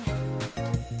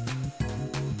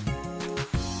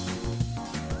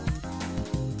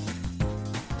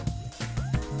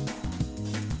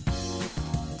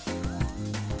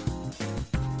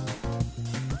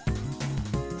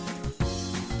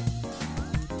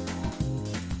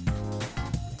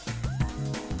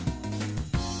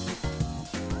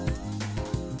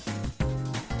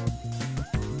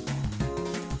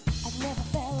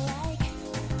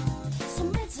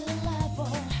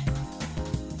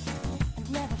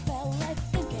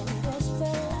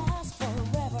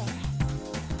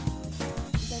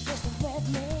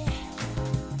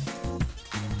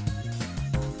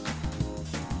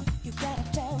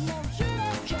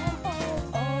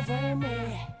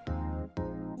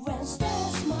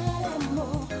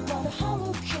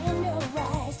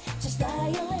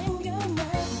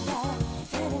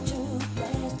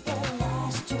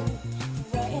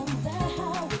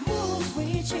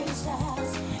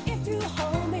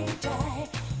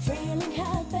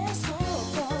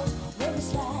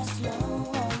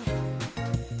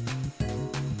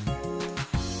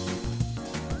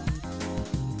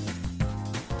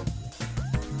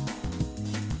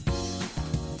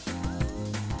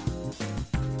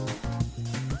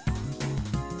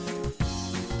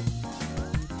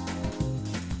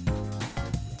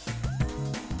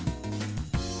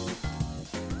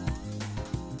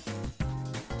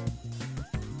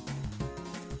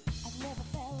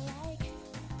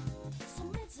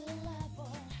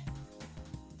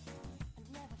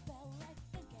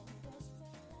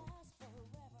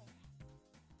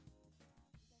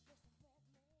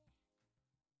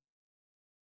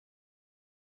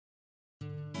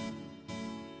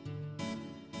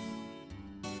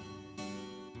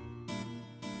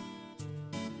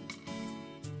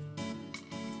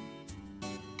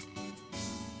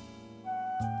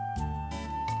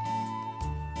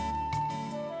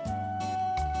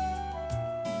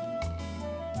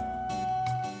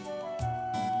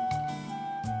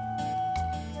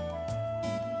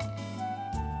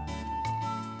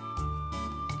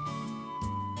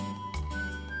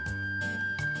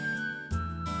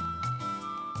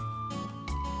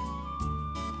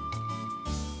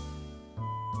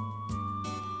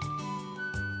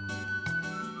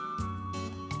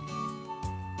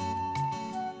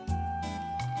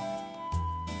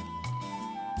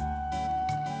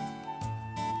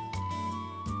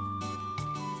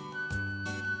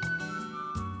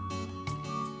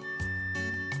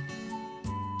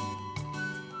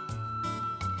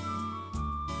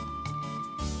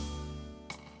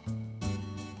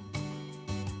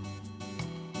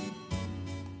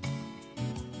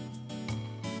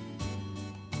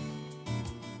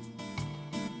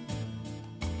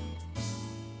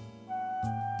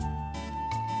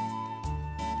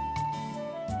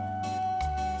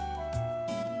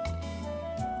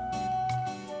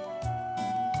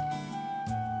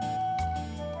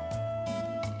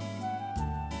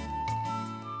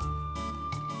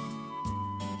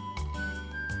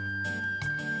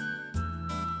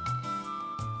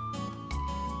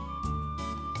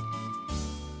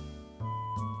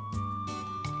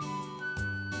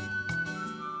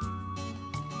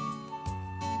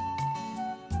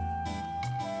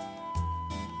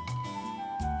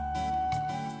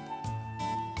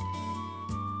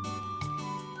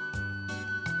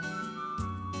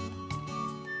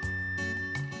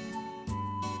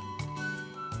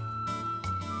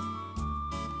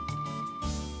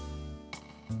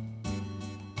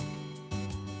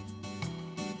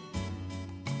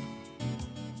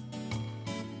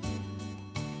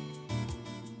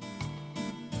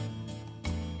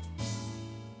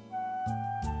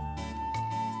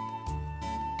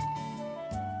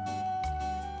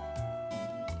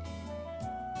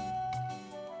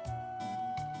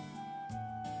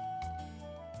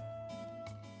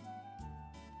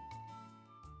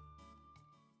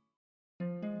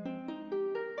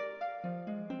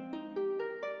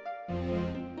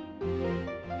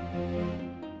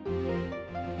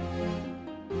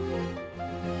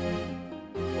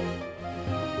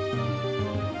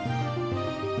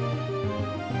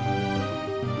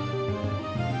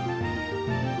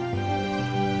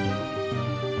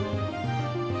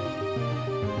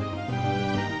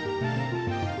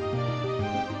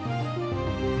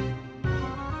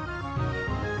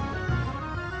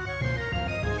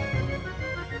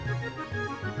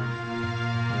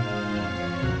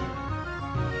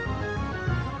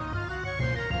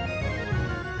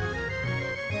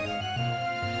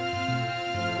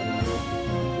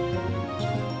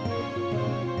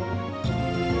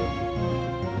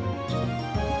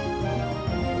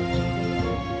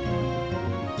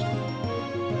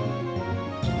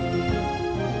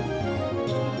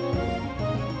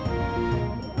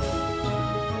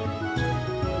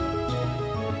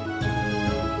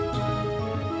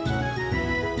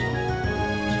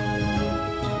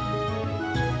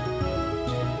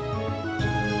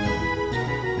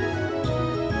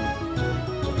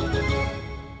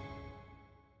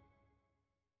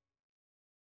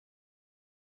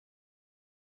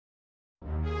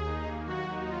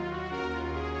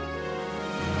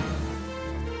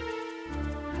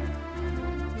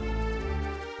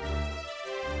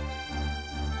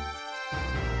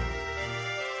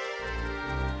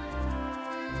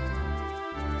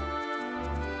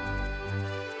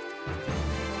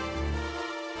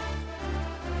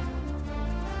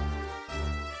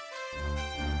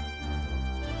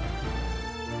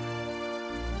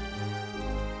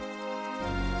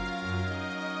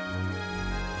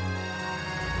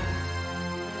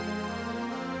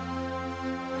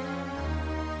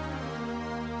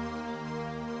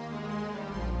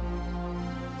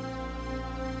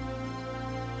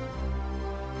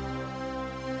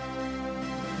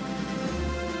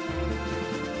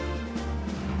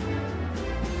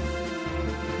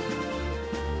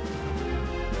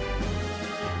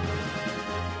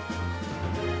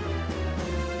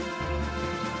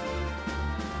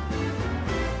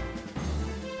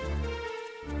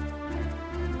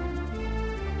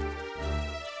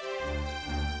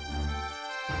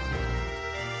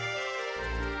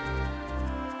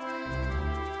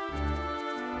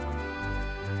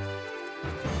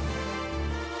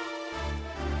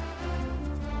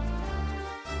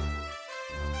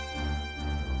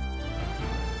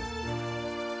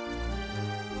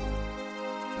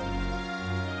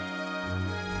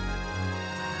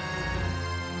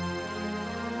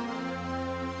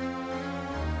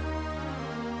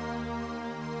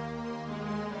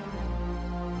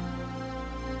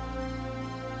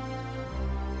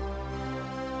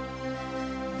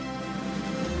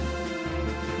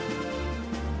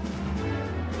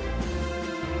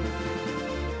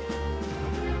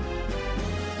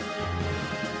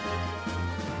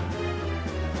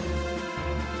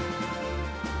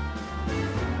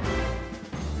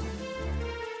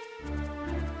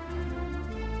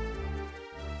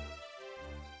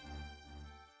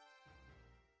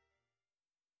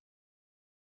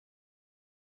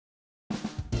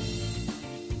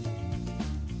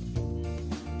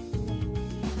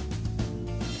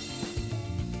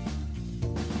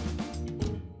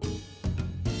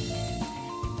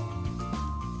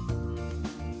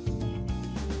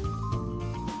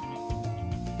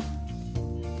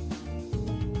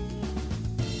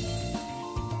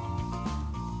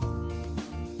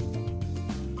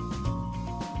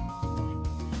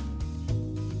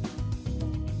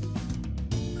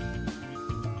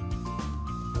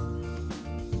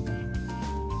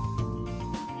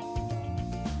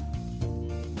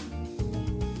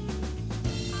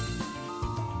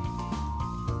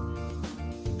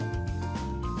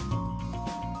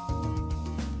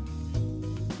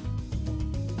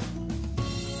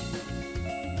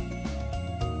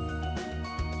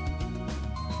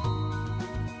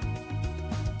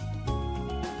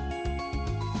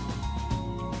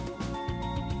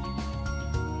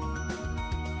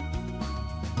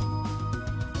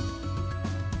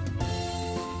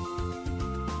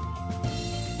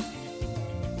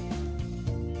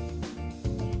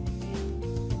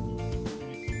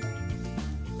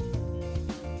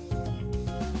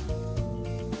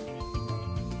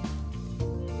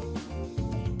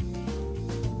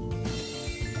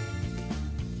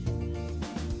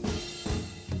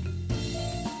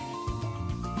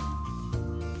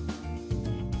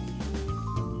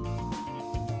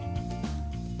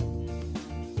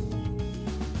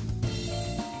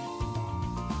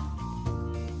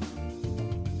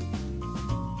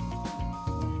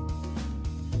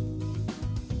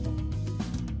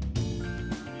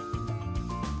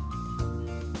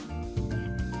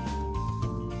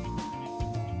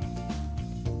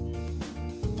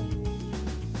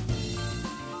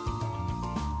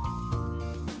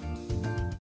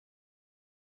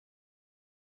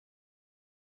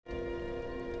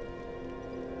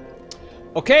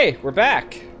 Okay, we're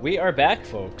back. We are back,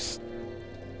 folks.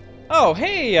 Oh,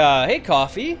 hey, hey,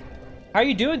 Coffee. How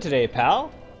you doing today,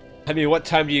 pal? I mean, what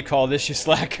time do you call this, you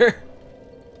slacker?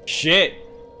 Shit,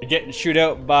 you're getting shoot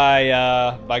out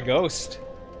by Ghost.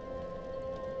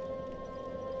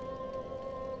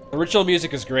 The ritual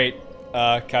music is great,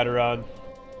 Kataran,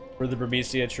 for the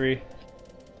Burmecia tree.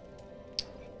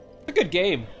 It's a good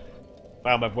game.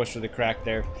 Wow, my voice really cracked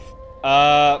there.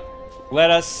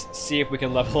 Let us see if we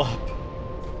can level up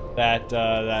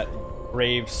that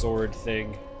brave sword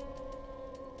thing.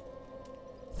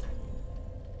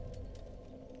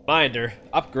 Reminder,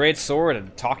 upgrade sword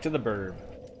and talk to the burb.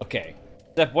 Okay,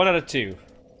 step 1 out of 2.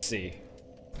 Let's see.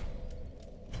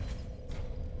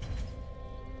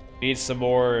 Need some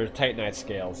more Titanite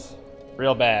scales.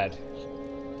 Real bad.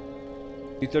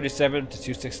 237 to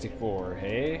 264,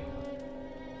 hey?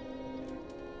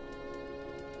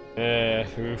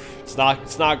 Oof. It's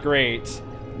not great.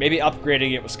 Maybe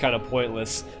upgrading it was kind of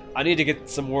pointless. I need to get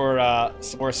some more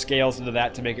scales into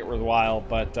that to make it worthwhile,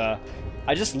 but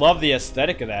I just love the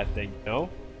aesthetic of that thing, you know?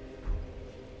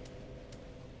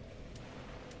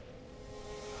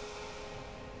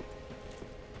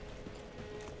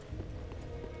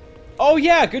 Oh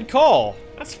yeah, good call.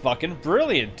 That's fucking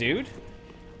brilliant, dude.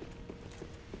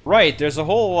 Right, there's a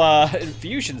whole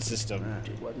infusion system.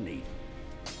 It wasn't neat.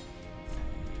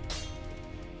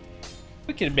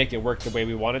 We can make it work the way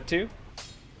we want it to.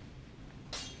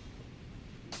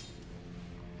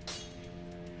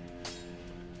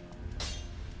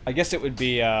 I guess it would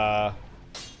be, oh,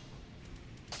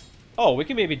 we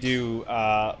can maybe do,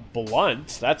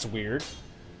 blunt. That's weird.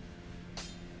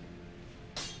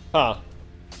 Huh.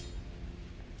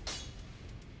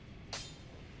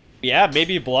 Yeah,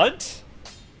 maybe blunt?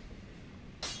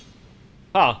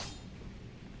 Huh.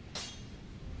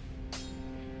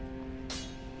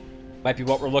 Might be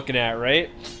what we're looking at, right?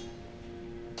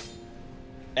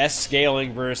 S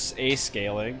scaling versus A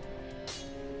scaling.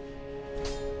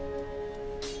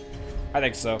 I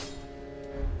think so.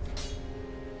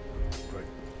 Right.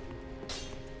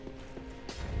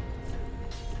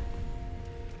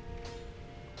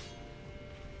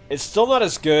 It's still not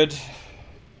as good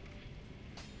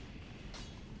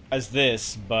as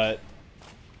this, but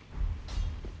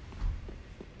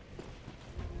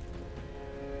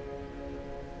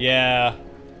yeah.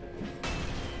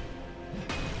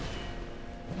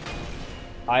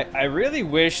 I really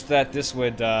wish that this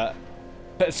would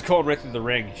it's going right through the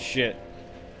ring. Shit.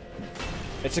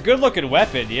 It's a good looking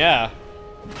weapon, yeah.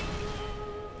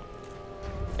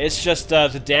 It's just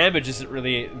the damage isn't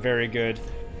really very good.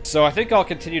 So I think I'll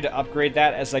continue to upgrade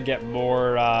that as I get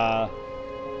more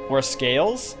more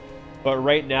scales. But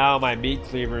right now my meat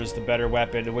cleaver is the better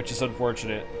weapon, which is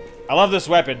unfortunate. I love this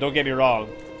weapon, don't get me wrong.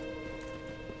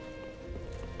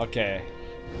 Okay.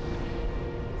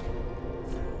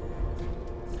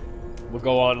 We'll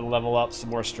go on and level up some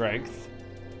more strength.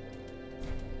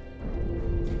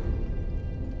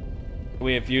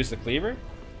 We have used the cleaver?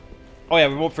 Oh yeah,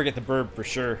 we won't forget the burb for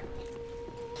sure.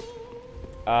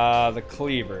 The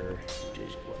cleaver.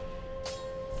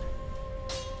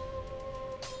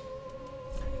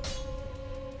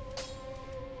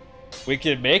 We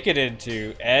can make it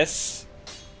into S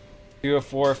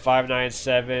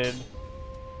 204597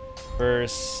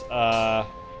 versus is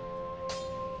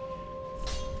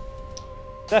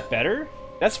that better?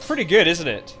 That's pretty good, isn't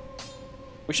it?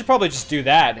 We should probably just do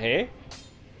that, hey?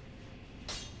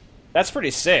 That's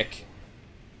pretty sick.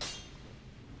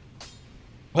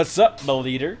 What's up, my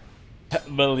leader?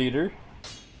 My leader.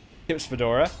 Tips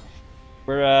Fedora.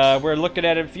 We're looking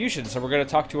at infusion, so we're gonna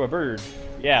talk to a bird.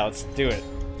 Yeah, let's do it.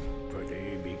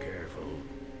 Pretty be careful.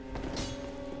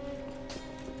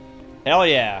 Hell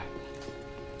yeah.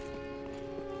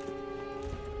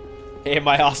 Hey,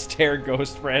 my austere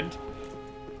ghost friend.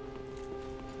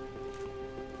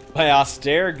 My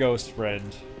austere ghost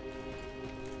friend.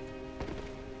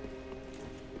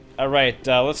 Alright,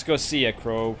 let's go see ya,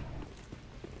 Crow.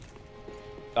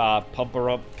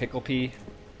 Pumper-up, Pickle Pea.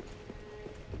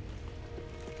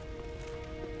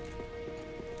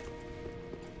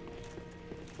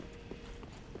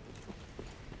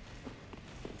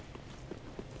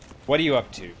 What are you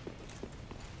up to?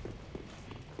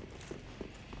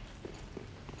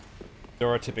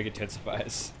 Neurotypic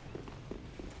intensifies.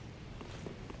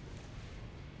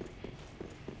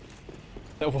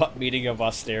 What meaning of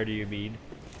austere do you mean?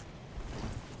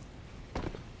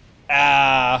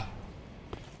 Ah.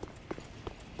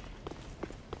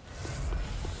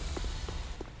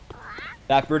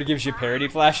 That bird gives you parody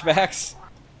flashbacks?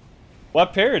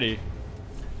 What parody?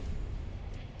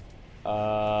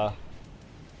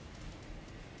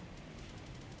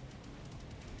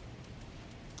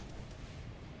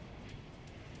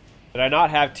 Did I not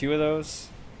have 2 of those?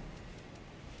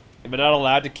 Am I not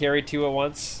allowed to carry 2 at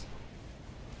once?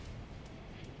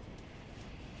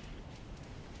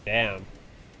 Damn.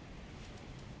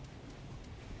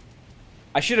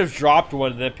 I should have dropped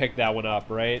one and then picked that one up,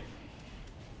 right?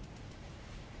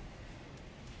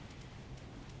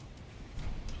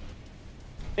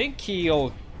 I think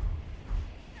he'll...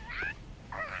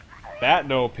 That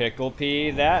no pickle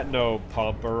pea, that no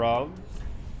pumperum.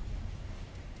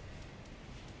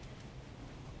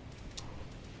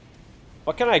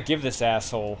 What can I give this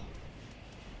asshole?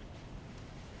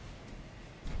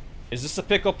 Is this a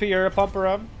pickle pea or a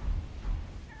pumperum?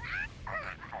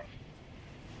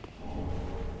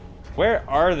 Where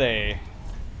are they?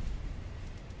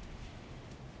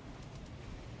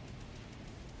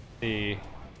 The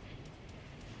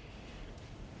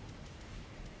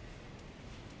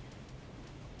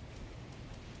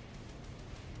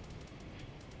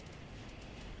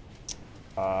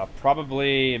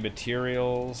probably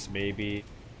materials, maybe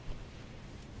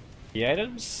the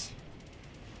items.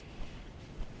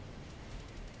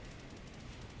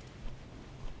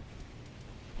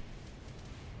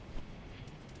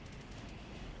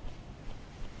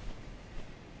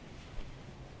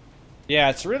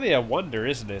 Yeah, it's really a wonder,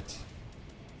 isn't it?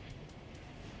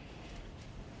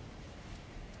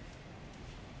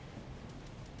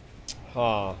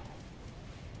 Huh.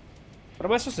 What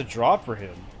am I supposed to draw for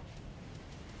him?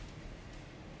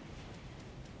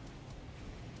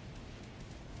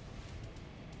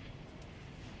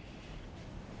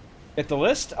 Get the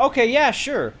list? Okay, yeah,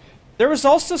 sure. There was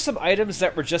also some items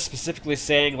that were just specifically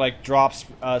saying, like, drops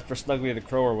for Snuggly the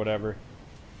Crow or whatever.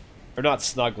 Or not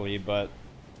Snuggly, but...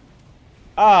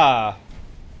 Ah!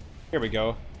 Here we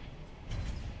go.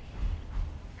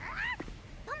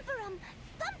 Bumperum!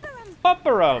 Bumperum!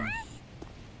 Bumperum!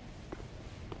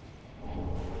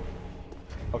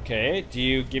 Okay, do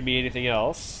you give me anything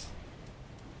else?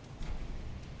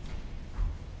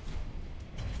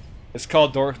 It's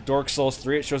called Dork Souls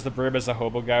 3. It shows the Burb as a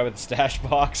hobo guy with a stash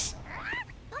box.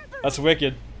 That's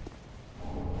wicked.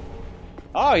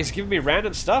 Oh, he's giving me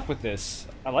random stuff with this.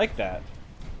 I like that.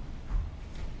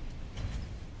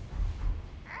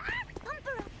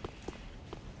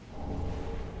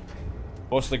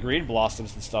 Most of the green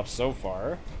blossoms and stuff so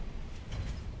far.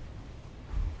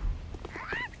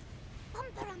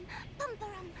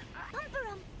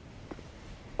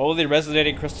 Only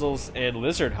resonating crystals and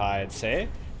lizard hides, hey?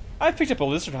 I've picked up a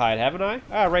lizard hide, haven't I?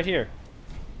 Ah, right here.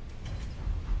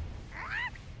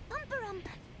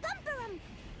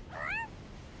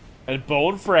 And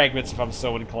bone fragments if I'm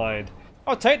so inclined.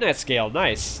 Oh, Titanite scale,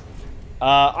 nice.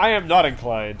 I am not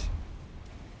inclined.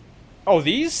 Oh,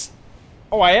 these?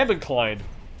 Oh, I am inclined.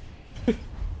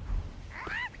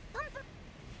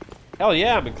 Hell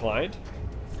yeah, I'm inclined.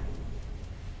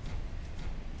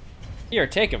 Here,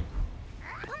 take him.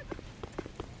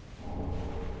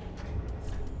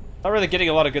 Not really getting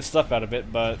a lot of good stuff out of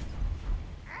it, but...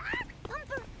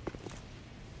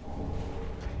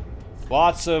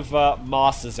 Lots of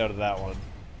mosses out of that one.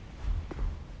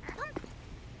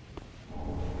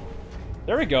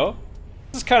 There we go.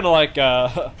 This is kind of like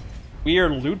a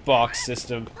weird loot box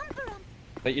system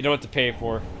that you don't have to pay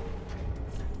for.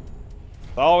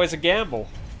 It's always a gamble.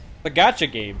 It's a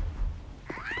gacha game.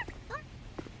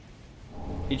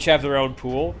 Each have their own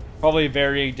pool. Probably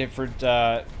varying different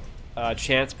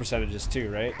chance percentages too,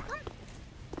 right?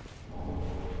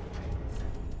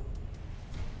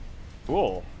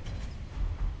 Cool.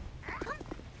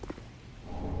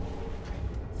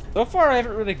 So far, I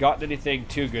haven't really gotten anything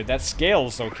too good. That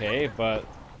scale's okay, but...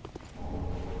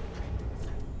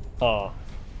 Huh.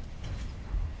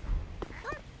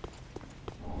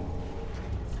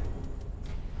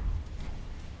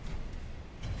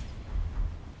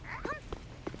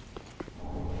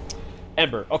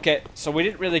 Ember. Okay, so we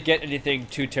didn't really get anything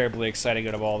too terribly exciting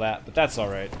out of all that, but that's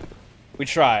alright. We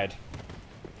tried.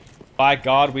 By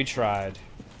God, we tried.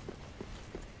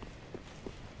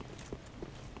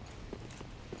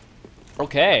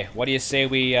 Okay, what do you say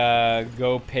we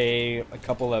go pay a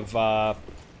couple of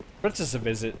princes a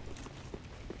visit?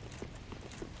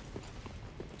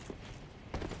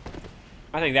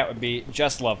 I think that would be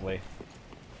just lovely.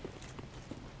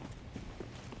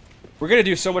 We're gonna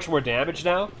do so much more damage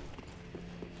now.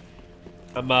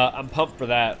 I'm pumped for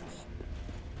that.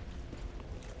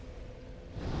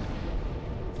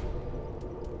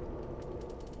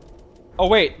 Oh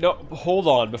wait, no, hold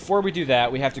on. Before we do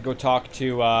that, we have to go talk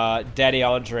to Daddy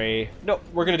Andre. No,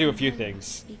 we're gonna do a few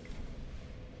things.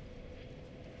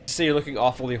 Say you're looking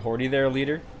awfully horny there,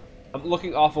 leader. I'm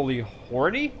looking awfully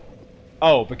horny?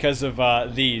 Oh, because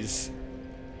of these.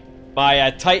 My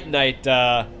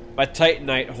Titanite My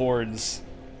Titanite horns.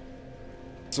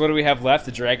 So what do we have left?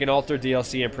 The Dragon Altar,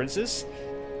 DLC, and Princess?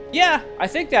 Yeah, I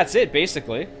think that's it,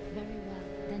 basically. Very well.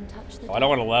 Then touch the Oh, I don't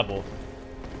want to level.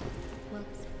 Well,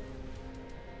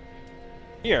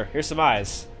 Here's some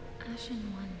eyes.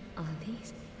 Ashen One, are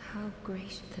these? How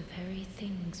great the very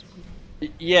things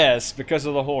we... Yes, because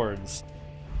of the horns.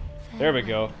 There we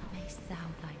go. Mayst thou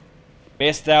thy...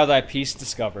 Mayst thou thy peace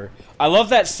discover. I love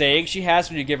that saying she has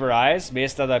when you give her eyes.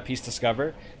 Mayst thou thy peace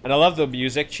discover. And I love the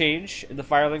music change in the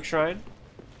Firelink Shrine.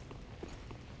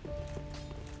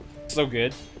 So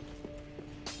good.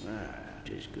 Ah,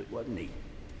 just good, wasn't he?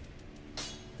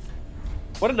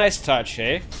 What a nice touch,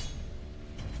 eh?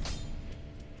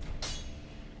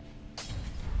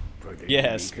 Prithee,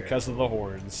 Yes, be because of careful. the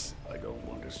horns. I don't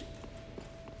want to see.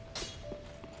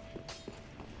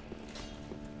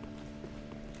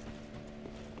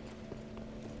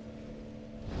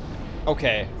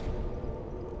 Okay.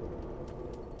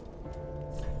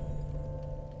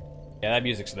 Yeah, that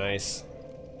music's nice.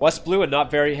 What's blue and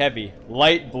not very heavy?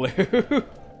 Light blue.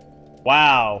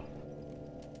 Wow.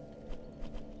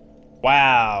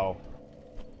 Wow.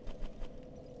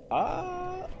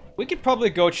 We could probably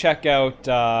go check out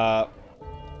the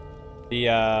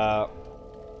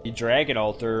Dragon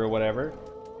Altar or whatever.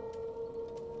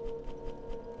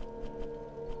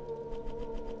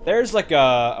 There's like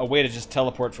a way to just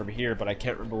teleport from here, but I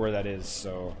can't remember where that is,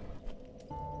 so...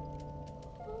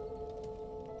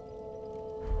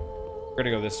 We're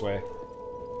gonna go this way.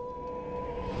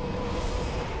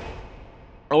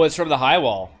 Oh, it's from the high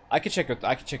wall. I could check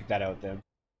that out then.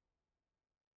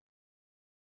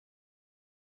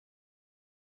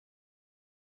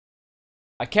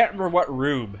 I can't remember what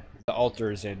room the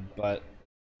altar is in, but...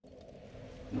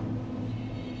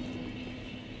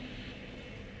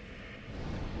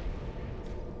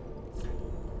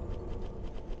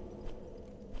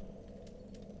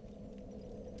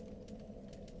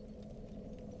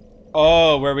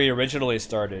 Oh, where we originally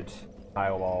started.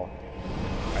 High wall.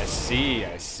 I see,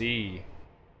 I see.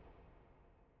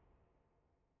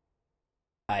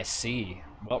 I see.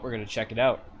 Well, we're gonna check it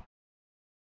out.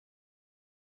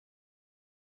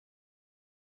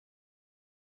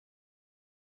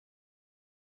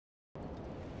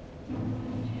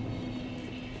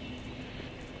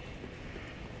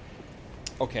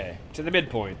 Okay, to the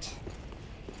midpoint.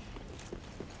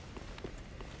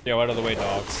 Yo, out of the way,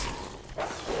 dogs.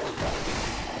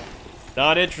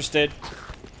 Not interested.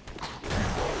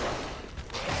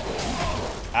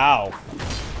 Ow.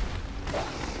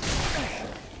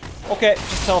 Okay,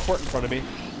 just teleport in front of me.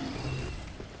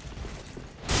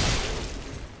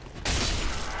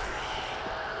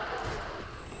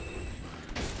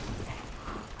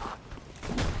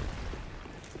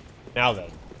 Now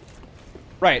then.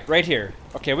 Right here.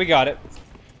 Okay, we got it.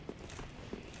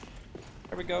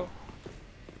 There we go.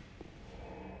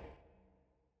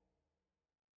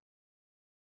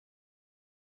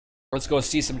 Let's go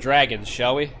see some dragons,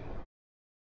 shall we?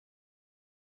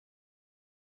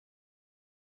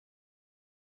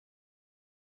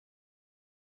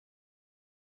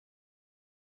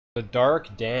 The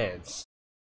Dark Dance.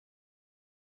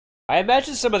 I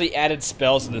imagine some of the added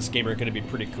spells in this game are going to be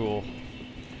pretty cool.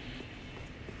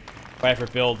 If I ever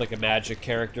build like a magic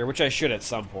character, which I should at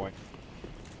some point.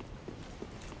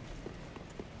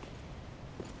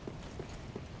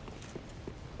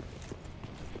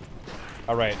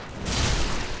 Alright.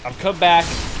 I've come back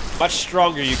much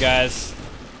stronger, you guys.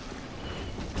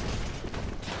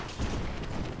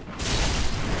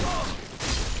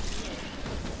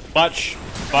 Much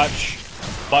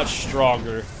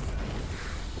stronger.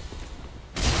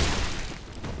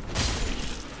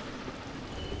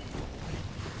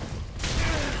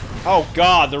 Oh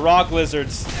god, the rock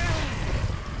lizards.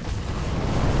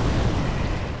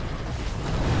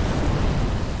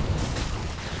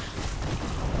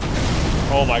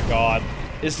 Oh my god.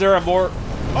 Is there a more...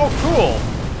 Oh, cool!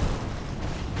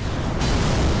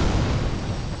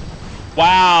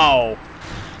 Wow!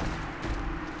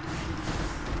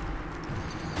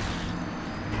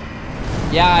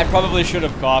 Yeah, I probably should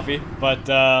have coffee, but,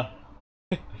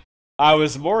 I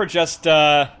was more just,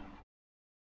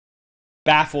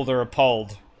 baffled or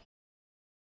appalled.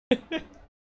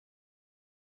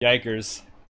 Yikers.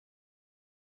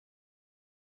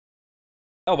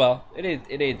 Oh well, it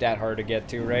ain't that hard to get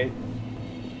to, right?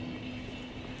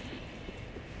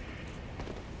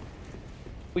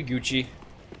 We Gucci.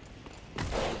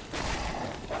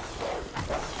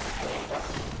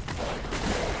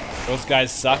 Those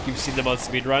guys suck. You've seen them on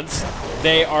speedruns.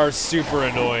 They are super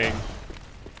annoying.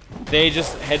 They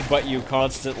just headbutt you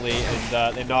constantly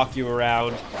and they knock you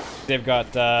around. They've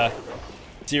got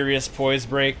serious poise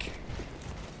break.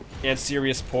 and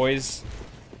serious poise.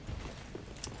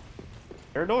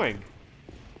 They're annoying.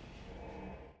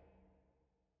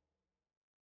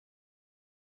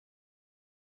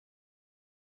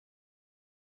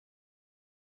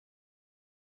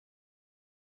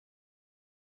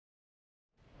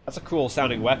 That's a cool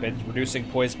sounding weapon, reducing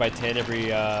poise by 10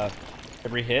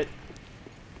 every hit.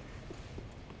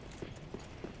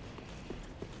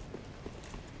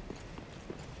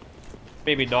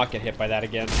 Maybe not get hit by that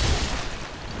again.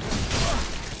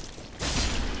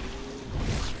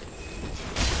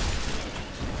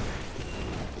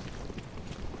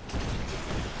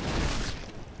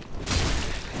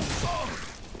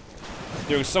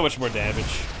 Doing so much more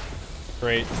damage.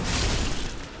 Great.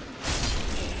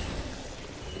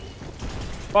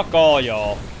 Fuck all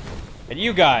y'all. And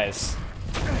you guys.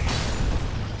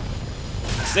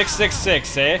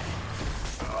 666, eh?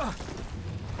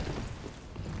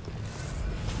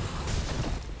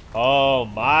 Oh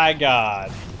my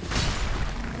god.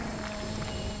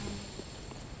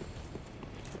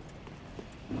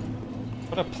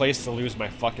 What a place to lose my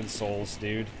fucking souls,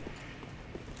 dude.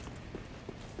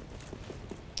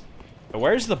 Now,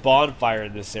 where's the bonfire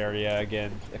in this area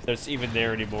again? If there's even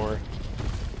there anymore.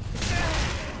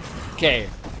 Okay.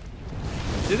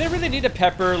 Do they really need to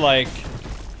pepper, like,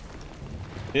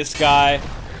 this guy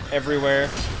everywhere?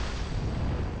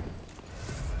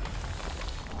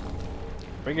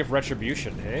 Ring of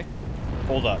Retribution, eh?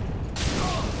 Hold up.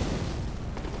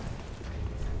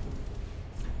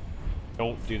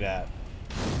 Don't do that.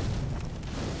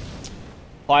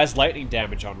 Applies lightning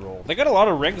damage on roll. They got a lot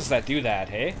of rings that do that,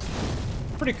 hey?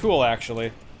 Pretty cool,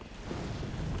 actually.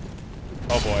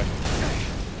 Oh boy.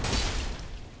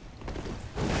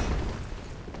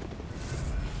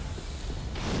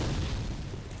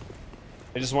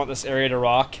 I just want this area to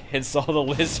rock, hence all the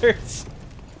lizards.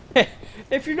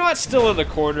 If you're not still in the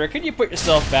corner, can you put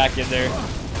yourself back in there?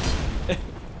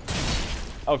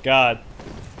 Oh god.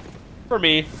 For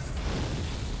me.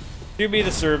 Do me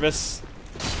the service.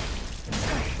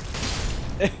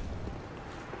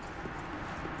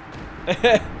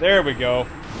 There we go.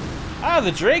 Ah,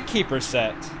 the Drake Keeper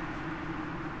set.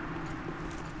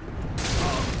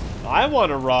 I want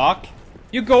to rock.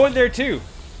 You go in there too.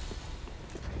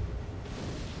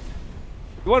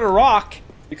 You want to rock?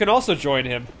 You can also join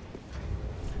him.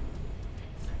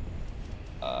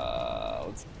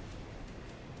 Let's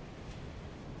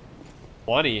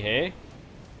 20, hey?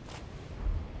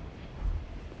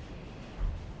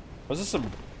 Was this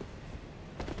some...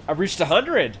 I've reached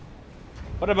 100!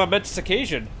 What a momentous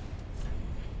occasion.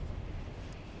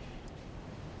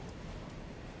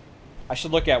 I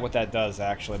should look at what that does,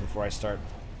 actually, before I start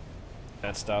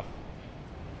that stuff.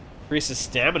 Increases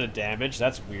stamina damage,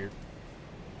 that's weird.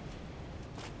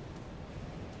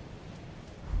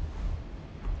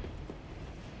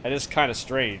 That is kind of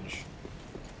strange.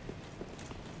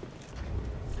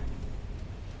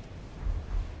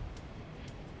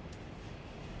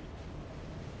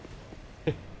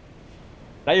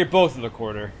 Now you're both in the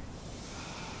corner.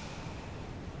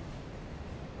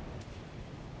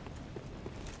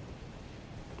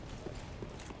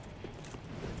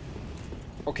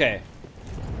 Okay.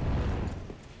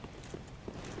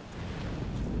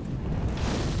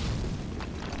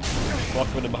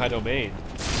 Welcome to my domain.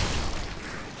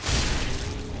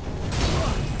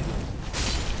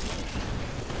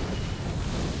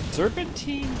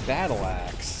 Serpentine Battle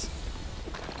Axe.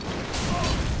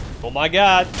 Oh my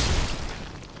god.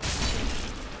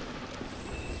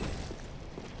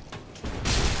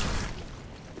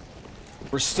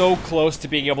 We're so close to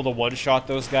being able to one-shot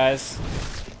those guys.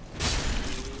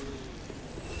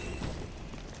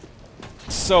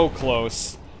 So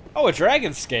close. Oh, a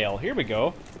dragon scale. Here we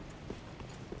go.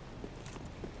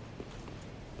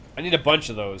 I need a bunch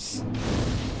of those.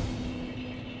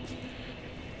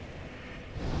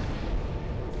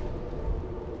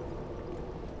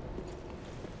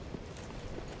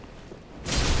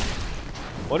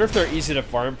 Wonder if they're easy to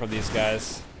farm from these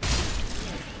guys.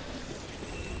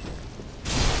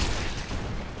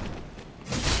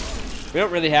 We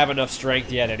don't really have enough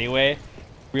strength yet anyway.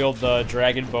 Wield the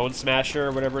Dragon Bone Smasher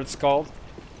or whatever it's called.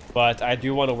 But I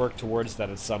do want to work towards that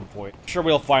at some point. I'm sure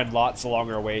we'll find lots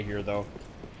along our way here though.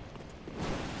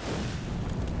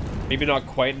 Maybe not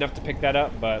quite enough to pick that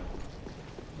up, but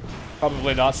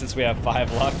probably not since we have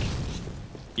 5 luck.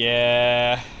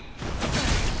 Yeah.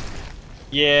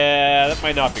 Yeah, that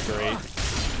might not be great.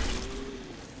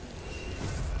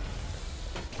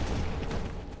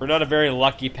 We're not a very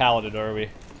lucky paladin, are we?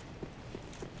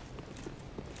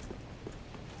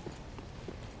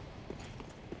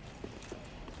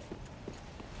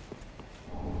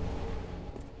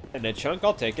 And a chunk,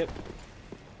 I'll take it.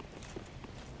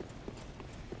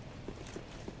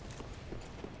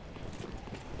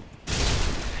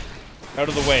 Out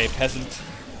of the way, peasant.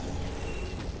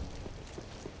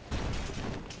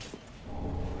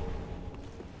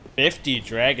 $50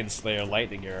 Dragon Slayer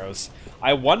lightning arrows.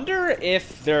 I wonder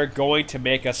if they're going to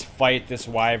make us fight this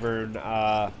wyvern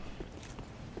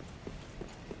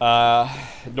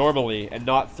normally and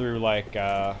not through like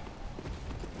jump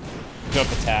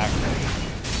attack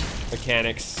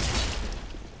mechanics.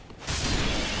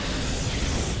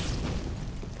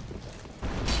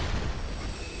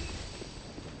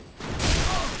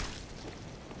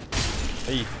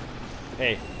 Hey.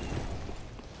 Hey.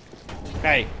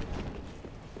 Hey.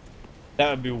 That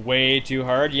would be way too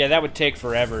hard. Yeah, that would take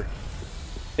forever.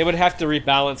 They would have to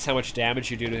rebalance how much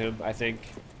damage you do to him, I think.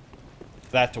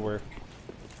 For that to work.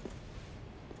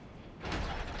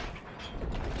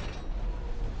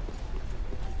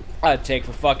 That'd take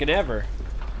for fucking ever.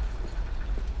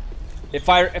 If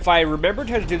I remembered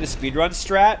how to do the speedrun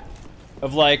strat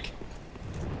of like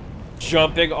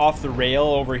jumping off the rail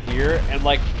over here and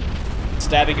like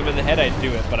stabbing him in the head, I'd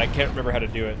do it, but I can't remember how to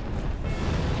do it.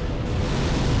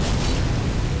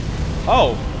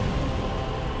 Oh.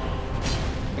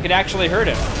 I can actually hurt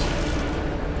him.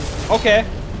 Okay.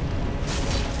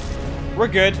 We're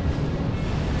good.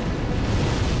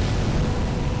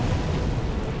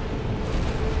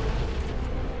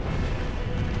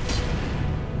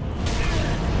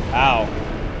 Ow.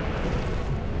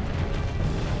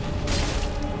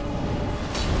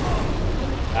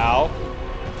 Ow.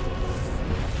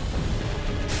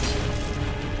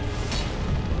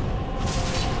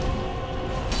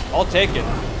 I'll take it.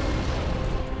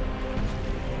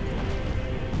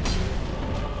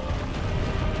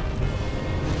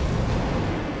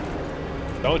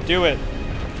 Don't do it.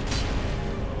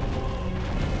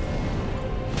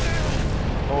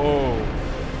 Oh.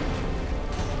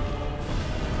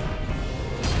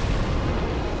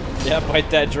 Yeah, bite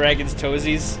that dragon's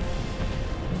toesies.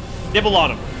 Nibble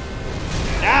on him.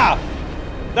 Ah!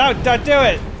 No, don't do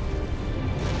it!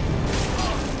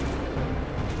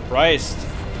 Christ.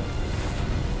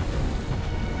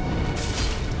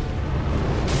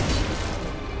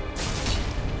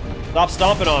 Stop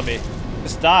stomping on me.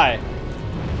 Just die.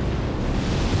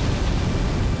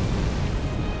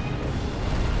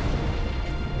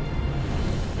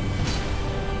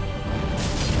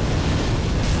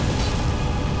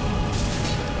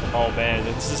 Oh man,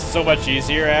 this is so much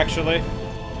easier actually.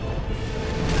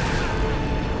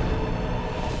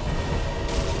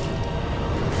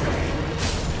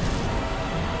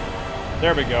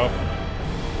 There we go.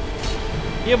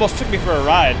 He almost took me for a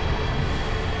ride.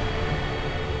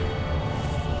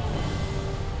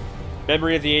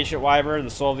 Memory of the Ancient Wyvern,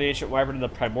 the Soul of the Ancient Wyvern, and the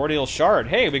Primordial Shard.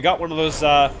 Hey, we got one of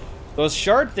those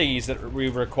shard thingies that we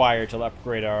require to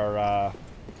upgrade our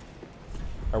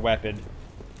weapon.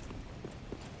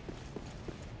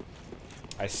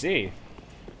 I see.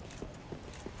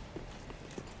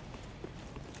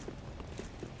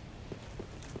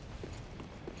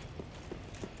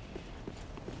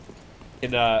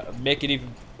 Can make it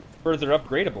even further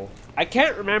upgradable. I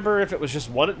can't remember if it was just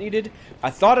one it needed.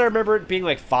 I thought I remember it being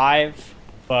like 5,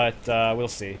 but we'll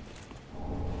see.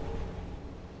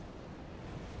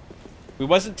 We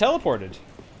wasn't teleported.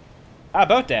 How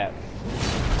about that?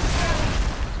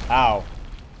 Ow.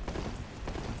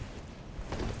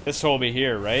 This homie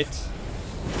here, right?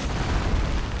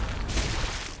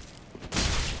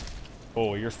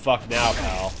 Oh, you're fucked now,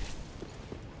 pal.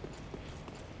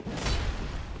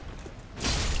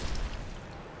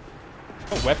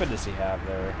 What weapon does he have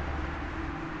there?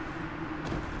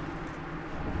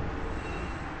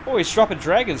 Oh, he's dropping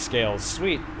dragon scales.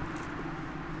 Sweet.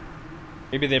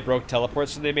 Maybe they broke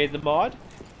teleports when they made the mod?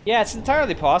 Yeah, it's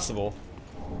entirely possible.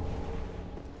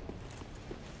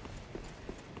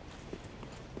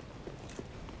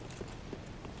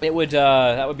 It would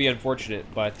that would be unfortunate,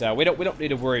 but we don't need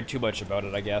to worry too much about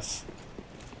it, I guess.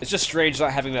 It's just strange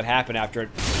not having that happen after it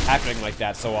happening like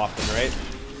that so often, right?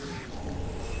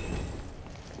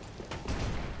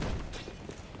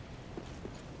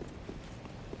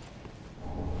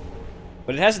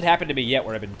 But it hasn't happened to me yet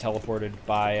where I've been teleported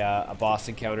by a boss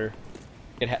encounter.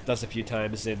 It does a few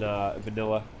times in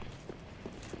vanilla.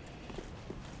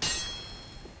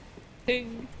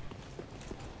 Ping.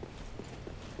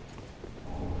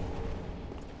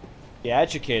 The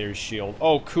Educator's Shield.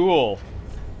 Oh, cool.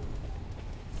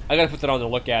 I gotta put that on to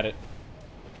look at it.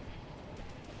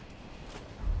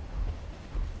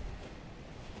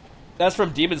 That's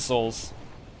from Demon Souls.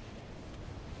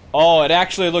 Oh, it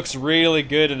actually looks really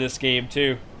good in this game,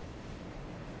 too.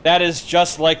 That is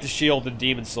just like the shield in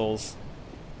Demon Souls.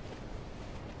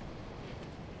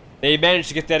 They managed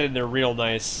to get that in there real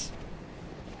nice.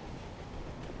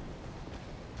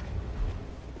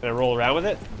 Can I roll around with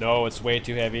it? No, it's way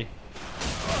too heavy.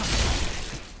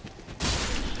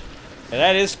 And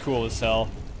that is cool as hell.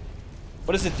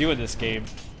 What does it do in this game?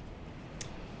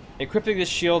 Equipping the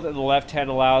shield in the left hand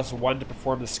allows one to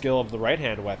perform the skill of the right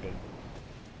hand weapon.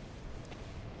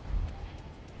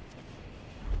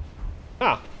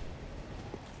 Huh.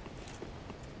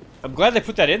 I'm glad they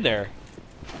put that in there.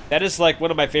 That is like one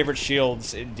of my favorite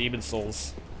shields in Demon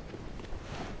Souls.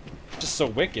 Just so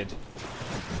wicked.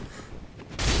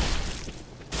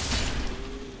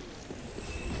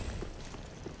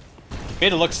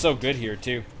 Made it look so good here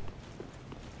too.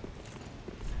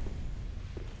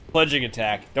 Plunging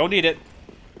attack. Don't need it.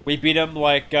 We beat him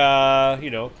like, you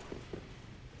know.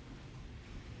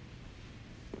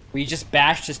 We just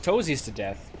bashed his toesies to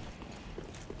death.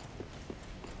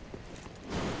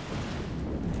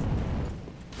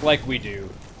 Like we do.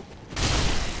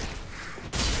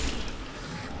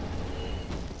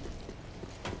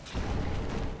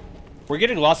 We're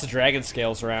getting lots of dragon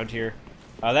scales around here.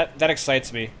 That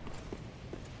excites me.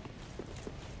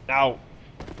 Ow.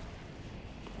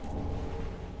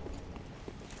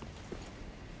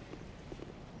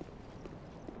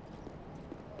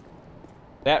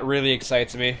 That really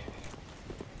excites me.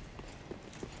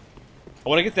 I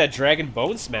want to get that dragon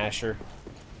bone smasher.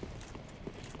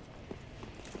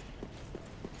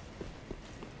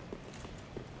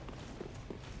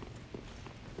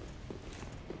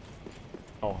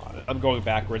 Oh, I'm going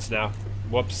backwards now.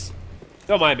 Whoops.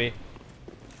 Don't mind me.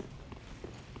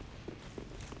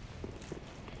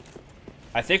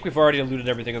 I think we've already looted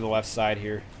everything on the left side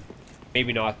here.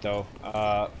 Maybe not, though.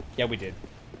 Yeah, we did.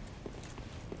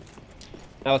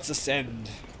 Now let's ascend.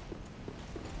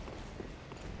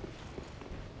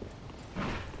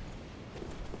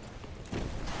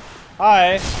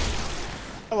 Hi.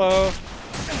 Hello.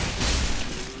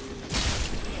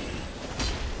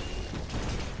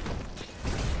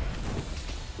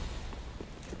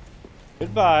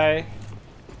 Goodbye.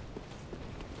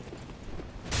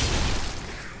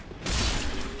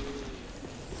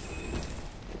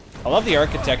 I love the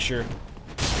architecture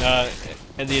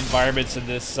and the environments in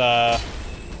this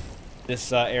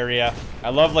area. I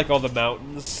love like all the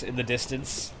mountains in the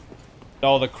distance,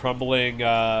 all the crumbling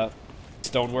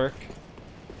stonework.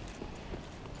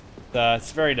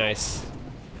 It's very nice.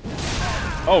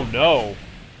 Oh no!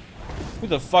 Who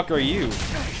the fuck are you?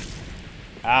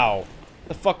 Ow! What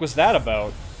the fuck was that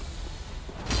about?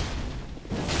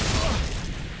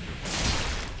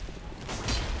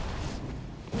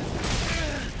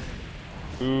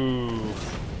 Ooh.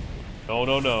 No,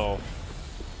 no, no.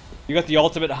 You got the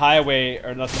ultimate highway,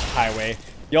 or not the highway.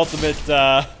 The ultimate,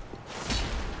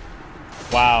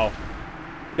 wow.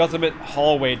 The ultimate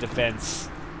hallway defense.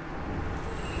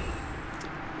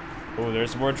 Oh,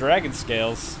 there's more dragon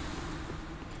scales.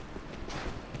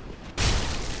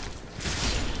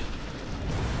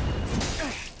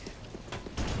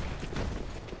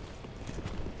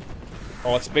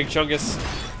 Oh, it's Big Chungus.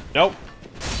 Nope.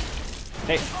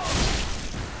 Hey.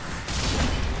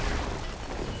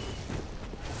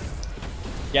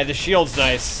 Yeah, the shield's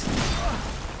nice.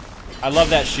 I love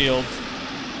that shield.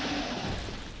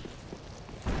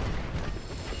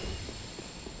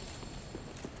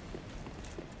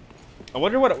 I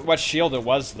wonder what shield it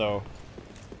was, though.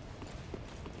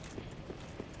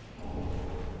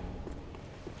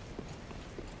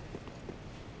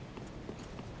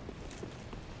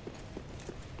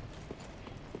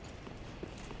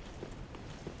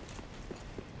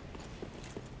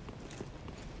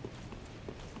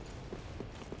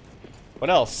 What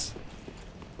else?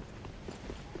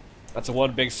 That's a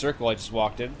one big circle I just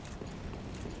walked in.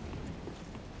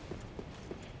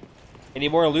 Any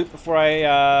more loot before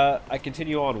I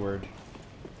continue onward?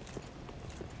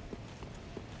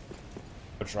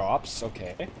 Drops,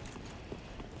 okay.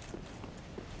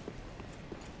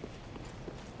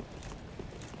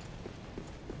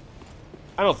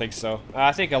 I don't think so.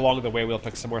 I think along the way we'll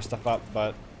pick some more stuff up,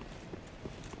 but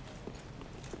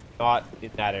not in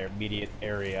that immediate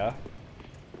area.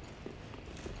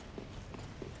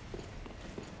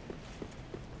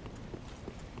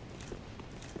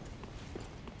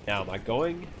 Now, am I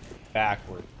going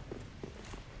backward?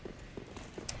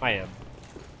 I am.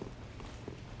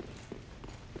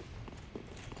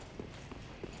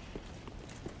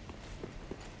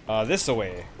 This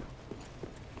away.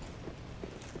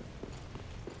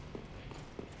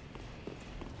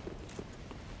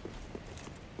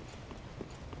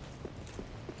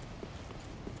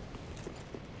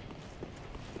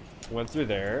 Went through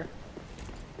there.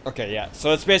 Okay, yeah.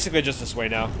 So it's basically just this way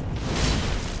now.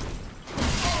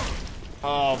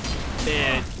 Oh,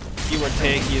 man. You were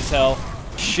tanky as hell.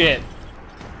 Shit.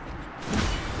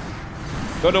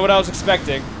 Don't know what I was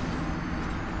expecting.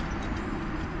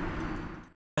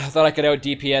 I thought I could out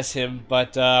DPS him,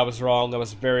 but I was wrong. I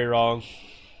was very wrong.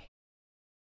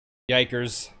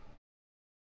 Yikers.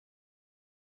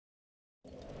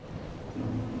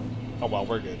 Oh well,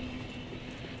 we're good.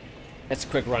 That's a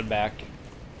quick run back.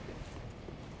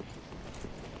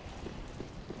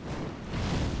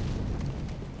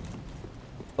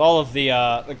 All of the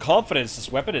confidence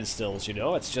this weapon instills, you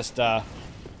know? It's just, so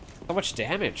much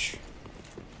damage.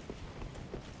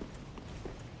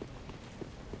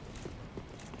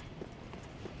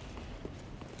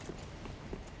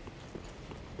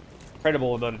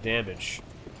 Incredible amount of damage.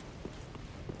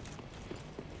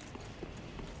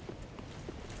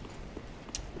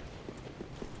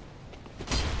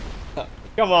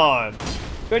 Come on!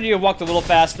 Couldn't you have walked a little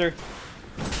faster?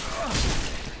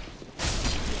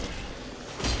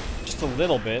 Just a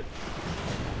little bit.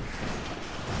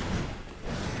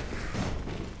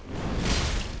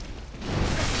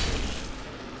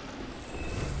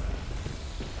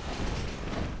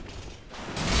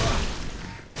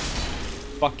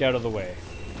 Fuck out of the way.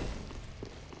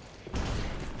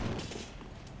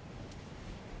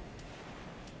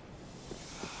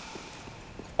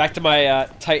 Back to my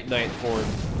Titanite form.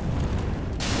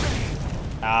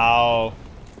 Ow.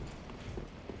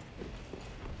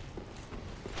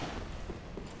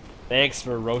 Thanks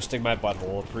for roasting my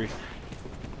butthole.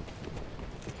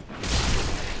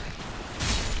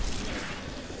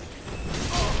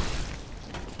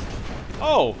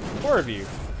 Oh, 4 of you.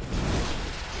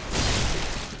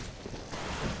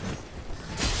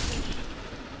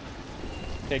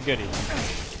 Okay, goody.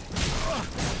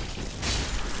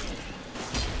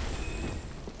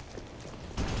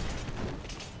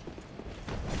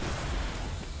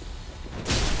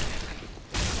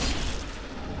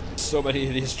 So many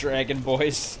of these dragon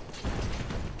boys.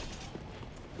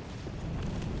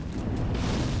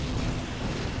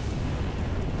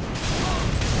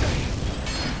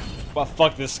 Well,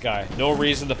 fuck this guy. No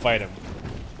reason to fight him.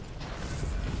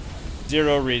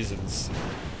 0 reasons.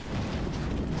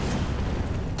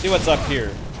 See what's up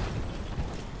here.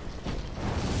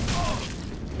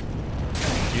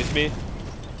 Excuse me?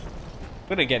 I'm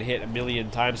gonna get hit a million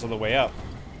times on the way up.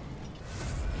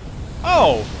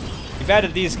 Oh! You've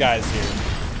added these guys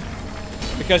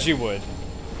here. Because you would.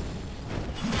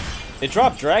 They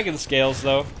drop dragon scales,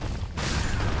 though.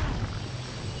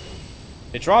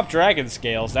 They drop dragon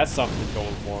scales. That's something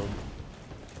going for them.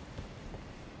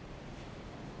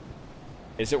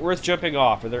 Is it worth jumping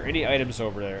off? Are there any items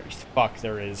over there? Fuck,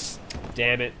 there is.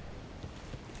 Damn it.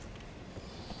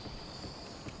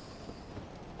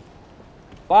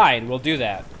 Fine, we'll do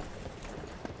that.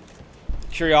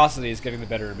 Curiosity is getting the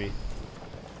better of me.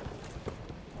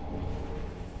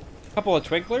 Couple of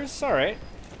twinklers? Alright.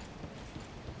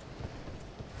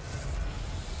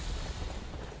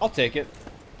 I'll take it.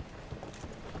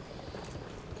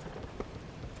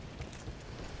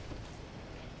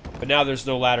 But now there's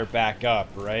no ladder back up,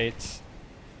 right?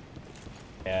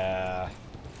 Yeah.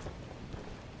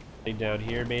 Thing down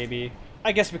here, maybe?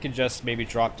 I guess we can just maybe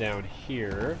drop down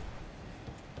here.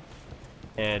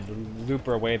 And loop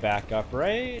our way back up,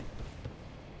 right?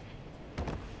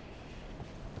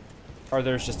 Or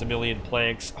there's just a million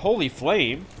planks. Holy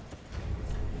flame!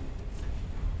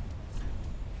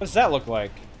 What does that look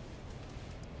like?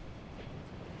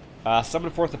 Summon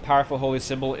forth a powerful holy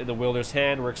symbol in the wielder's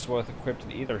hand. Works well with equipped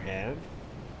in either hand.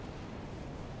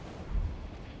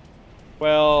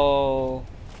 Well...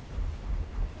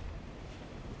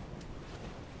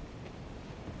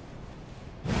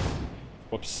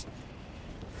 Whoops.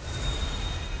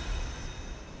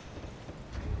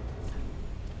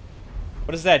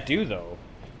 What does that do, though?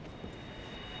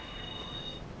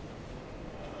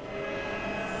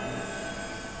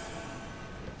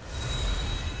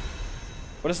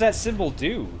 What does that symbol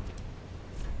do?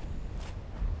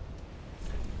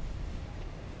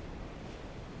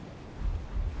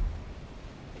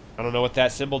 I don't know what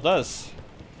that symbol does.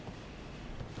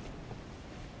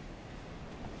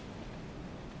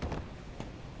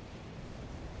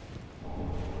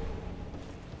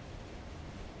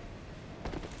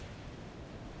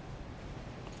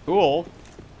 Cool.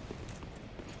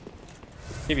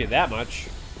 Give you that much.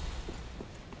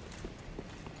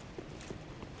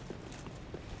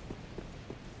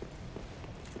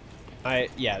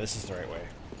 Yeah, this is the right way.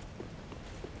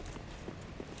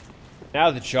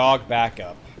 Now the jog back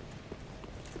up.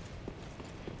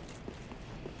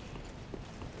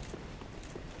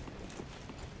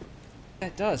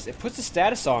 That does. It puts a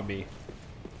status on me.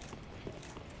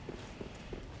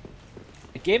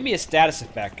 It gave me a status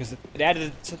effect because it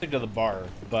added something to the bar,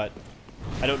 but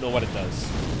I don't know what it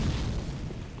does.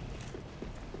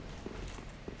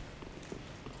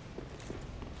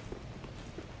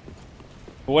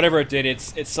 But whatever it did,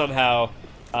 it's somehow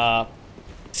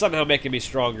making me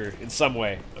stronger in some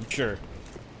way, I'm sure.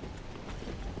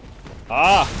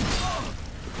 Ah!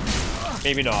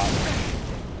 Maybe not.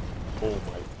 Oh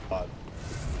my god.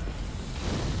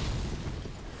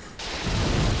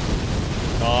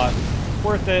 Not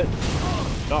worth it.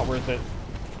 Not worth it.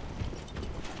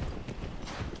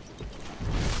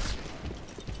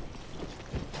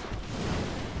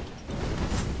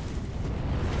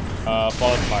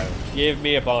 Bonfire. Give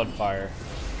me a bonfire.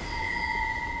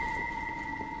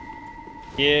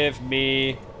 Give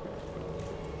me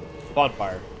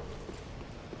bonfire.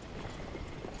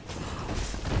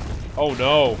 Oh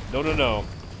no. No, no, no.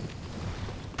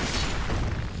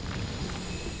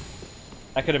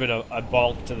 That could have been a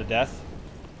bulk to the death.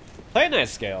 Play night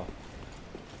scale.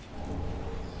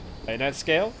 Play night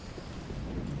scale.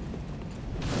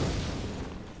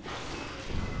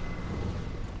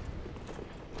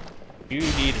 You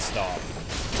need to stop.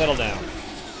 Settle down.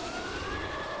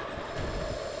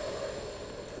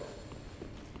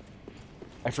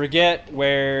 I forget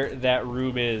where that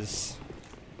room is.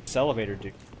 This elevator,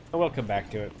 dude. Oh, we'll come back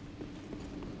to it.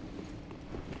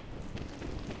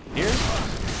 Here?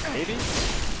 Maybe?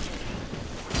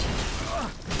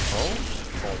 Oh?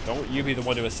 Oh, don't you be the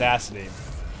one to assassinate.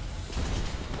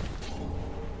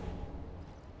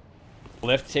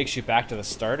 Lift takes you back to the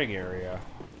starting area.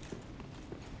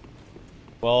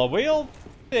 Well, we'll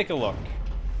take a look.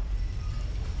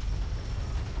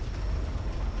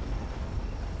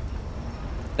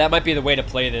 That might be the way to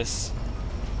play this.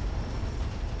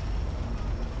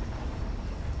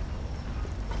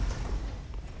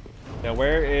 Now,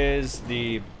 where is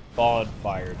the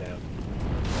bonfire down?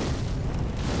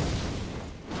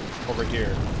 Over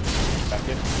here. Back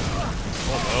in.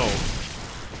 Oh no.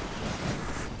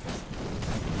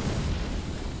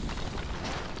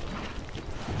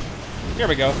 Here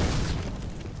we go.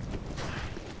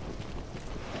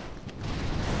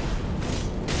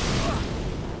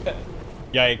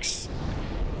 Yikes.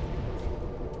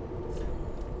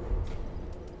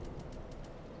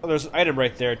 Oh, there's an item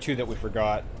right there, too, that we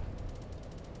forgot.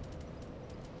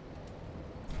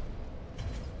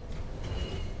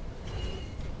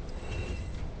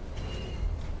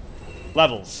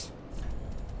 Levels.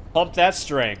 Pump that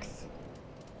strength.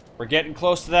 We're getting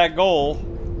close to that goal.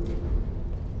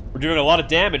 We're doing a lot of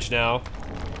damage now.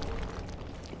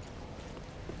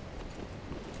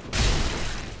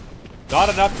 Not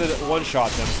enough to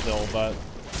one-shot them still, but...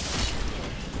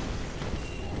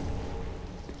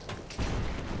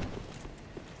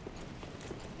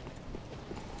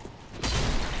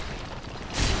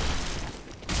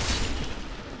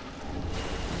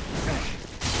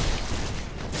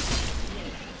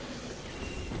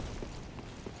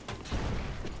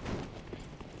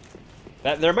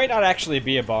 there might not actually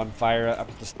be a bonfire up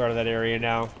at the start of that area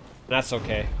now. That's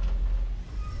okay.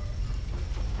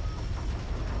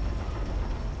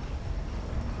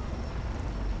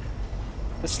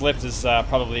 This lift is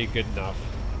probably good enough.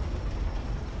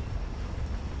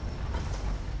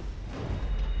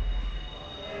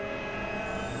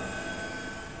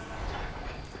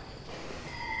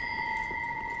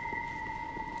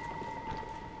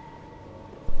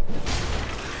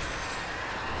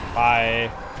 Bye.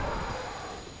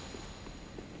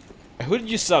 Who did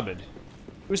you summon?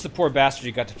 Who's the poor bastard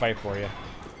you got to fight for you?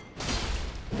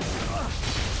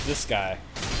 This guy.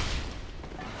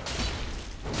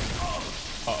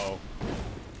 Uh-oh.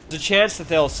 There's a chance that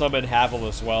they'll summon Havel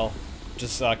as well, which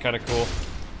is kind of cool.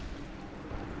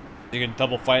 You can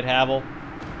double fight Havel.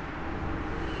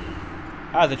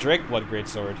 Ah, the Drake Blood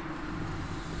Greatsword.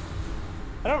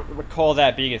 I don't recall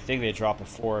that being a thing they dropped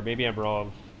before. Maybe I'm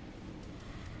wrong.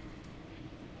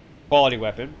 Quality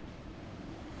weapon.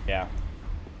 Yeah.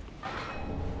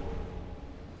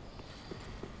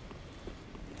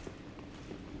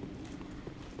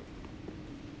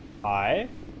 Hi.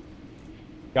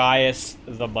 Gaius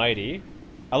the Mighty.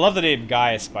 I love the name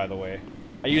Gaius, by the way.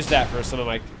 I use that for some of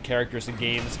my characters in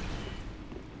games.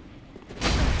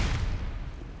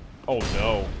 Oh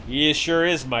no. He sure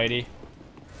is mighty.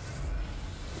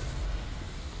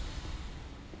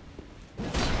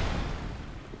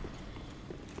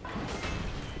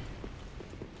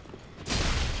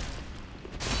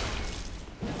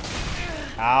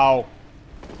 Ow.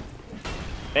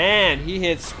 Man, he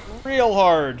hits real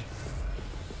hard.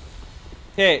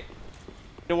 Okay. You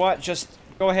know what? Just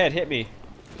go ahead, hit me.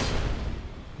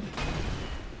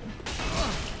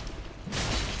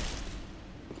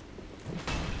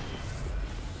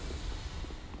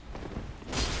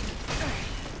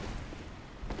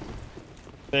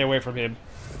 Stay away from him.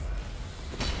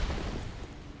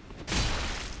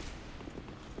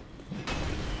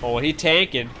 Oh, he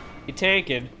tanking. He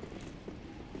tanking.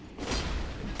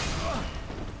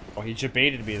 Oh, he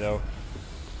jebaited me, though.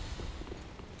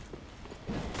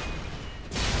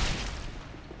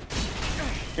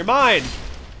 You're mine!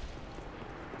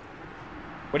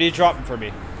 What are you dropping for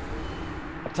me?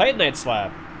 A Titanite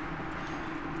slab.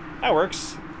 That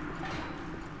works.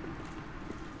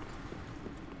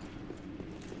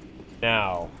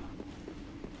 Now.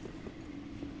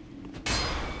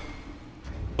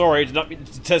 Sorry, did not mean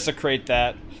to desecrate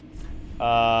that.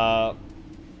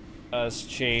 Let's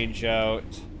change out.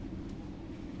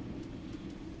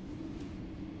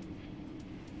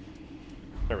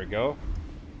 There we go.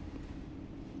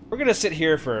 We're gonna sit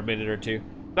here for a minute or two.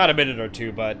 Not a minute or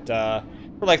two, but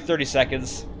for like 30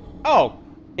 seconds. Oh,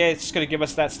 okay, it's just gonna give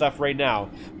us that stuff right now.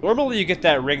 Normally you get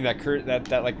that ring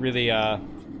that like really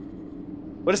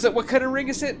what is it? What kind of ring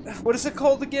is it? What is it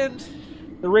called again?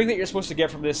 The ring that you're supposed to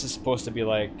get from this is supposed to be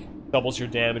like doubles your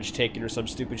damage taken or some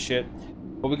stupid shit.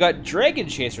 But we got Dragon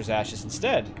Chaser's Ashes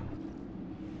instead.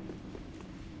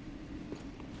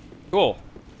 Cool.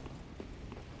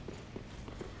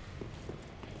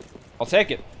 I'll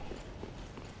take it.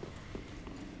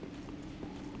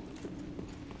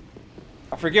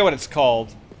 I forget what it's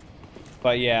called,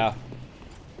 but yeah.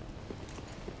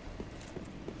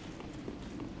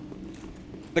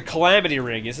 The Calamity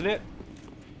Ring, isn't it?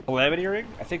 Calamity Ring?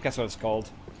 I think that's what it's called.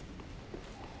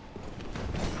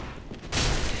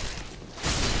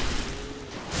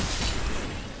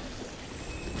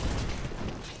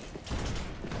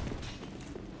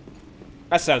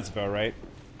 That sounds about right.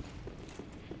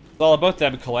 It's all about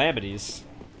them calamities.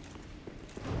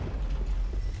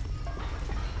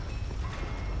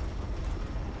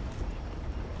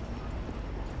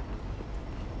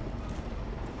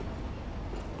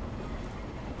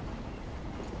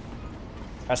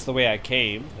 That's the way I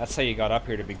came. That's how you got up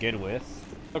here to begin with.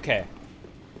 Okay.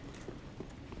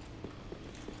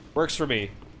 Works for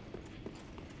me.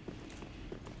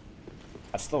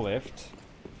 That's the lift.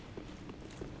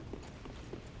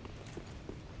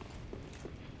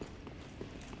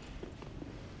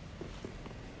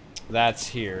 That's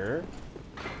here.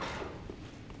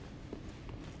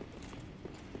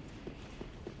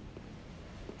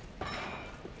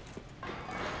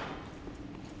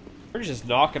 We're just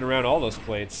knocking around all those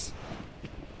plates.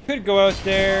 Could go out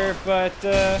there, but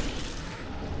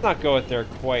not go out there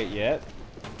quite yet.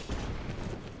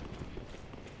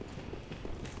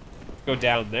 Go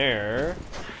down there.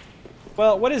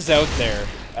 Well, what is out there,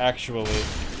 actually?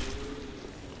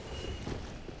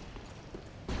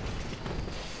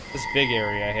 This big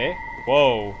area, hey?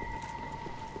 Whoa.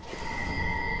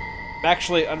 I'm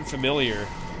actually unfamiliar.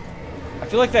 I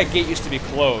feel like that gate used to be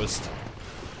closed.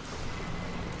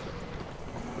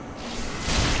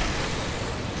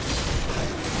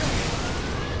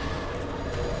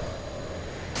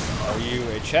 Are you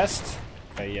a chest?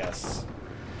 Yes.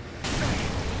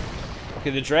 Okay,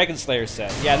 the Dragon Slayer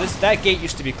set. Yeah, that gate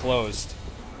used to be closed.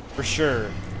 For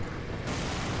sure.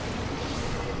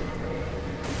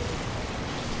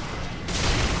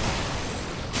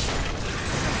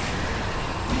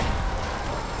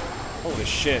 Holy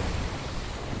shit.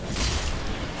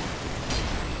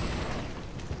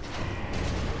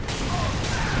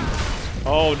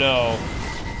 Oh no.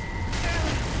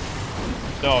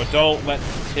 No, don't let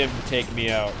him take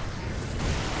me out.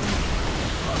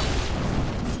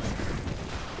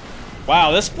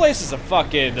 Wow, this place is a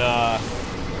fucking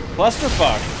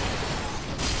clusterfuck.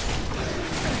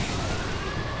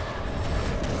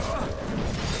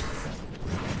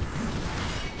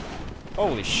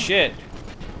 Holy shit.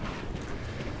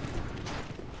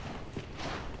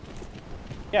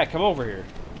 Yeah, come over here.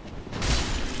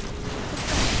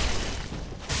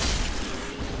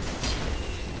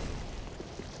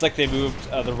 It's like they moved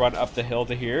the run up the hill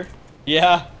to here.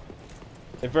 Yeah,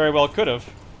 they very well could have.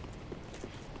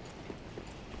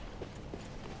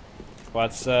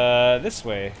 What's this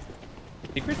way?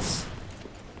 Secrets?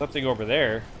 Something over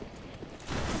there.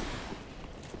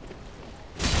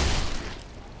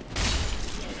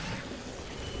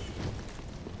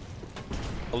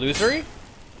 Illusory?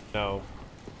 No.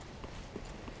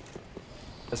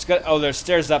 Let's go. Oh, there's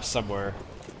stairs up somewhere.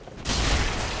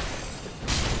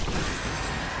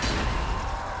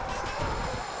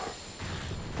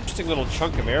 Interesting little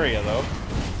chunk of area, though.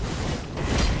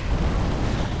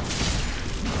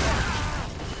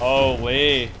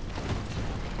 Holy.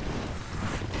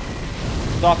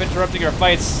 Stop interrupting our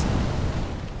fights.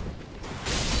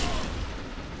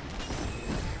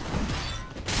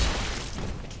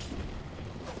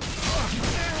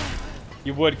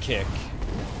 You would kick.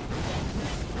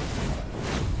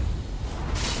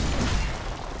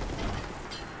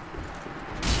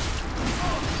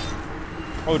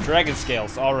 Oh, dragon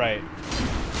scales. Alright.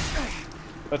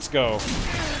 Let's go.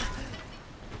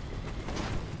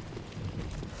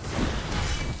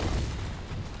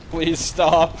 Please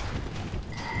stop.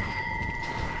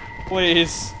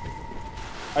 Please.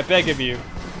 I beg of you.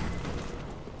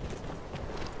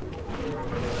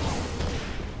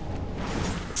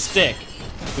 Stick.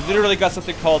 We literally got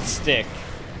something called stick.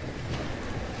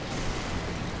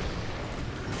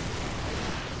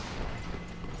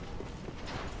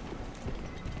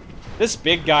 This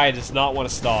big guy does not want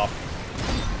to stop.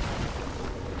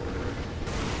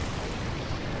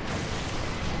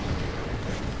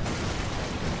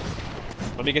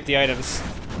 Let me get the items.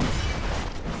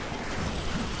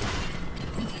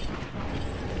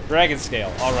 Dragon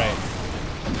scale, alright.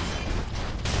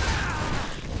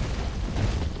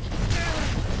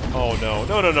 Oh no,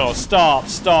 no, no, no, stop,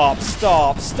 stop,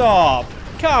 stop, stop!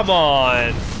 Come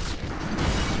on!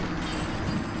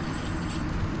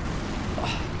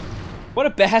 What a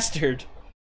bastard!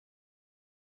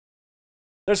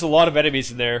 There's a lot of enemies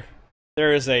in there.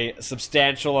 There is a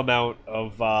substantial amount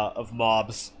of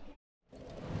mobs.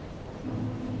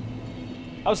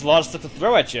 That was a lot of stuff to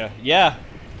throw at you. Yeah.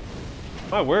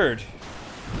 My word.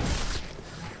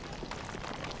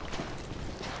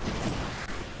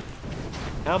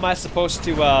 How am I supposed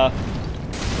to,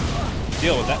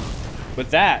 deal with that? With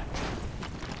that?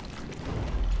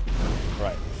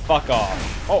 Right. Fuck off.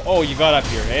 Oh, oh, you got up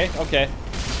here, eh? Okay.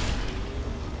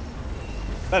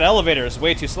 That elevator is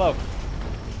way too slow.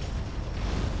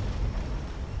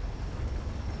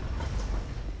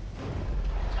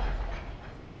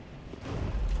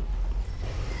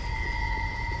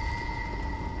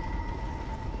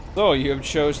 So, you have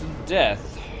chosen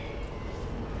death.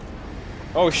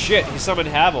 Oh shit, he summoned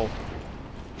Havel.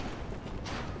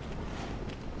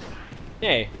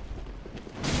 Hey.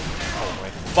 Oh my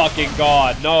fucking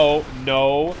god, no,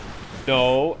 no,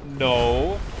 no,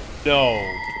 no,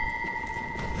 no.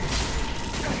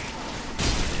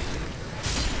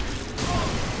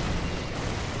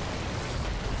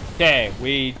 Okay,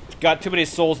 we got too many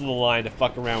souls in the line to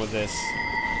fuck around with this.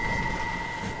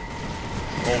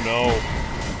 Oh no.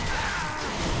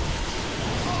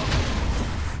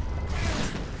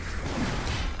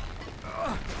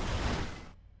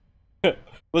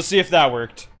 Let's see if that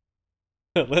worked.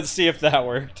 Let's see if that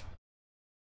worked.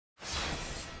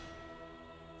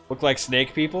 Look like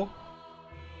snake people?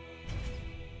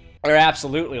 They're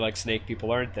absolutely like snake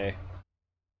people, aren't they?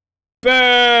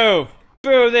 Boo!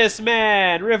 Boo this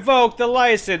man! Revoke the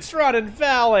license! Run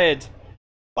invalid!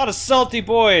 A lot of salty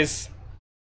boys.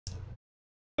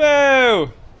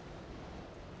 Boo!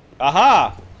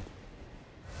 Aha!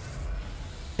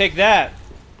 Take that.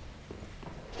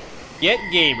 Get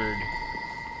gamered.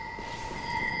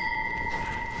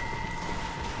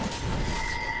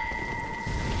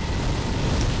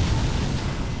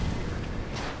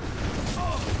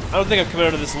 I don't think I'm coming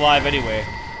out of this alive anyway,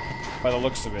 by the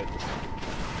looks of it.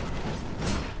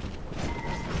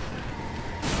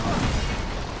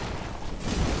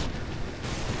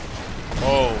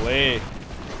 Holy.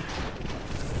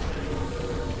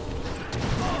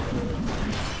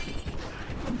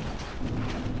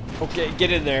 Okay,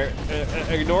 get in there.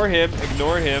 Ignore him,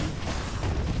 ignore him.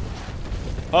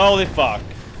 Holy fuck.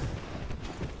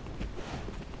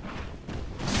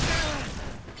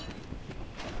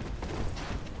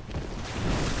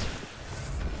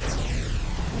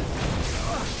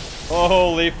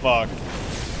 Holy fuck.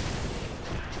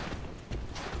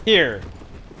 Here.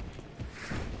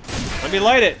 Let me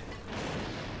light it.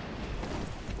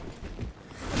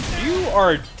 You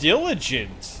are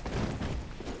diligent.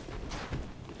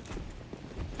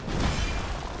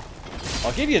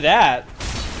 I'll give you that.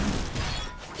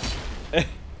 Oh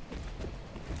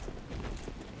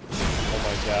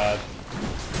my god.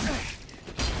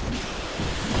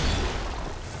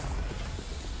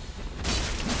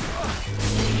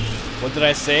 What did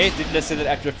I say? Didn't I say that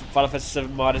after Final Fantasy VII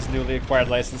mod, his newly acquired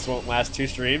license won't last 2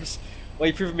 streams? Well,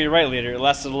 you proved me right, leader. It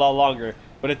lasted a lot longer,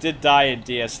 but it did die in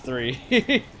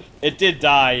DS3. It did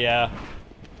die, yeah.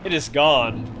 It is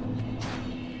gone.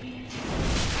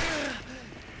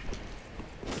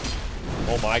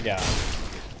 Oh my god.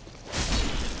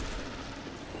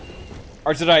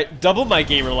 Or did I double my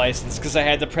gamer license because I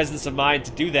had the presence of mind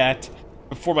to do that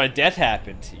before my death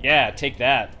happened? Yeah, take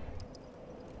that.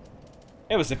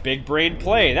 It was a big brain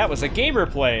play. That was a gamer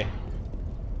play.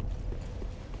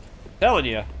 Telling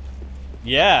you.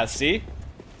 Yeah, see?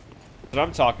 That's what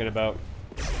I'm talking about.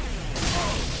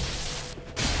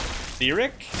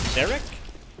 Xeric? Derek?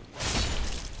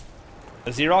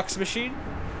 A Xerox machine?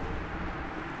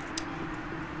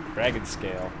 Dragon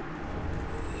scale.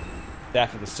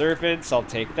 Staff of the Serpents, I'll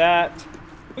take that.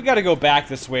 We gotta go back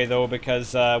this way, though,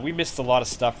 because we missed a lot of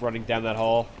stuff running down that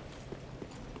hall.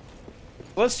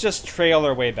 Let's just trail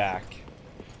our way back.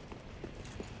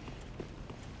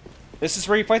 This is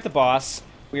where you fight the boss.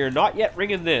 We are not yet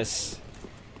ringing this.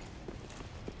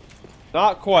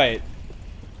 Not quite.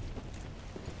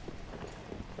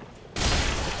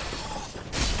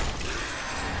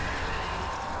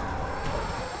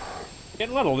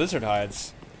 Getting a lot of lizard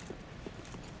hides.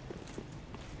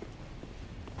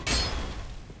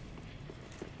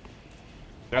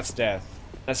 That's death.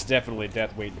 That's definitely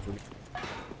death waiting for me.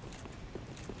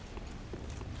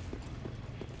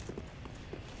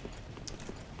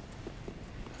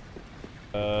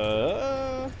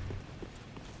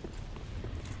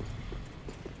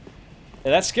 Yeah,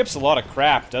 that skips a lot of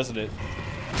crap, doesn't it?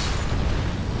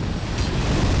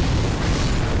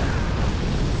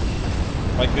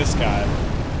 Like this guy,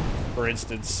 for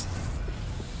instance.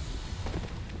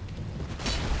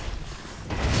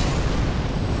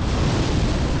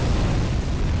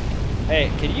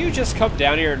 Hey, can you just come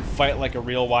down here and fight like a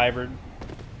real wyvern?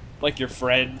 Like your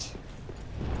friend?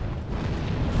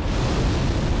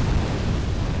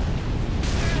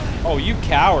 Oh, you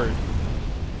coward.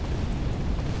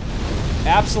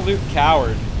 Absolute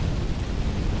coward.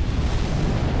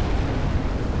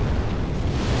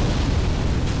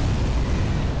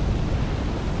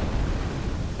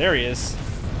 There he is.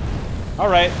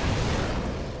 Alright.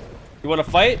 You wanna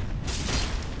fight?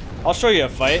 I'll show you a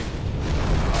fight.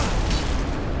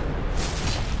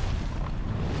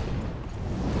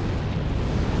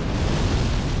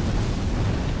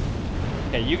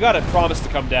 Okay, you gotta promise to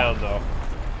come down, though.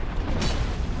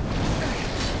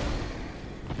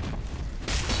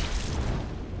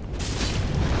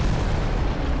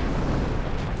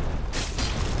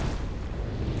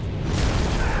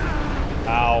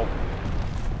 Ow.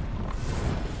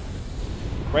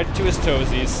 Right to his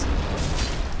toesies.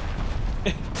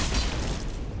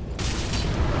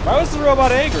 Why was the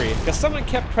robot angry? Because someone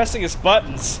kept pressing his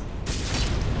buttons.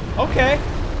 Okay.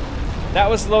 That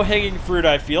was low-hanging fruit,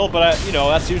 I feel, but, you know,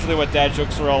 that's usually what dad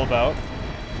jokes are all about.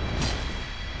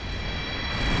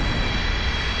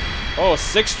 Oh,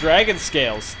 6 dragon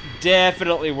scales.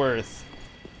 Definitely worth.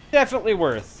 Definitely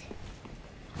worth.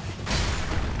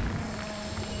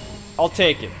 I'll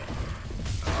take it.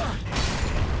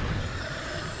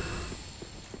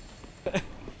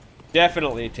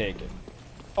 Definitely take it.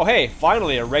 Oh, hey,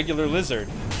 finally, a regular lizard.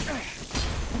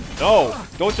 No,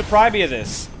 don't deprive me of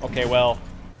this. Okay, well...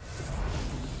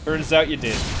 turns out you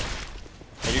did.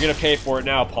 And you're gonna pay for it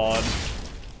now, pawn.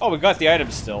 Oh, we got the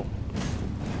items still.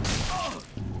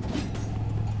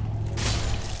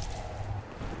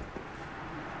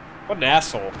 What an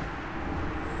asshole.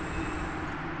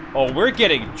 Oh, we're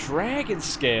getting dragon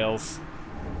scales.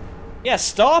 Yeah,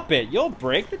 stop it. You'll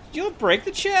break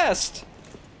the chest.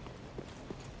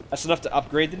 That's enough to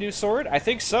upgrade the new sword? I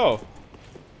think so.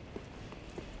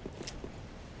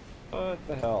 What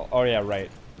the hell? Oh yeah, right.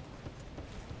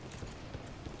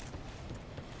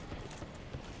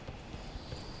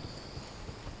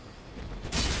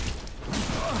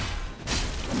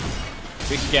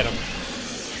 We can get him.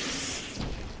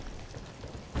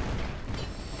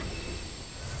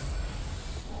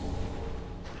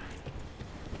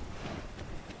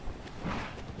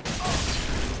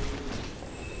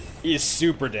 He is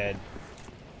super dead.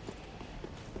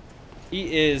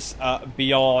 He is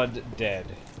beyond dead.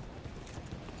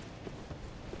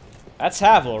 That's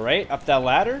Havel, right? Up that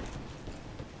ladder?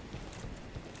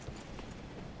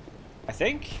 I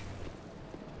think?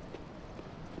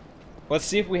 Let's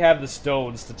see if we have the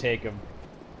stones to take him.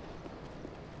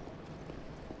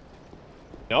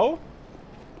 No?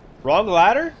 Wrong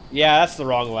ladder? Yeah, that's the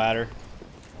wrong ladder.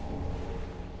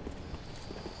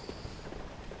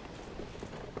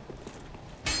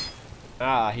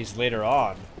 Ah, he's later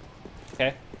on.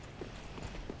 Okay.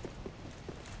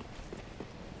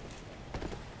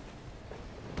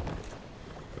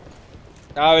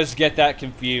 I always get that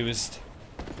confused.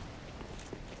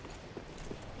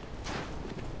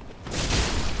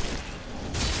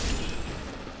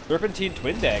 Serpentine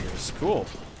twin daggers, cool.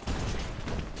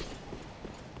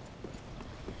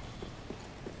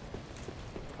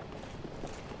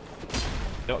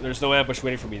 No, there's no ambush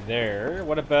waiting for me there.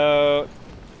 What about...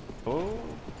 oh,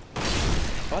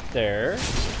 what there?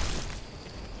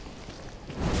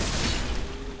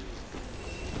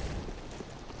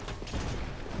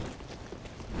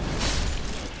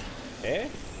 Okay.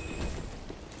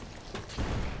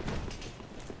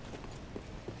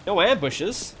 No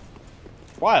ambushes.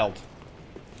 Wild.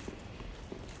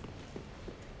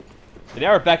 And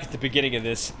now we're back at the beginning of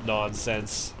this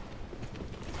nonsense.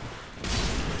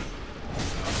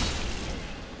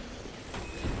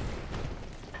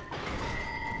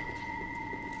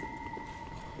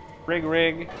 Ring,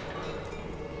 ring.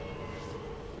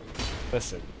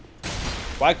 Listen.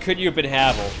 Why couldn't you have been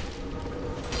Havel?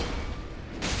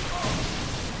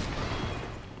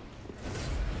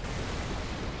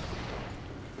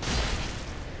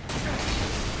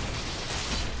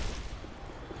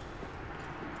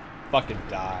 Fucking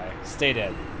die. Stay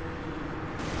dead.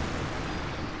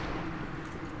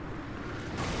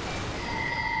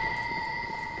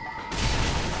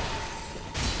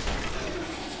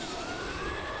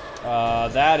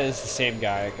 That is the same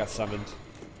guy that got summoned.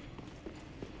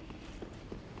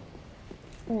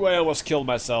 Ooh, I almost killed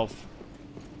myself.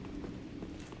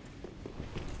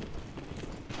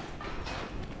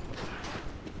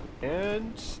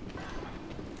 And...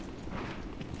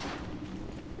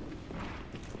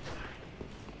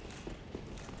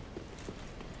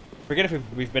 forget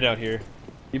if we've been out here.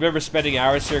 You remember spending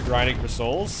hours here grinding for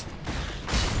souls?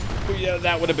 Oh yeah,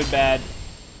 that would have been bad.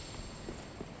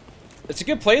 It's a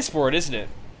good place for it, isn't it?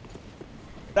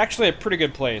 It's actually a pretty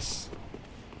good place.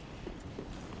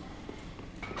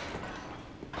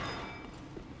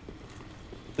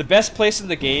 The best place in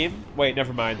the game... wait,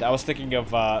 never mind. I was thinking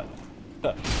of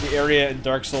the area in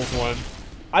Dark Souls 1.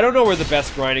 I don't know where the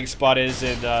best grinding spot is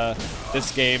in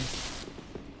this game.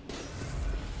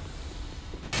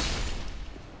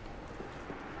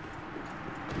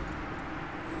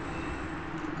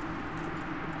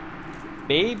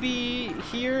 Maybe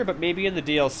here, but maybe in the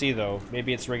DLC, though.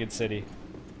 Maybe it's Ringed City.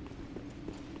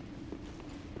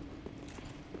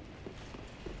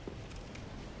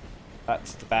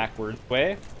 That's the backwards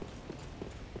way.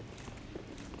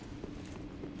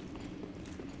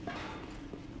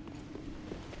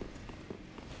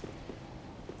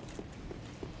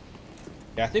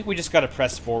 Yeah, I think we just gotta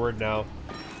press forward now.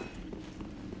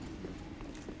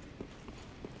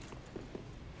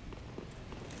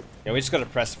 Yeah, we just gotta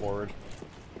press forward.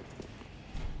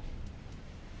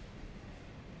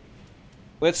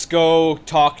 Let's go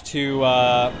talk to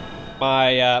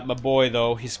my boy,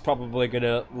 though. He's probably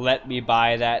gonna let me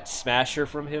buy that smasher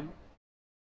from him.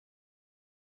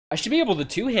 I should be able to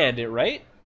two-hand it, right? At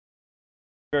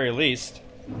the very least.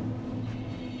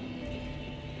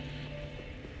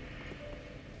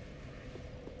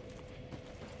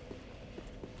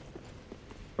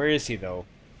 Where is he, though?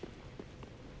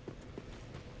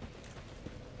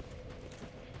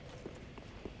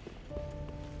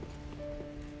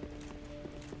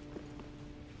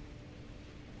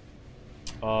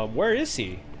 Where is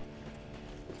he?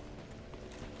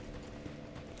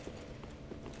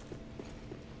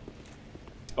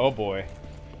 Oh boy.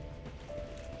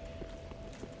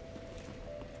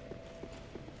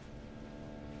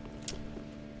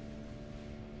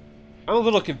 I'm a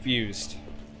little confused.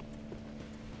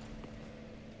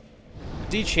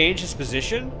 Did he change his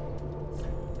position?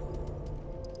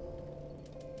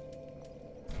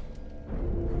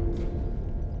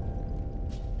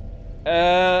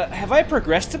 Have I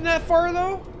progressed him that far,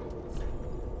 though?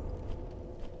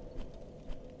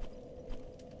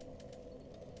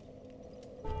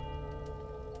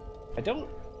 I don't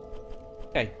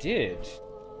think I did.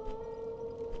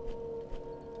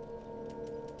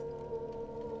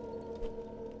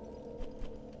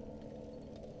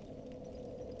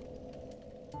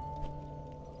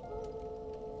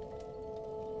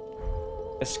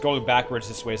 Guess going backwards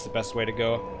this way is the best way to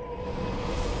go.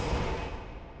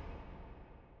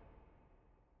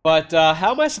 But,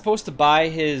 how am I supposed to buy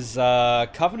his,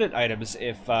 Covenant items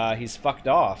if, he's fucked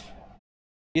off?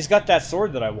 He's got that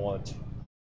sword that I want.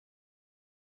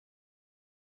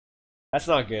 That's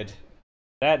not good.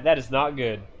 That is not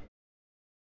good.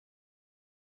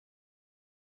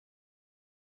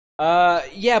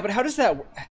 Yeah, but how does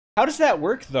that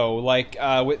work, though? Like,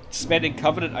 with spending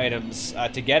Covenant items,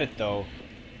 to get it, though?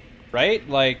 Right?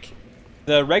 Like,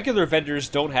 the regular vendors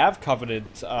don't have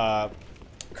Covenant,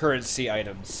 currency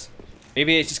items.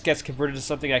 Maybe it just gets converted to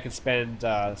something I can spend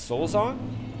souls on?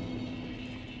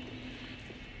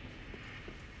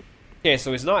 Okay,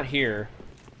 so he's not here.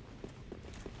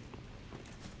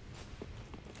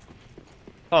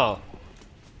 Huh.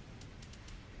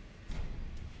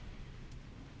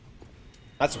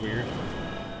 That's weird.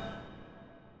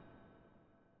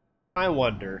 I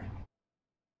wonder.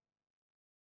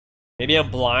 Maybe I'm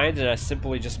blind and I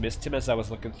simply just missed him as I was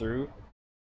looking through.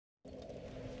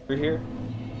 Here?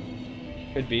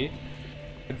 Could be.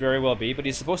 Could very well be, but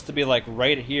he's supposed to be like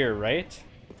right here, right?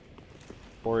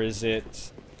 Or is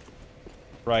it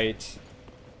right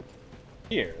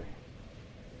here?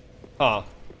 Huh.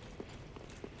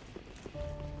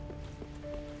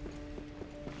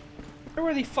 I wonder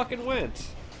where he fucking went.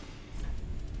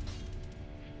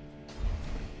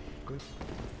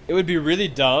 It would be really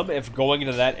dumb if going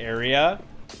into that area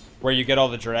where you get all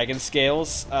the dragon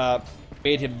scales,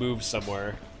 made him move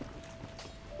somewhere.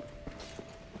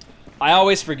 I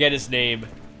always forget his name.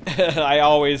 I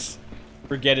always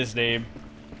forget his name.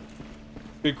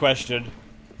 Good question.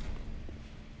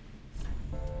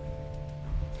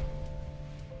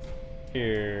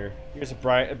 Here's a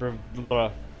bright home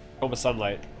of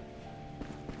sunlight.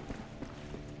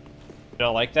 You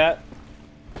don't like that?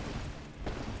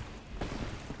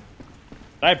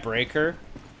 Did I break her?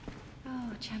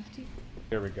 Oh, Champty.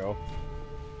 Here we go.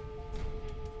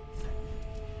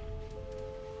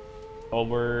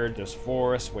 Homeward, there's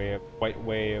forest, way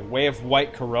of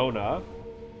white corona.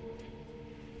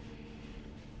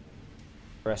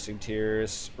 Pressing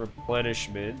tears,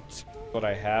 replenishment, what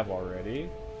I have already.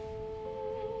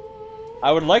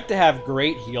 I would like to have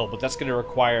great heal, but that's going to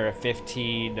require a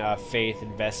 15 faith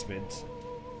investment.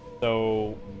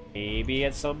 So maybe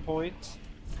at some point.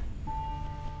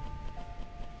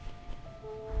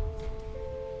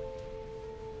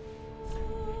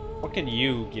 What can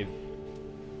you give?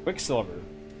 Quicksilver.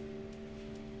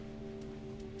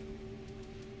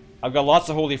 I've got lots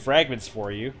of holy fragments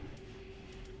for you. You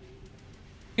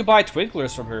can buy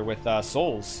twinklers from her with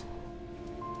souls.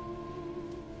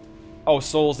 Oh,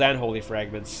 souls and holy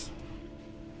fragments.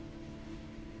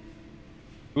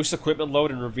 Boosts equipment load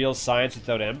and reveals science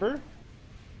without ember?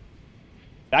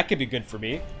 That could be good for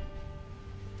me.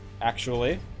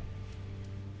 Actually.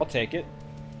 I'll take it.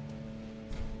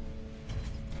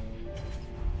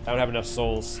 I don't have enough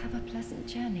souls. Have a pleasant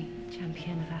journey,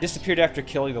 champion of Ash. Disappeared after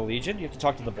killing the Legion? You have to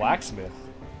talk to the blacksmith.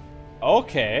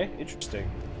 Okay, interesting.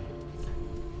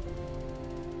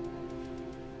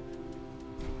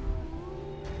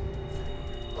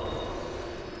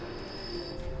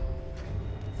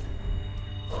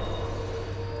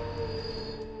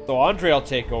 So Andre will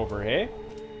take over, hey?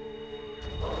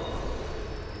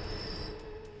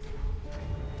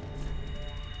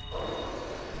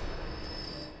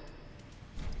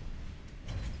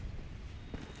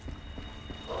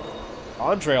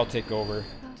 Andre will take over.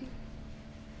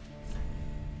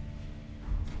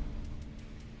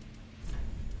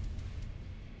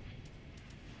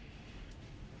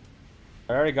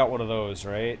 I already got one of those,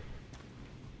 right?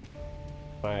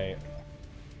 Right.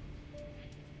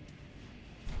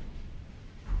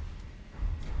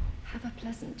 Have a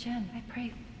pleasant journey, I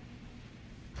pray.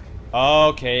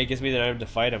 Okay, it gives me the item to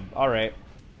fight him. Alright.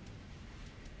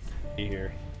 Be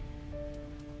here.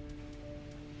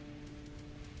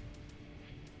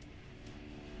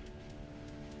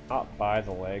 Not by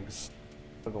the legs.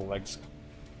 Where the legs.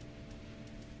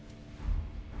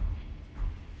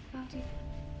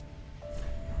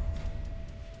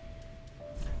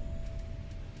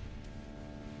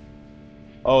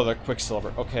 Oh, the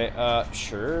Quicksilver. Okay,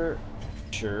 sure.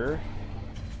 Sure.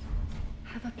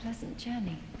 Have a pleasant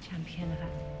journey, champion of Ash.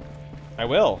 I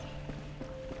will.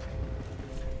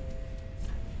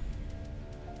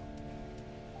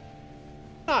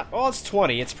 Not, well, it's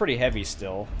 20. It's pretty heavy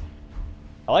still.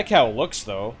 I like how it looks,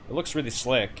 though. It looks really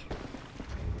slick.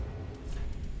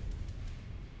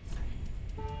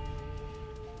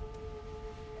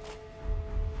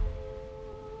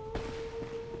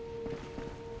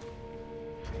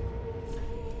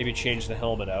 Maybe change the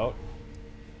helmet out.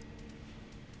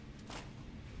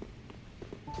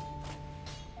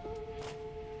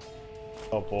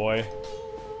 Oh boy.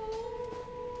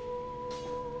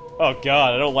 Oh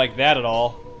god, I don't like that at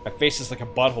all. My face is like a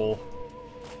butthole.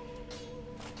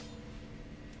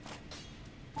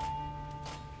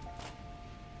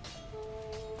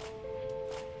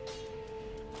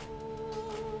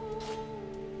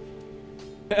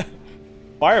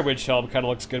 Fire Witch helm kind of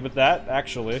looks good with that,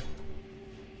 actually.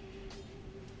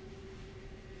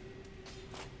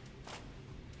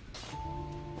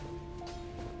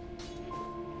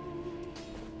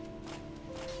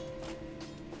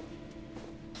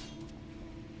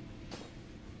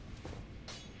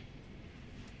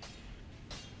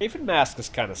 Aphid Mask is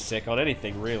kind of sick on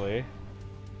anything, really.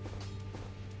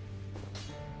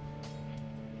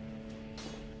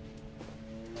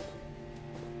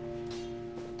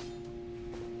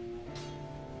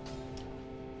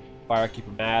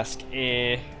 Firekeeper Mask,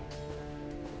 eh.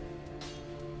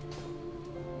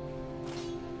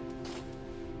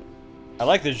 I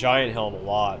like the giant helm a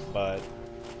lot, but...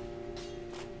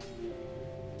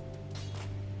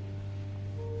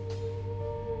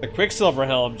 the Quicksilver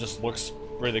helm just looks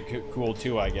really cool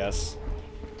too, I guess.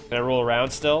 Can I roll around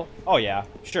still? Oh yeah,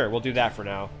 sure, we'll do that for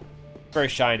now. Very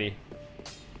shiny.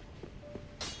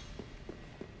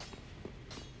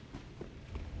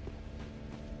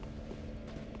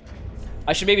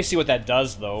 I should maybe see what that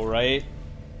does though, right?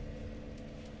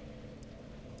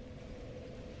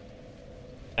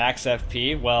 Max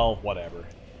FP? Well, whatever.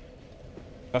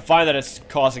 If I find that it's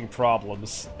causing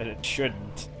problems, and it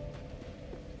shouldn't,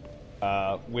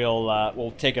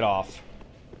 we'll take it off.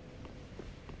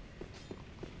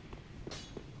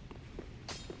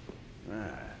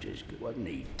 Just good. What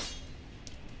need?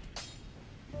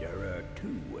 There are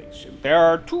two ways. There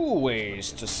are two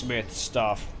ways to smith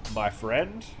stuff, my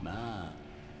friend.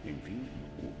 Infuse.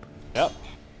 Yep,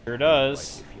 sure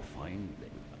does. If you find them.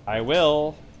 I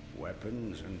will.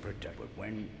 Weapons and protect. But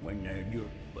when they're your,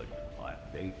 but I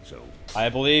think so. I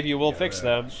believe you will fix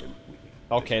them. Simply.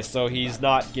 Okay, so he's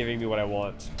not giving me what I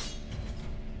want.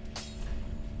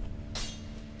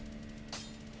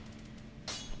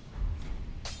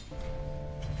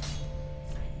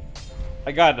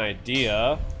 I got an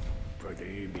idea. For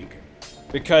the beacon.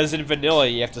 Because in vanilla,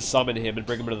 you have to summon him and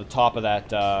bring him to the top of that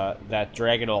that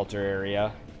dragon altar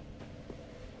area.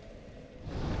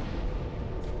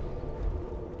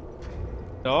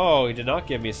 No, he did not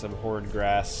give me some horn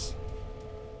grass.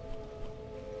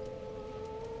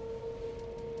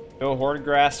 No horn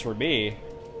grass for me.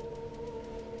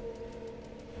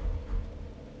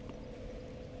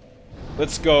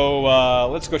 Let's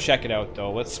go check it out though.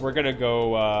 We're gonna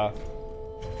go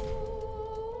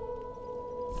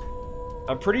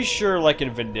I'm pretty sure like in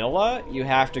vanilla, you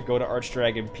have to go to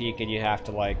Archdragon Peak and you have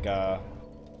to like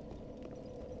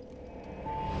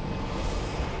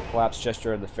collapse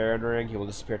gesture in the Farron Ring. He will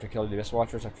disappear after killing the Mist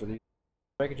Watchers after the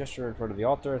make a gesture in front of the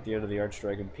altar at the end of the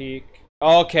Archdragon Peak.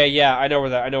 Okay, yeah, I know where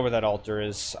that altar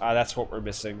is. That's what we're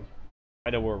missing.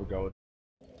 I know where we're going.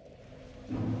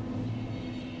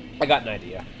 I got an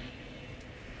idea.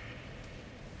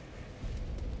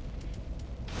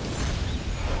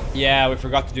 Yeah, we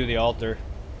forgot to do the altar.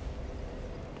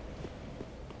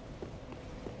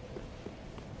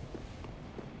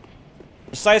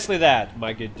 Precisely that,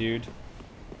 my good dude.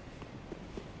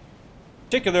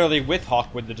 Particularly with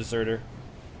Hawkwood the Deserter.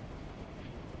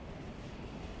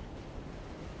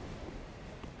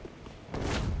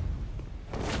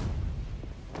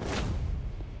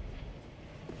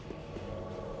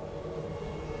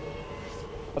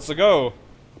 Let's go.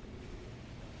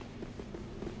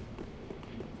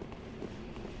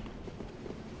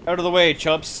 Out of the way,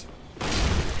 chumps.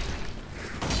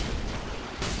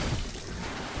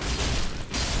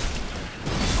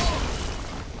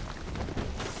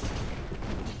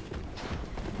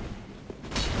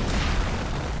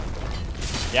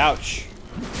 Ouch.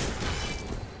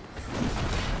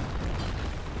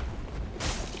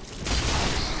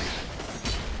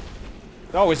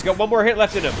 Oh, he's got one more hit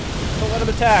left in him. Don't let him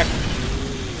attack.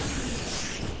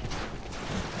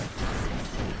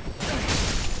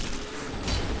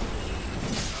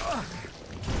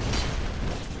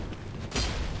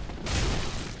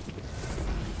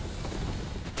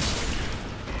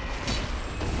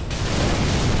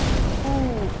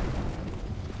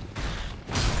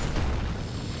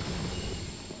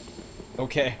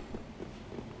 Okay.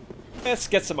 Let's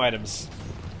get some items.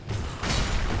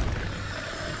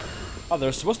 Oh,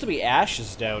 there's supposed to be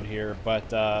ashes down here,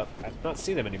 but I do not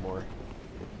see them anymore.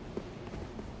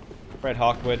 Right,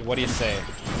 Hawkwood, what do you say?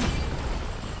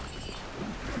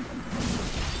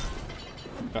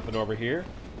 Nothing over here.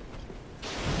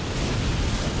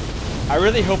 I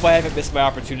really hope I haven't missed my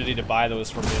opportunity to buy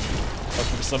those from him. Or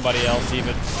from somebody else,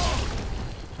 even.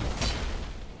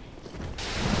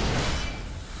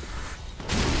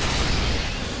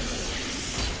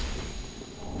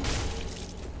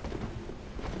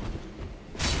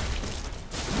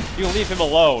 You leave him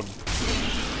alone.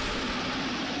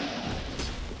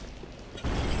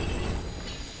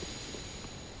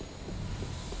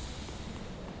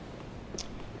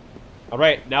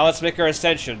 Alright, now let's make our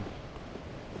ascension.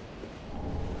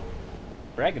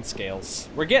 Dragon scales.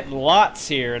 We're getting lots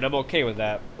here, and I'm okay with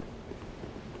that.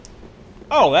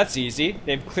 Oh, that's easy.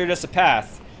 They've cleared us a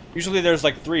path. Usually there's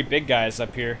like 3 big guys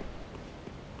up here.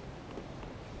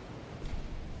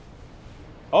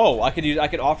 Oh, I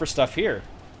could offer stuff here.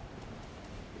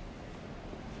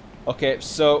 Okay,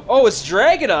 so... Oh, it's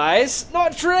Dragon Eyes,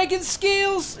 not Dragon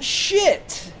Scales?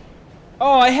 Shit!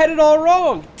 Oh, I had it all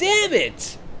wrong. Damn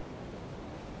it!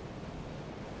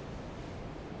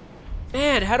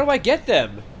 Man, how do I get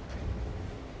them?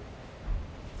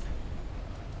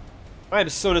 I am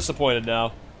so disappointed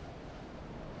now.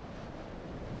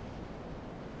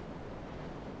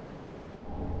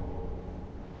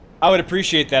 I would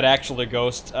appreciate that, actually,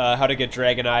 Ghost. How to get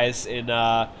Dragon Eyes in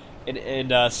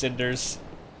Cinders.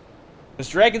 Because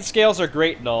Dragon Scales are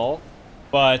great and all,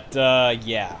 but,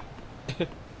 yeah.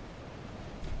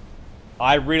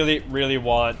 I really, really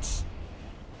want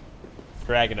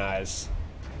Dragon Eyes.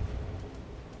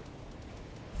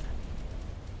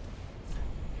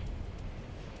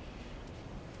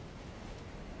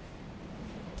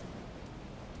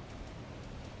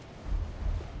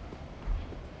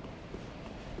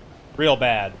 Real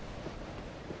bad.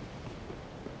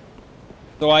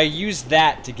 So I use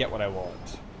that to get what I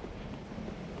want.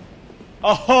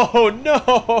 Oh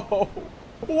no!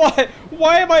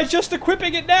 Why am I just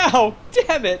equipping it now?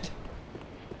 Damn it!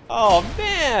 Oh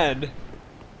man!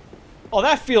 Oh,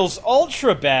 that feels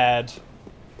ultra bad.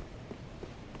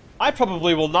 I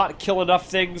probably will not kill enough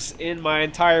things in my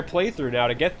entire playthrough now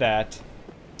to get that.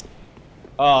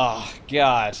 Oh,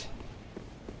 God.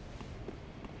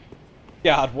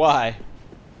 God, why?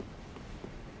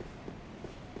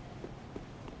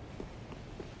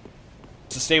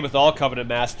 It's the same with all Covenant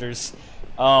Masters.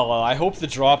 Oh, well, I hope the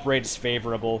drop rate is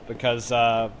favorable, because,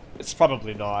 it's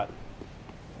probably not.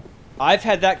 I've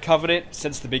had that Covenant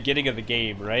since the beginning of the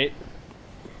game, right?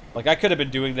 Like, I could have been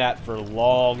doing that for a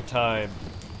long time.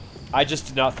 I just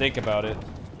did not think about it.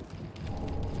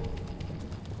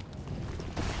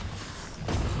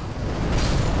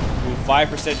 Ooh,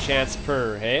 5% chance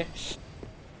per, hey?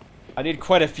 I need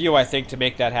quite a few, I think, to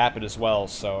make that happen as well,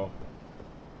 so...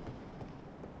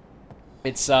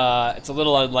 It's a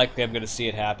little unlikely I'm gonna see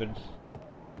it happen.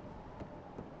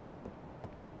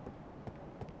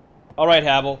 Alright,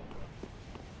 Havel.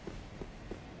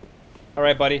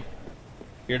 Alright, buddy.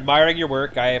 You're admiring your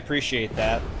work, I appreciate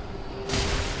that.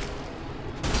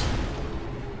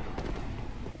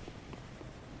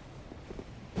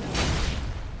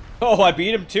 Oh, I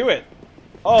beat him to it.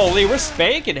 Holy, we're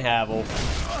spanking Havel.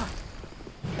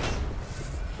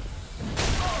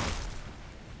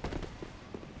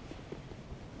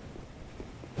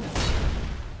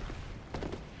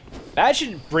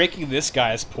 Imagine breaking this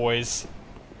guy's poise.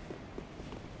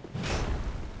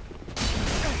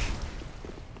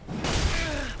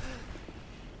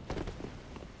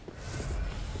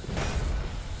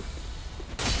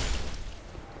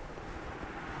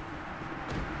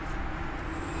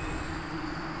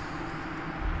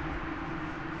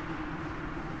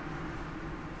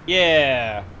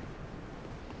 Yeah.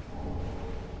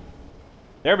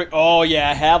 There we go. Oh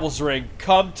yeah, Havel's ring.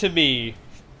 Come to me.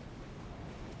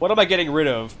 What am I getting rid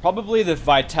of? Probably the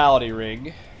vitality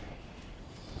ring.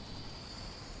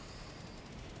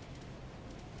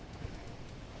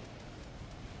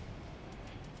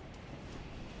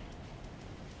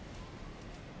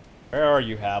 Where are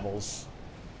you, Havels?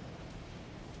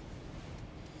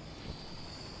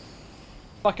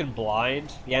 Fucking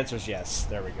blind? The answer is yes.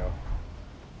 There we go.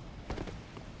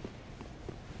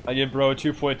 Onion Bro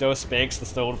 2.0 spanks the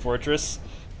Stone Fortress.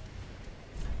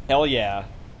 Hell yeah.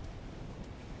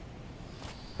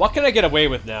 What can I get away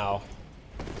with now?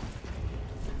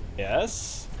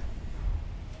 Yes?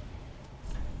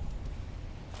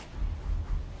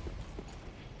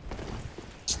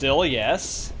 Still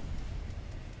yes?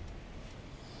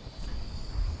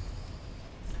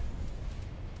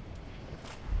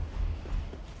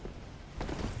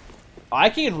 I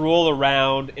can roll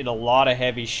around in a lot of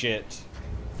heavy shit.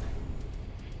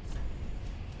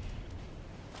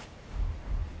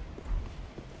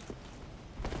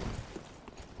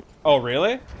 Oh,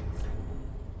 really?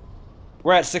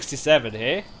 We're at 67,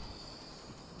 hey?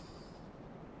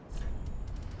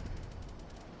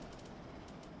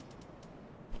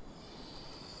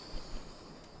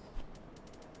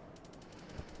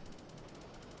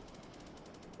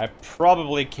 I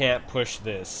probably can't push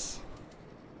this.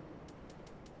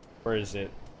 Where is it?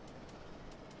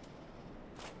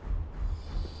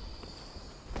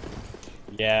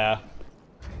 Yeah.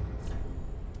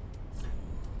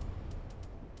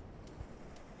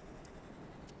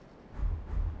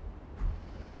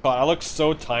 God, I look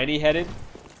so tiny-headed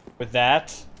with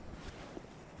that.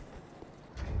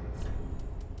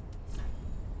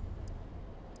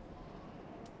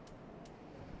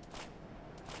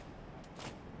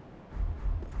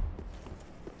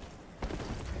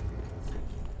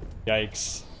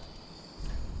 Yikes.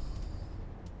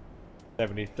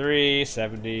 73,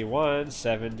 71,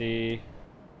 70...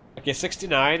 Okay,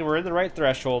 69, we're in the right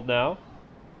threshold now.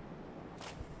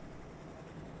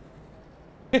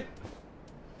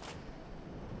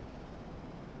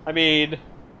 I mean,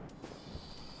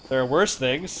 there are worse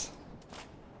things.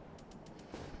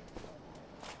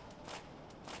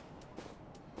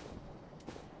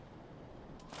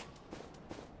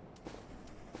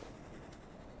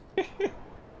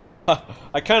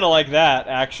 I kind of like that,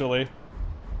 actually.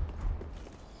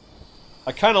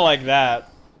 I kind of like that.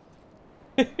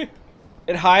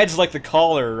 It hides, like, the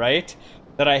collar, right?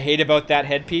 That I hate about that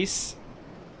headpiece.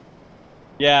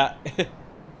 Yeah.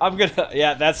 I'm gonna...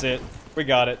 Yeah, that's it. We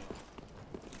got it.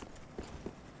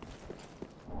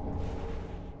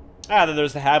 Ah, then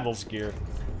there's the Havel's gear.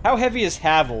 How heavy is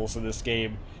Havel's in this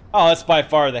game? Oh, that's by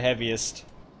far the heaviest.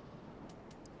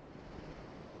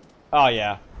 Oh,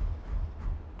 yeah.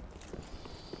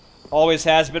 Always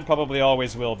has been, probably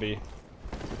always will be.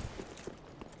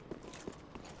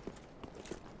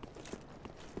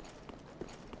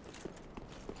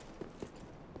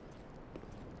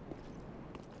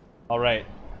 Alright.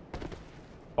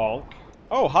 Bonk.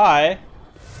 Oh, hi!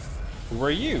 Who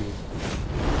are you?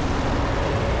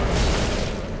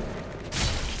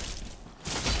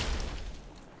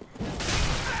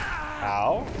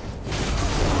 Ow.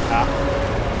 Ow.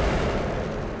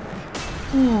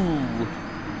 Ooh.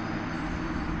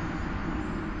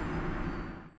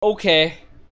 Okay.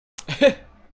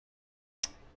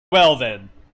 Well then.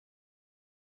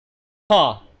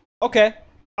 Huh. Okay.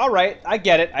 Alright, I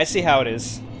get it. I see how it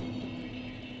is.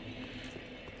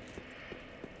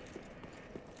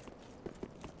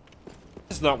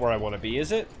 This is not where I want to be,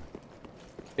 is it?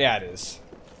 Yeah, it is.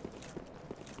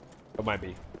 It might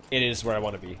be. It is where I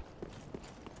want to be.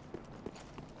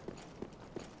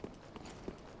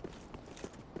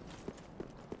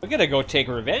 We gotta go take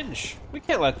revenge. We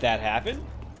can't let that happen.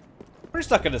 We're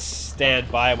just not gonna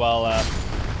stand by while,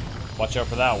 watch out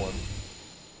for that one.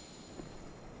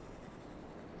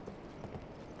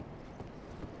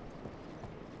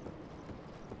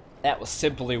 That was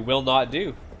simply will not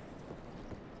do.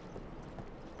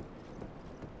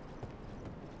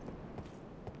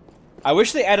 I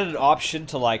wish they added an option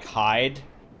to, like, hide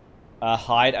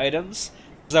items.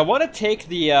 Because I want to take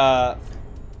the, I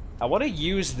want to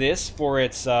use this for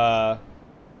its, stamina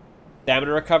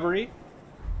recovery.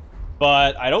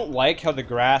 But I don't like how the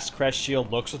grass crest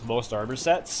shield looks with most armor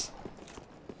sets.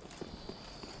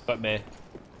 But meh.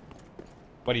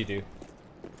 What do you do?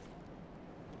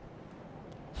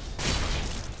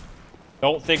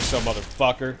 Don't think so,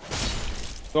 motherfucker.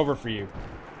 It's over for you.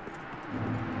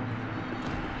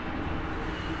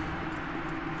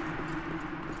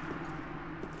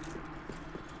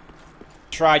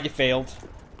 Tried, you failed.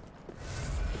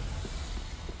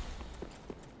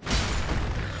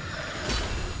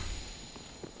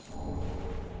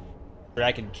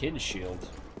 Dragon Kin Shield.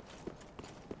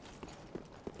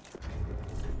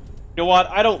 You know what?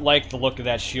 I don't like the look of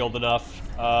that shield enough.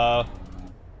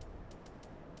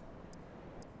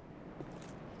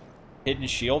 Hidden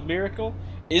Shield Miracle?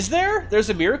 Is there? There's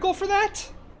a miracle for that?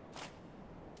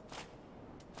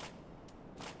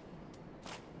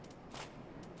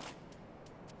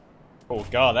 Oh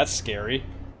god, that's scary.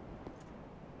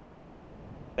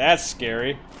 That's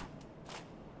scary.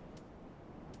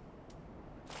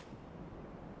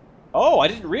 Oh, I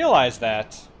didn't realize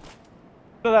that.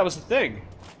 No, that was the thing.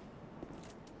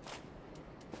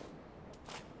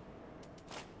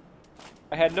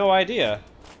 I had no idea.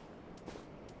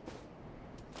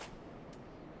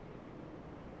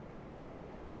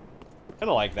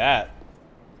 Kinda like that.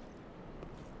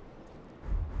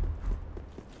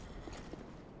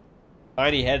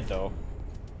 Tiny head, though.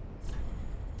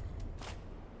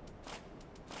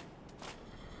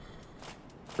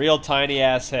 Real tiny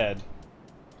ass head.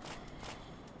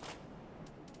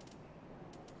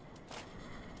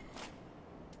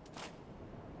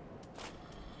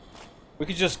 We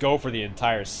could just go for the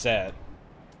entire set.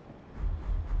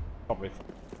 Probably.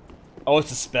 Oh,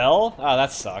 it's a spell? Oh,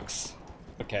 that sucks.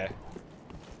 Okay.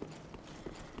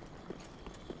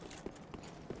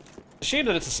 It's a shame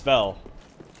that it's a spell.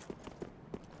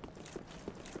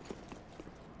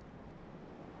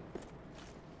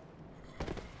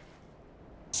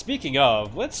 Speaking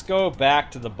of, let's go back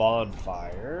to the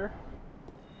bonfire.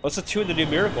 Let's attune the new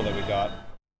miracle that we got.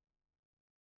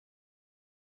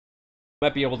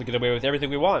 Might be able to get away with everything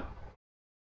we want.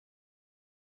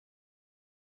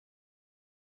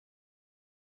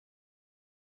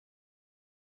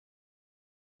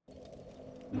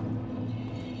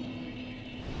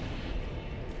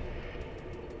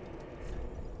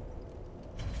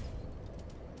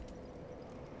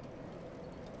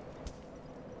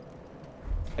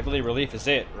 Heavily relief is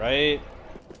it, right?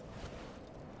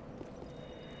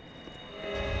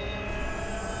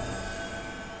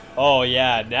 Oh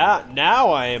yeah,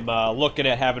 now I'm looking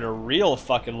at having a real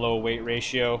fucking low weight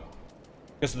ratio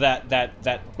because of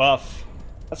that buff.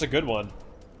 That's a good one.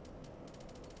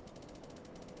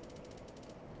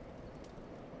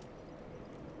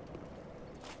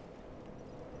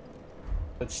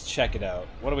 Let's check it out.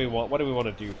 What do we want? What do we want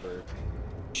to do for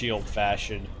shield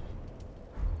fashion?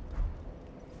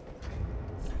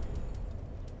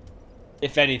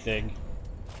 If anything.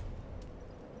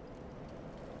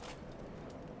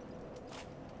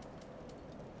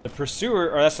 The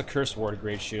Pursuer, or that's the Curse Ward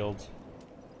Great Shield.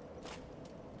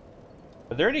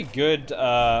 Are there any good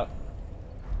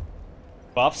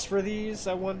buffs for these,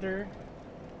 I wonder?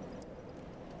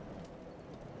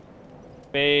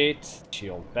 Bait,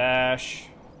 Shield Bash.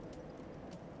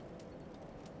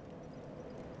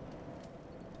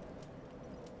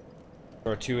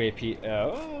 Or 2 AP.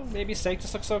 Oh, maybe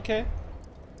Sanctus looks okay.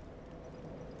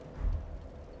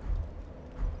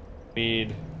 I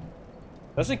mean,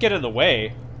 doesn't get in the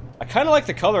way. I kind of like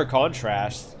the color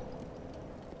contrast.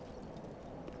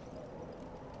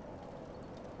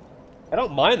 I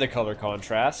don't mind the color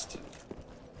contrast.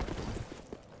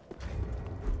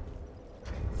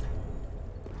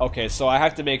 Okay, so I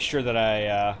have to make sure that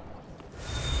I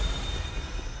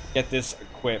get this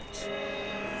equipped.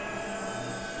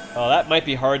 Oh, that might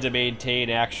be hard to maintain,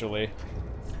 actually.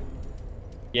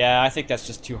 Yeah, I think that's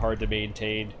just too hard to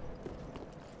maintain.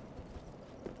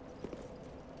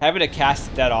 Having to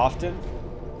cast it that often?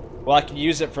 Well, I can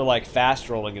use it for, like, fast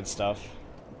rolling and stuff.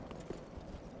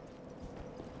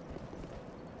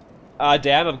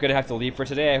 Damn, I'm gonna have to leave for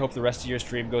today. I hope the rest of your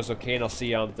stream goes okay, and I'll see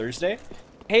you on Thursday.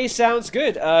 Hey, sounds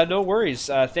good. No worries.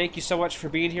 Thank you so much for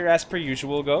being here, as per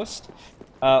usual, Ghost.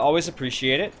 Always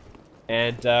appreciate it.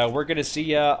 And we're gonna see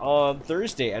you on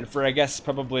Thursday, and for, I guess,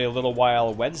 probably a little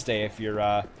while Wednesday if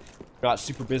you're not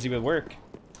super busy with work.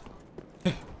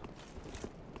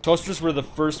 Toasters were the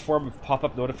first form of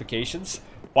pop-up notifications.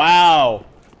 Wow!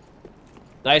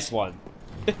 Nice one.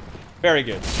 Very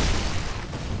good.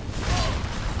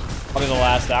 Probably the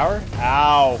last hour.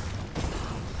 Ow.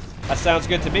 That sounds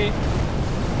good to me.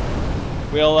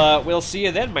 We'll see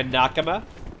you then, my Nakama.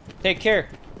 Take care.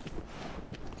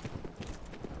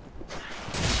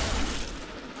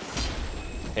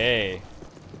 Hey.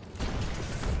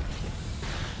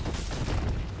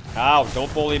 Ow,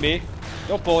 don't bully me.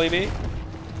 Don't bully me.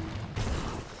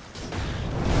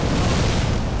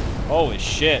 Holy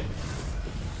shit.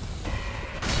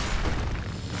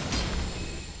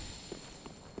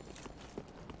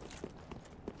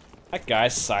 That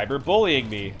guy's cyberbullying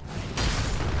me.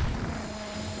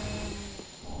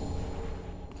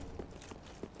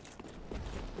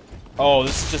 Oh,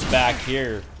 this is just back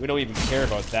here. We don't even care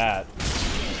about that.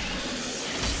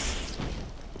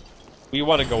 We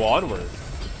want to go onward.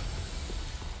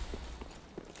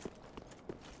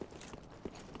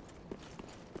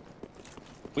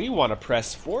 We want to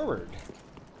press forward.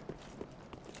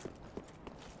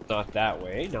 Not that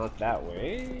way, not that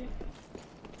way.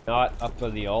 Not up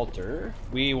on the altar.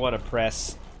 We want to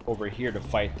press over here to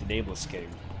fight the Nameless King.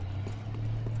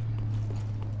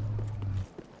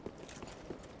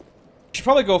 Should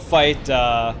probably go fight,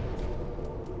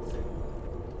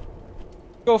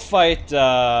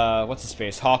 what's his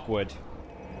face? Hawkwood.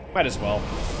 Might as well.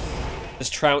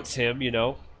 Just trounce him, you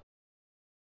know.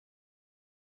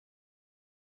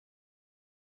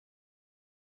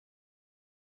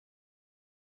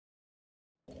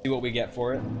 See what we get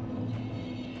for it.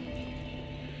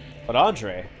 But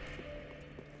Andre,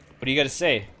 what do you got to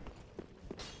say?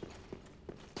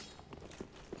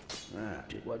 Ah,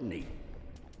 it wasn't neat.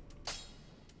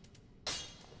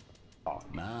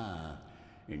 Nah.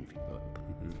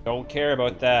 Don't care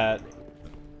about that.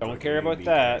 Don't care about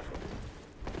that.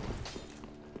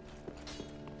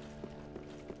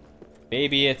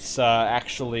 Maybe it's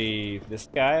actually this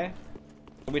guy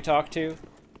that we talked to.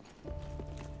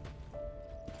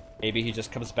 Maybe he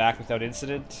just comes back without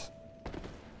incident.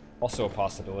 Also a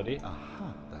possibility.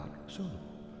 Aha, so.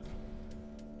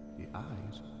 The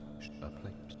eyes are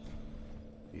placed.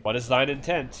 What is thine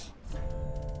intent?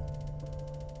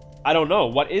 I don't know.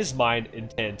 What is mine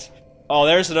intent? Oh,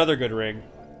 there's another good ring.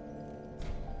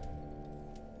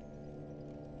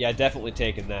 Yeah, definitely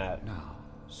taking that. Now,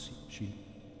 see, she.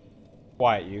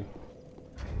 Quiet you.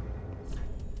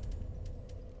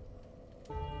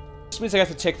 This means I have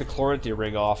to take the Chloranthy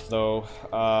ring off, though.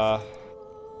 I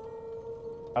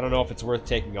don't know if it's worth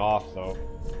taking off, though.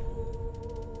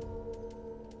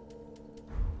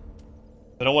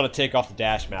 I don't want to take off the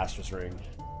Dash Master's ring.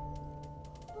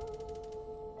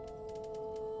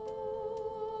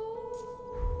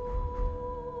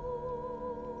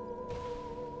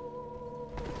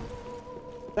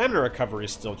 Stamina recovery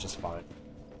is still just fine.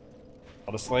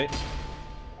 Honestly.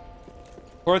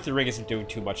 Chloranthy ring isn't doing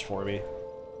too much for me.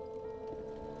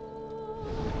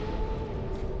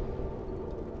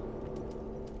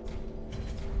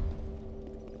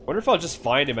 Wonder if I'll just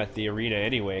find him at the arena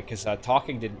anyway, because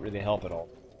talking didn't really help at all.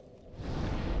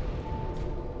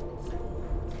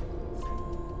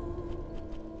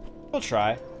 We'll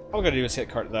try. All I'm gonna do is hit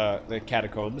the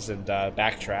catacombs and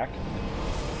backtrack.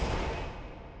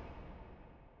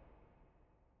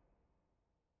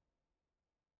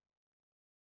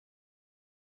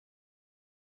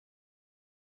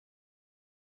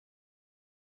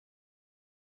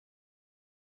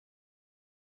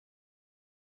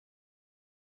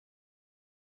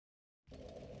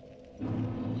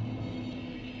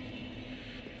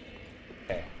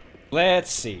 Okay,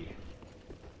 let's see.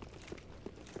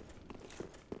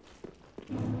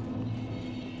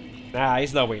 Nah,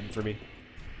 he's not waiting for me.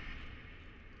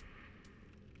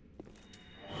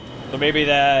 So maybe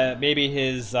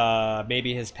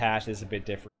his path is a bit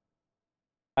different.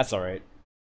 That's all right.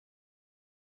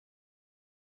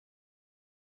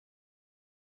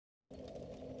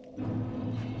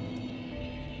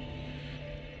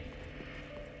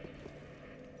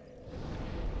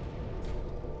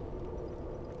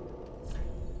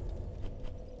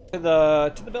 To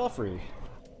the belfry.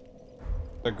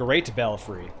 The Great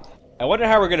Belfry. I wonder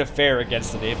how we're gonna fare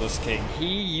against the Nameless King.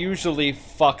 He usually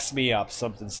fucks me up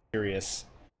something serious.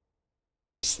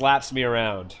 Slaps me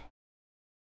around.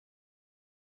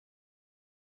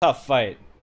 Tough fight.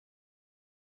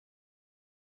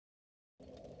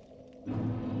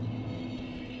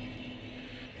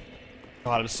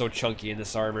 God, I'm so chunky in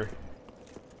this armor.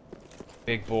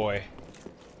 Big boy.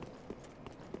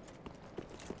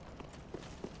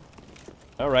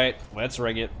 Alright, let's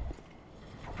ring it.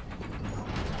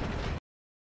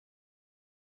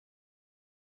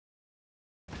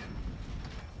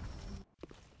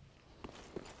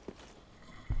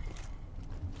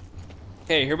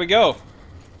 Okay, here we go.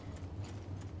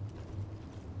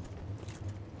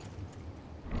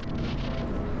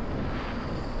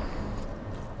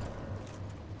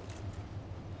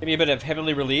 Give me a bit of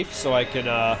heavenly relief so I can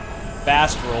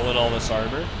fast roll in all this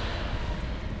armor.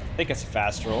 I think it's a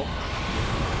fast roll.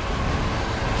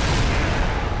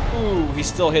 Ooh, he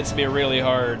still hits me really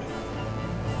hard.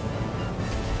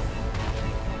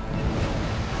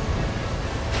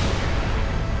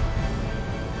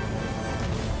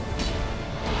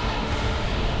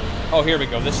 Oh, here we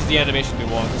go. This is the animation we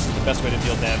want. This is the best way to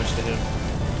deal damage to him.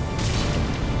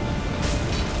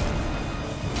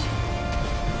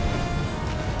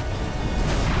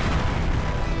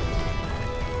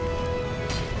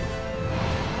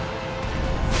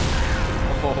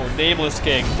 Oh, Nameless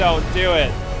King, don't do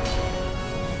it!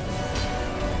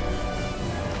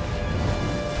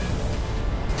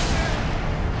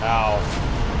 Ow.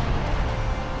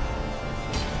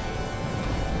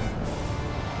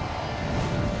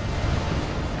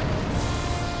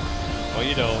 Oh,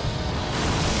 you don't.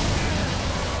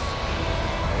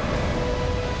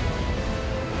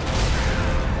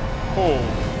 Oh.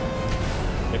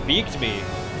 It beaked me.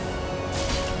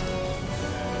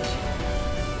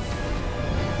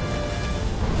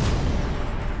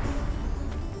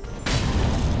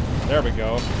 There we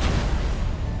go.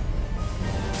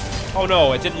 Oh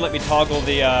no, it didn't let me toggle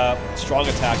the strong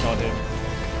attack on him.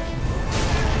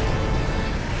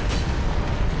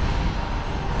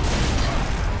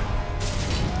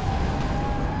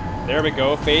 There we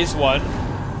go, phase 1.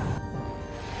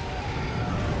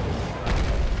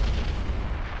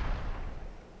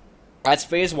 That's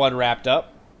phase 1 wrapped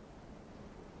up.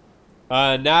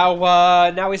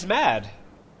 Now he's mad.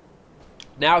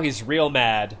 Now he's real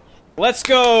mad. Let's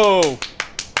go!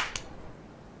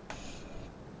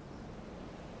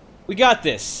 We got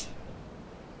this.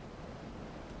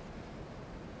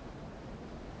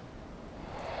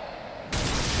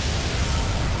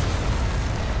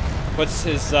 Puts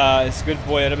his good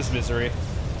boy out of his misery.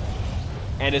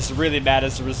 And is really mad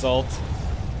as a result.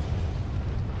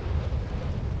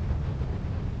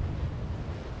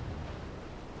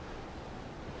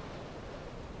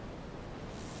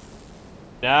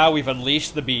 Now we've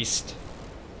unleashed the beast.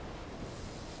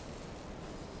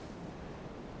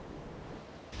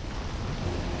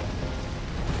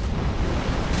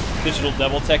 Digital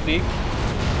devil technique?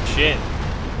 Shit.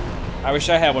 I wish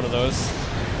I had one of those.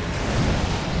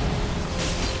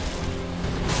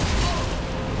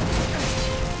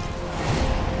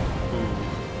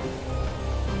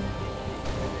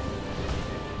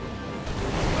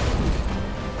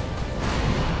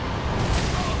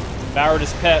 Devoured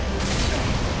his pet.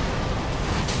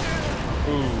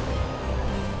 Ooh.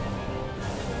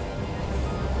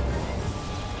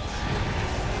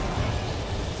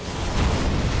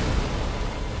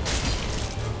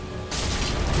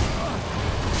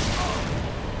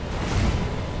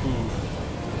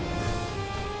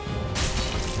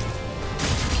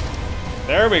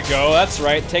 There we go, that's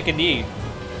right, take a knee.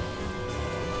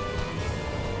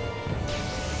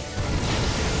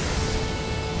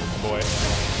 Boy.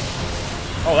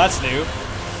 Oh, that's new.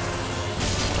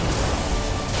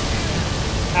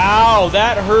 Ow,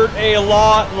 that hurt a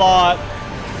lot.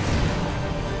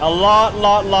 A lot.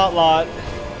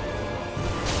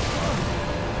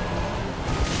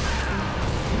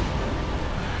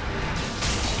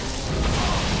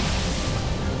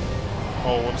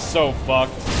 Oh, I'm so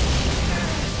fucked.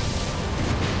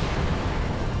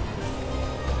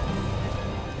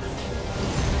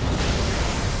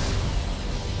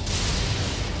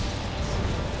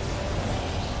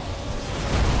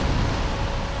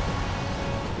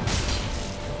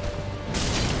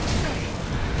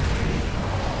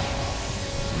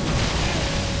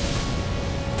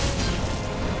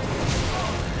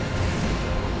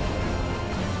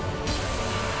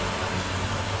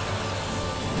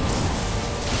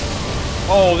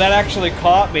 Oh, that actually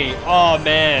caught me. Oh,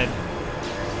 man.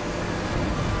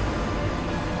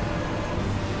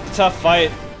 Tough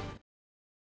fight.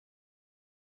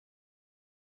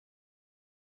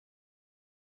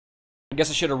 I guess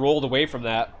I should have rolled away from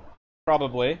that.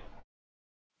 Probably.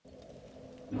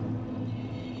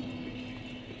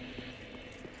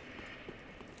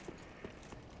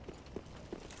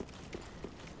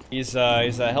 He's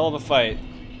a hell of a fight.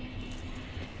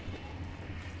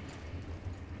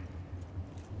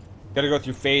 Gotta go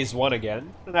through phase 1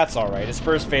 again. That's alright. His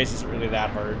first phase isn't really that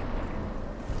hard.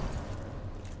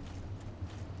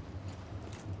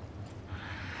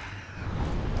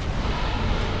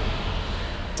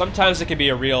 Sometimes it can be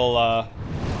a real,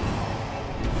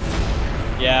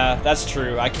 yeah, that's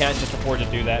true. I can't just afford to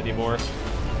do that anymore.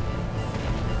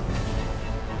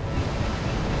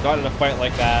 Not in a fight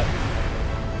like that.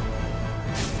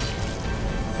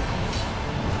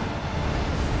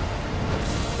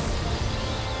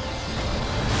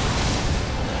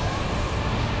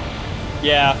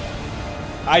 Yeah,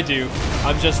 I do.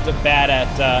 I'm just bad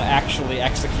at actually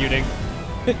executing.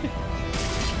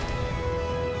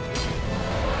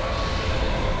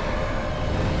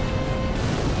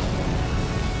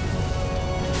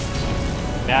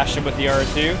 Mash him with the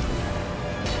R2.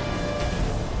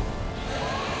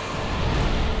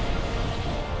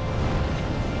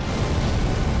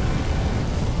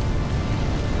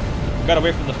 Got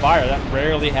away from the fire. That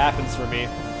rarely happens for me.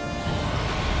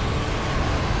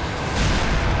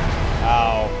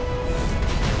 Ow.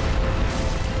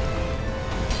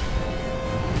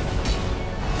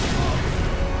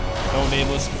 No,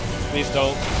 Nameless. Please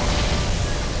don't.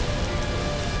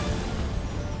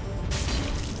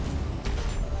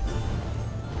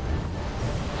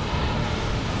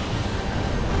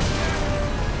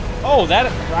 Oh, that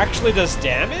actually does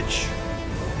damage?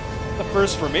 The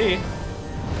first for me.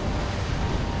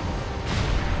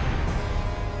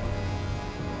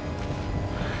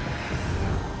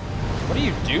 What are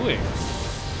you doing?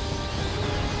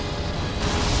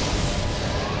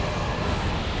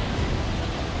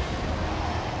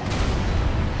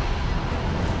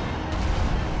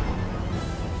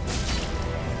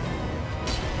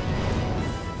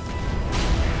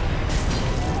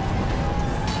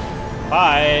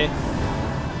 Bye.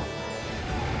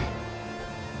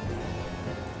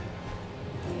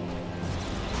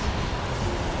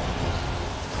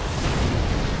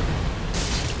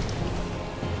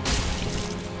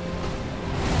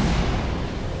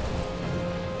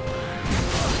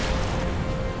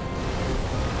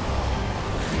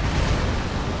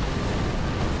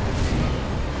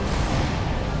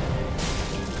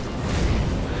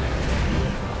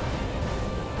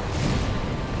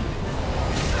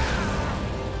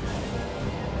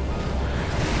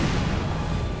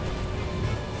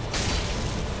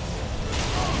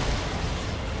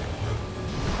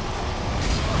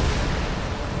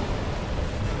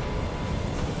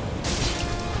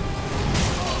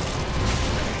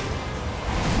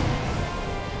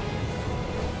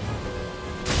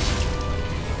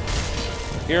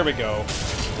 Here we go.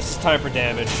 This is time for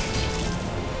damage.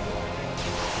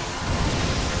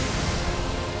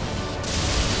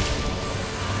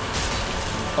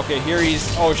 Okay, here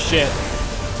he's... Oh, shit.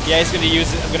 Yeah, he's gonna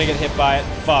use it. I'm gonna get hit by it.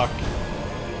 Fuck.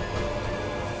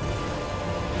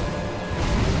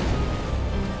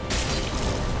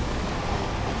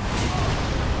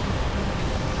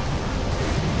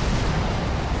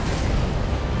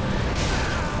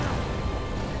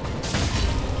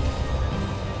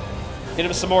 Hit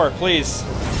him some more, please.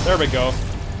 There we go.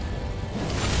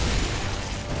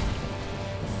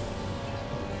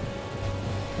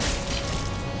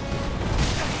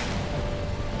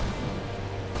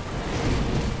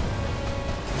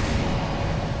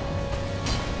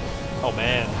 Oh,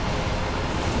 man.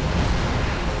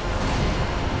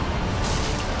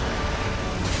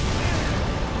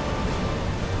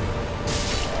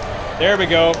 There we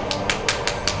go.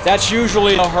 That's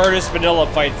usually the hardest vanilla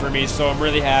fight for me, so I'm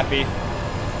really happy.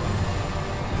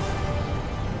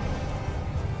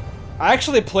 I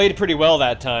actually played pretty well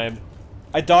that time.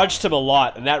 I dodged him a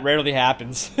lot, and that rarely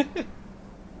happens.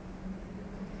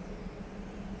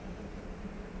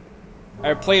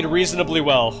 I played reasonably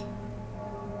well.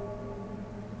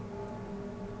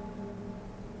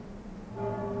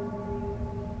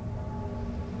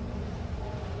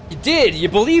 You did! You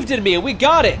believed in me, and we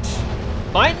got it!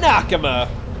 My Nakama!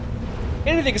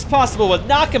 Anything is possible with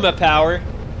Nakama power!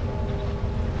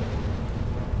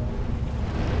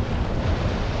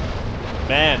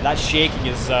 Man, that shaking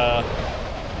is,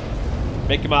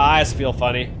 making my eyes feel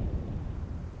funny.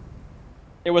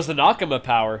 It was the Nakama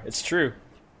power, it's true.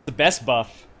 The best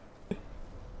buff.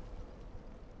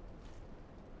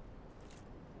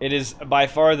 It is by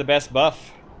far the best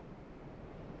buff.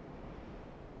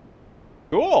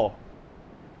 Cool.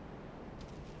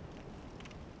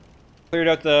 Cleared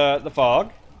out the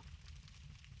fog.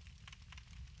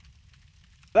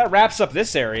 That wraps up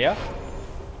this area.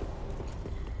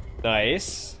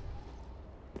 Nice.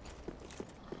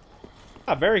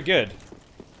 Ah, very good.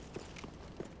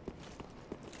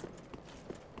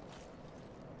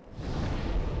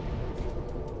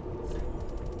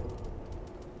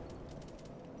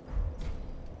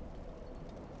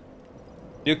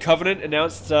 New Covenant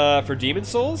announced for Demon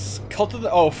Souls? Cult of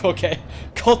the... Oh, okay.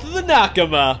 Cult of the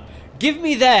Nakama! Give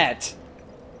me that!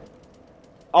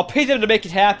 I'll pay them to make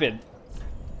it happen.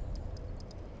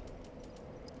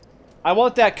 I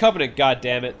want that Covenant,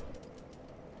 goddammit.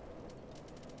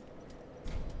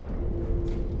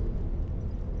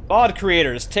 Mod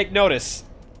creators, take notice.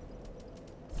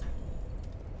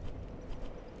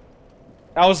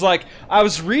 I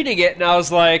was reading it and I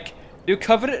was like, New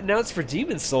Covenant announced for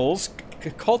Demon Souls?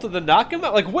 Cult of the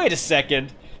Nakama? Like, wait a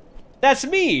second. That's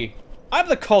me! I'm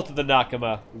the Cult of the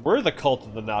Nakama. We're the Cult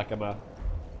of the Nakama.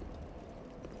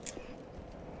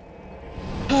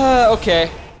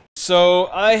 Okay. So,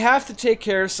 I have to take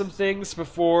care of some things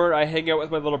before I hang out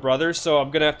with my little brother, so I'm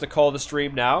gonna have to call the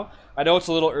stream now. I know it's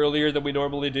a little earlier than we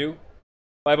normally do.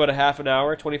 By about a half an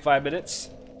hour, 25 minutes.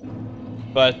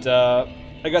 But,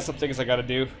 I got some things I gotta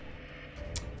do.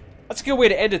 That's a good way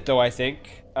to end it, though, I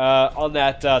think. On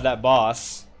that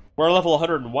boss. We're level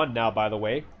 101 now, by the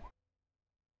way.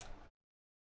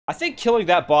 I think killing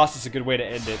that boss is a good way to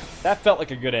end it. That felt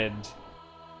like a good end.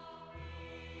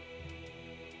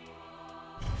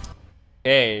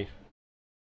 Hey.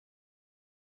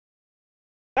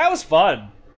 That was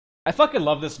fun. I fucking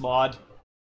love this mod.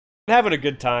 I'm having a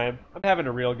good time. I'm having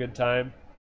a real good time.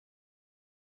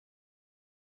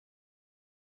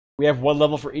 We have one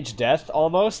level for each death,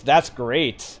 almost? That's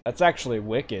great. That's actually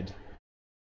wicked.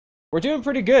 We're doing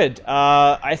pretty good.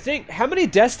 I think... How many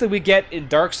deaths did we get in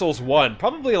Dark Souls 1?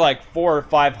 Probably like 400 or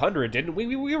 500, didn't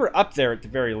we? We were up there at the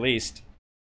very least.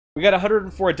 We got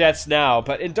 104 deaths now,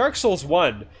 but in Dark Souls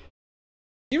 1...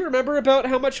 Do you remember about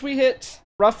how much we hit?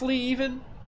 Roughly, even?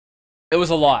 It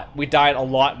was a lot. We died a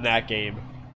lot in that game.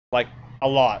 Like, a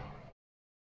lot.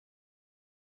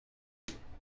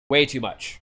 Way too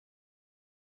much.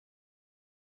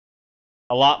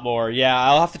 A lot more, yeah.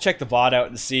 I'll have to check the VOD out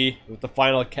and see what the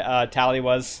final tally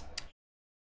was.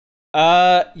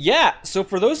 Yeah, so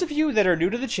for those of you that are new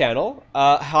to the channel,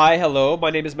 hi, hello,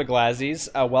 my name is Mahglazzies.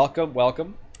 Welcome,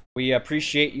 welcome. We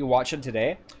appreciate you watching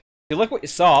today. If you like what you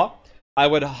saw, I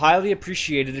would highly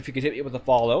appreciate it if you could hit me with a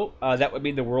follow. That would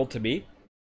mean the world to me.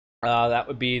 That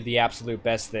would be the absolute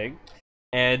best thing.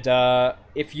 And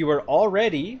if you are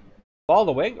already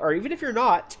following, or even if you're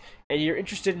not, and you're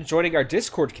interested in joining our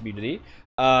Discord community,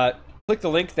 click the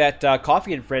link that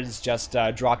Coffee and Friends just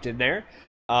dropped in there.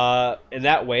 And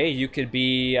that way you could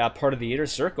be part of the inner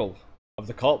circle of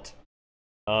the cult.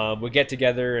 We get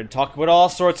together and talk about all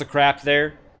sorts of crap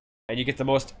there, and you get the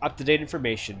most up-to-date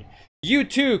information. You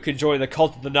too can join the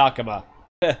Cult of the Nakama.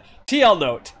 TL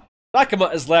note.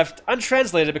 Nakama is left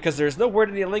untranslated because there is no word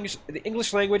in the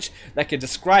English language that can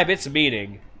describe its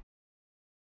meaning.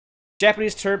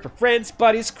 Japanese term for friends,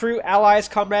 buddies, crew, allies,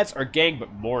 comrades, or gang,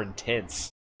 but more intense.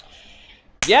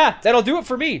 Yeah, that'll do it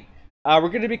for me. We're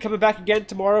going to be coming back again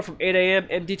tomorrow from 8 AM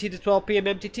MDT to 12 PM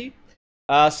MDT.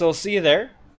 So I'll see you there.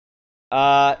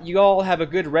 You all have a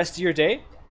good rest of your day.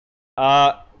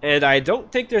 And I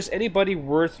don't think there's anybody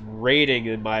worth rating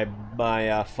in my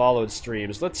followed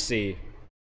streams. Let's see.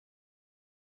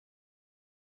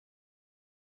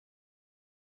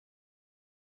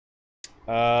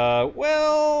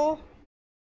 Well,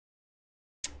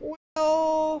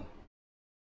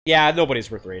 yeah, nobody's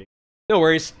worth rating. No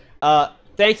worries.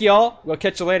 Thank you all. We'll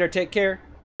catch you later. Take care.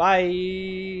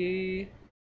 Bye.